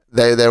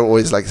 They're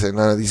always like saying,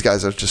 no, these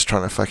guys are just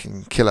trying to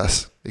fucking kill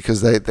us.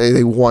 Because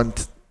they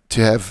want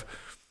to have...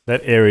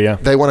 that area.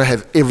 They want to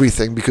have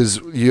everything because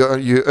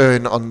you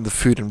earn on the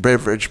food and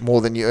beverage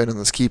more than you earn on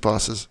the ski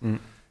passes.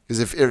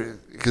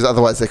 Because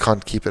otherwise they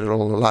can't keep it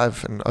all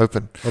alive and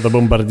open. Or the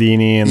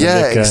Bombardini and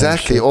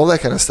exactly, all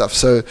that kind of stuff.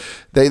 So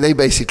they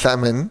basically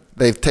come in,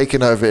 they've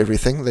taken over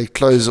everything, they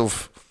close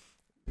off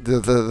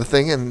the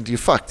thing, and you're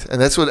fucked.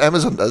 And that's what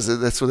Amazon does.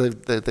 That's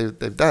what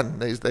they've done.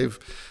 They've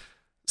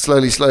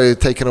slowly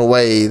taken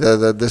away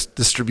the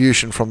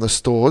distribution from the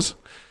stores.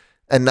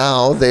 And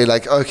now they're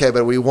like, okay,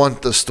 but we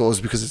want the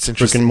stores because it's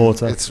interesting. Brick and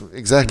mortar. It's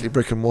exactly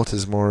brick and mortar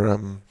is more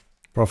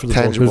profitable.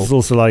 Tangible. It's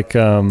also like,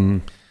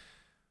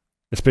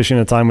 especially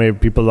in a time where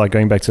people are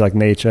going back to like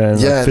nature and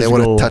they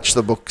want to touch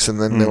the books and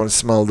then they want to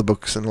smell the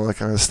books and all that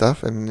kind of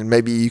stuff. And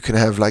maybe you can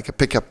have like a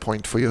pickup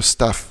point for your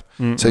stuff,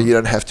 so you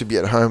don't have to be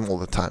at home all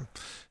the time,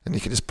 and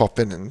you can just pop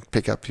in and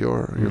pick up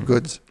your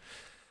goods.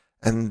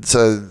 And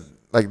so.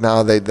 Like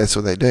now, that's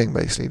what they're doing,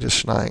 basically,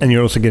 just schneiding. And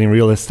you're also getting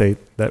real estate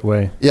that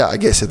way. Yeah, I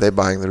guess if they're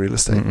buying the real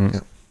estate.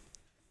 Yeah.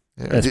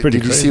 Yeah. That's pretty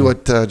Did you crazy. see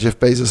what Jeff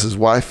Bezos'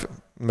 wife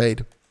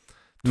made?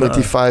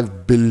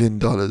 $25 billion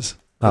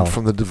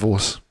from the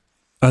divorce.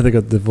 Oh, they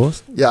got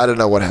divorced? Yeah, I don't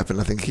know what happened.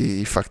 I think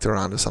he fucked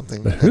around or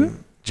something. But who?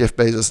 And Jeff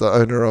Bezos, the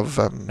owner of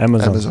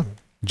Amazon.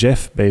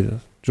 Jeff Bezos.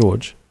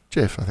 George.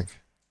 Jeff, I think.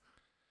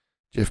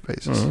 Jeff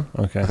Bezos.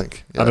 Okay. I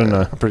think. I don't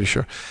know. I'm pretty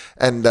sure.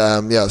 And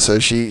so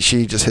she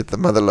just hit the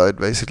mother load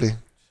basically.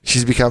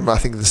 She's become, I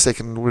think, the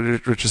second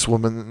richest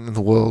woman in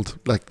the world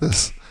like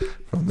this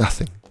from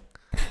nothing.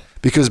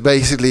 Because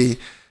basically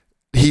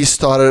he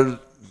started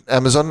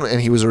Amazon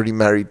and he was already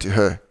married to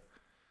her.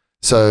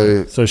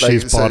 So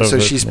she's part of it. So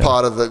she's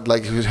part of the,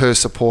 like, her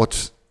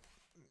support.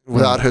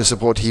 Without her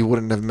support, he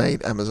wouldn't have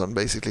made Amazon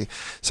basically.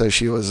 So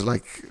she was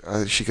like,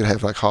 she could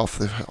have like half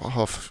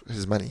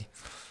his money.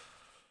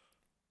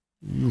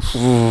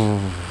 Ooh,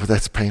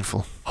 that's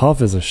painful.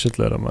 Half is a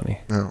shitload of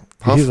money. No,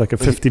 He's like a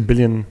 50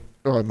 billion.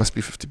 Oh, it must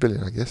be 50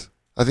 billion, I guess.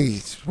 I think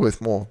he's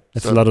worth more.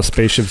 It's a lot of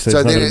spaceships that so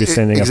he's not going to be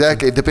sending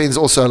exactly. It depends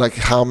also like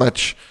how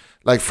much,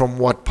 like from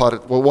what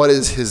part. Well, what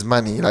is his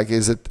money? Like,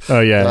 is it? Oh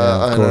yeah,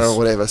 I don't know,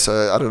 whatever.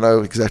 So I don't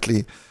know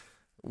exactly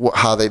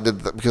how they did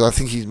that, because I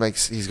think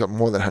he's got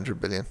more than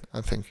 100 billion.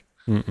 I think.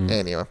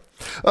 Anyway,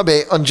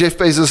 on Jeff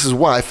Bezos'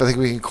 wife, I think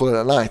we can call it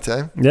a night,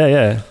 eh?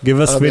 Yeah. Give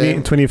us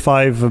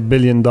 $25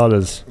 billion.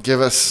 Give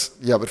us,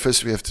 but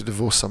first we have to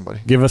divorce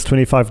somebody. Give us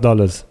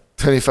 $25.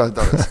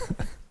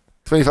 $25.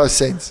 25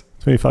 cents.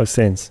 25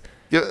 cents.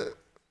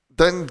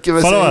 Don't give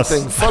us Follow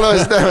anything. us. Follow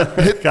us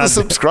down. Hit the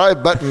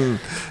subscribe button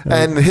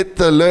and hit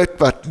the alert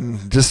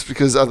button, just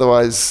because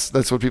otherwise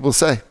that's what people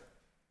say.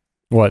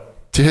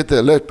 What? To hit the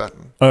alert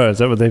button. Oh, is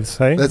that what they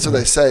say? That's what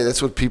they say. That's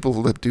what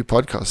people that do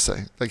podcasts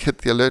say. Like, hit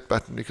the alert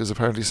button, because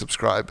apparently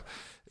subscribe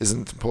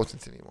isn't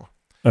important anymore.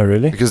 Oh,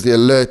 really? Because the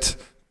alert,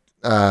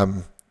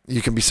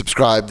 you can be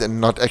subscribed and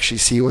not actually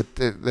see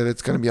that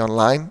it's going to be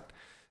online.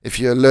 If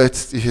you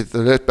hit the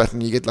alert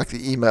button, you get like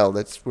the email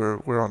that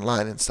we're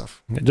online and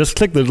stuff. Just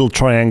click the little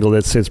triangle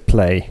that says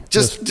play.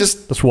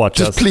 Just watch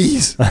us. Just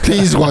please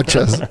watch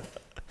us.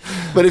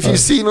 But if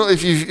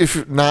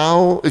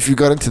if you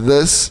got into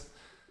this,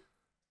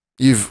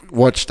 you've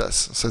watched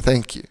us. So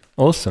thank you.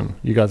 Awesome.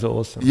 You guys are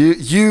awesome.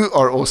 You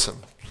are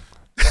awesome.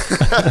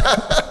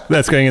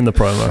 That's going in the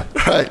promo.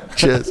 Right.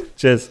 Cheers.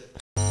 Cheers.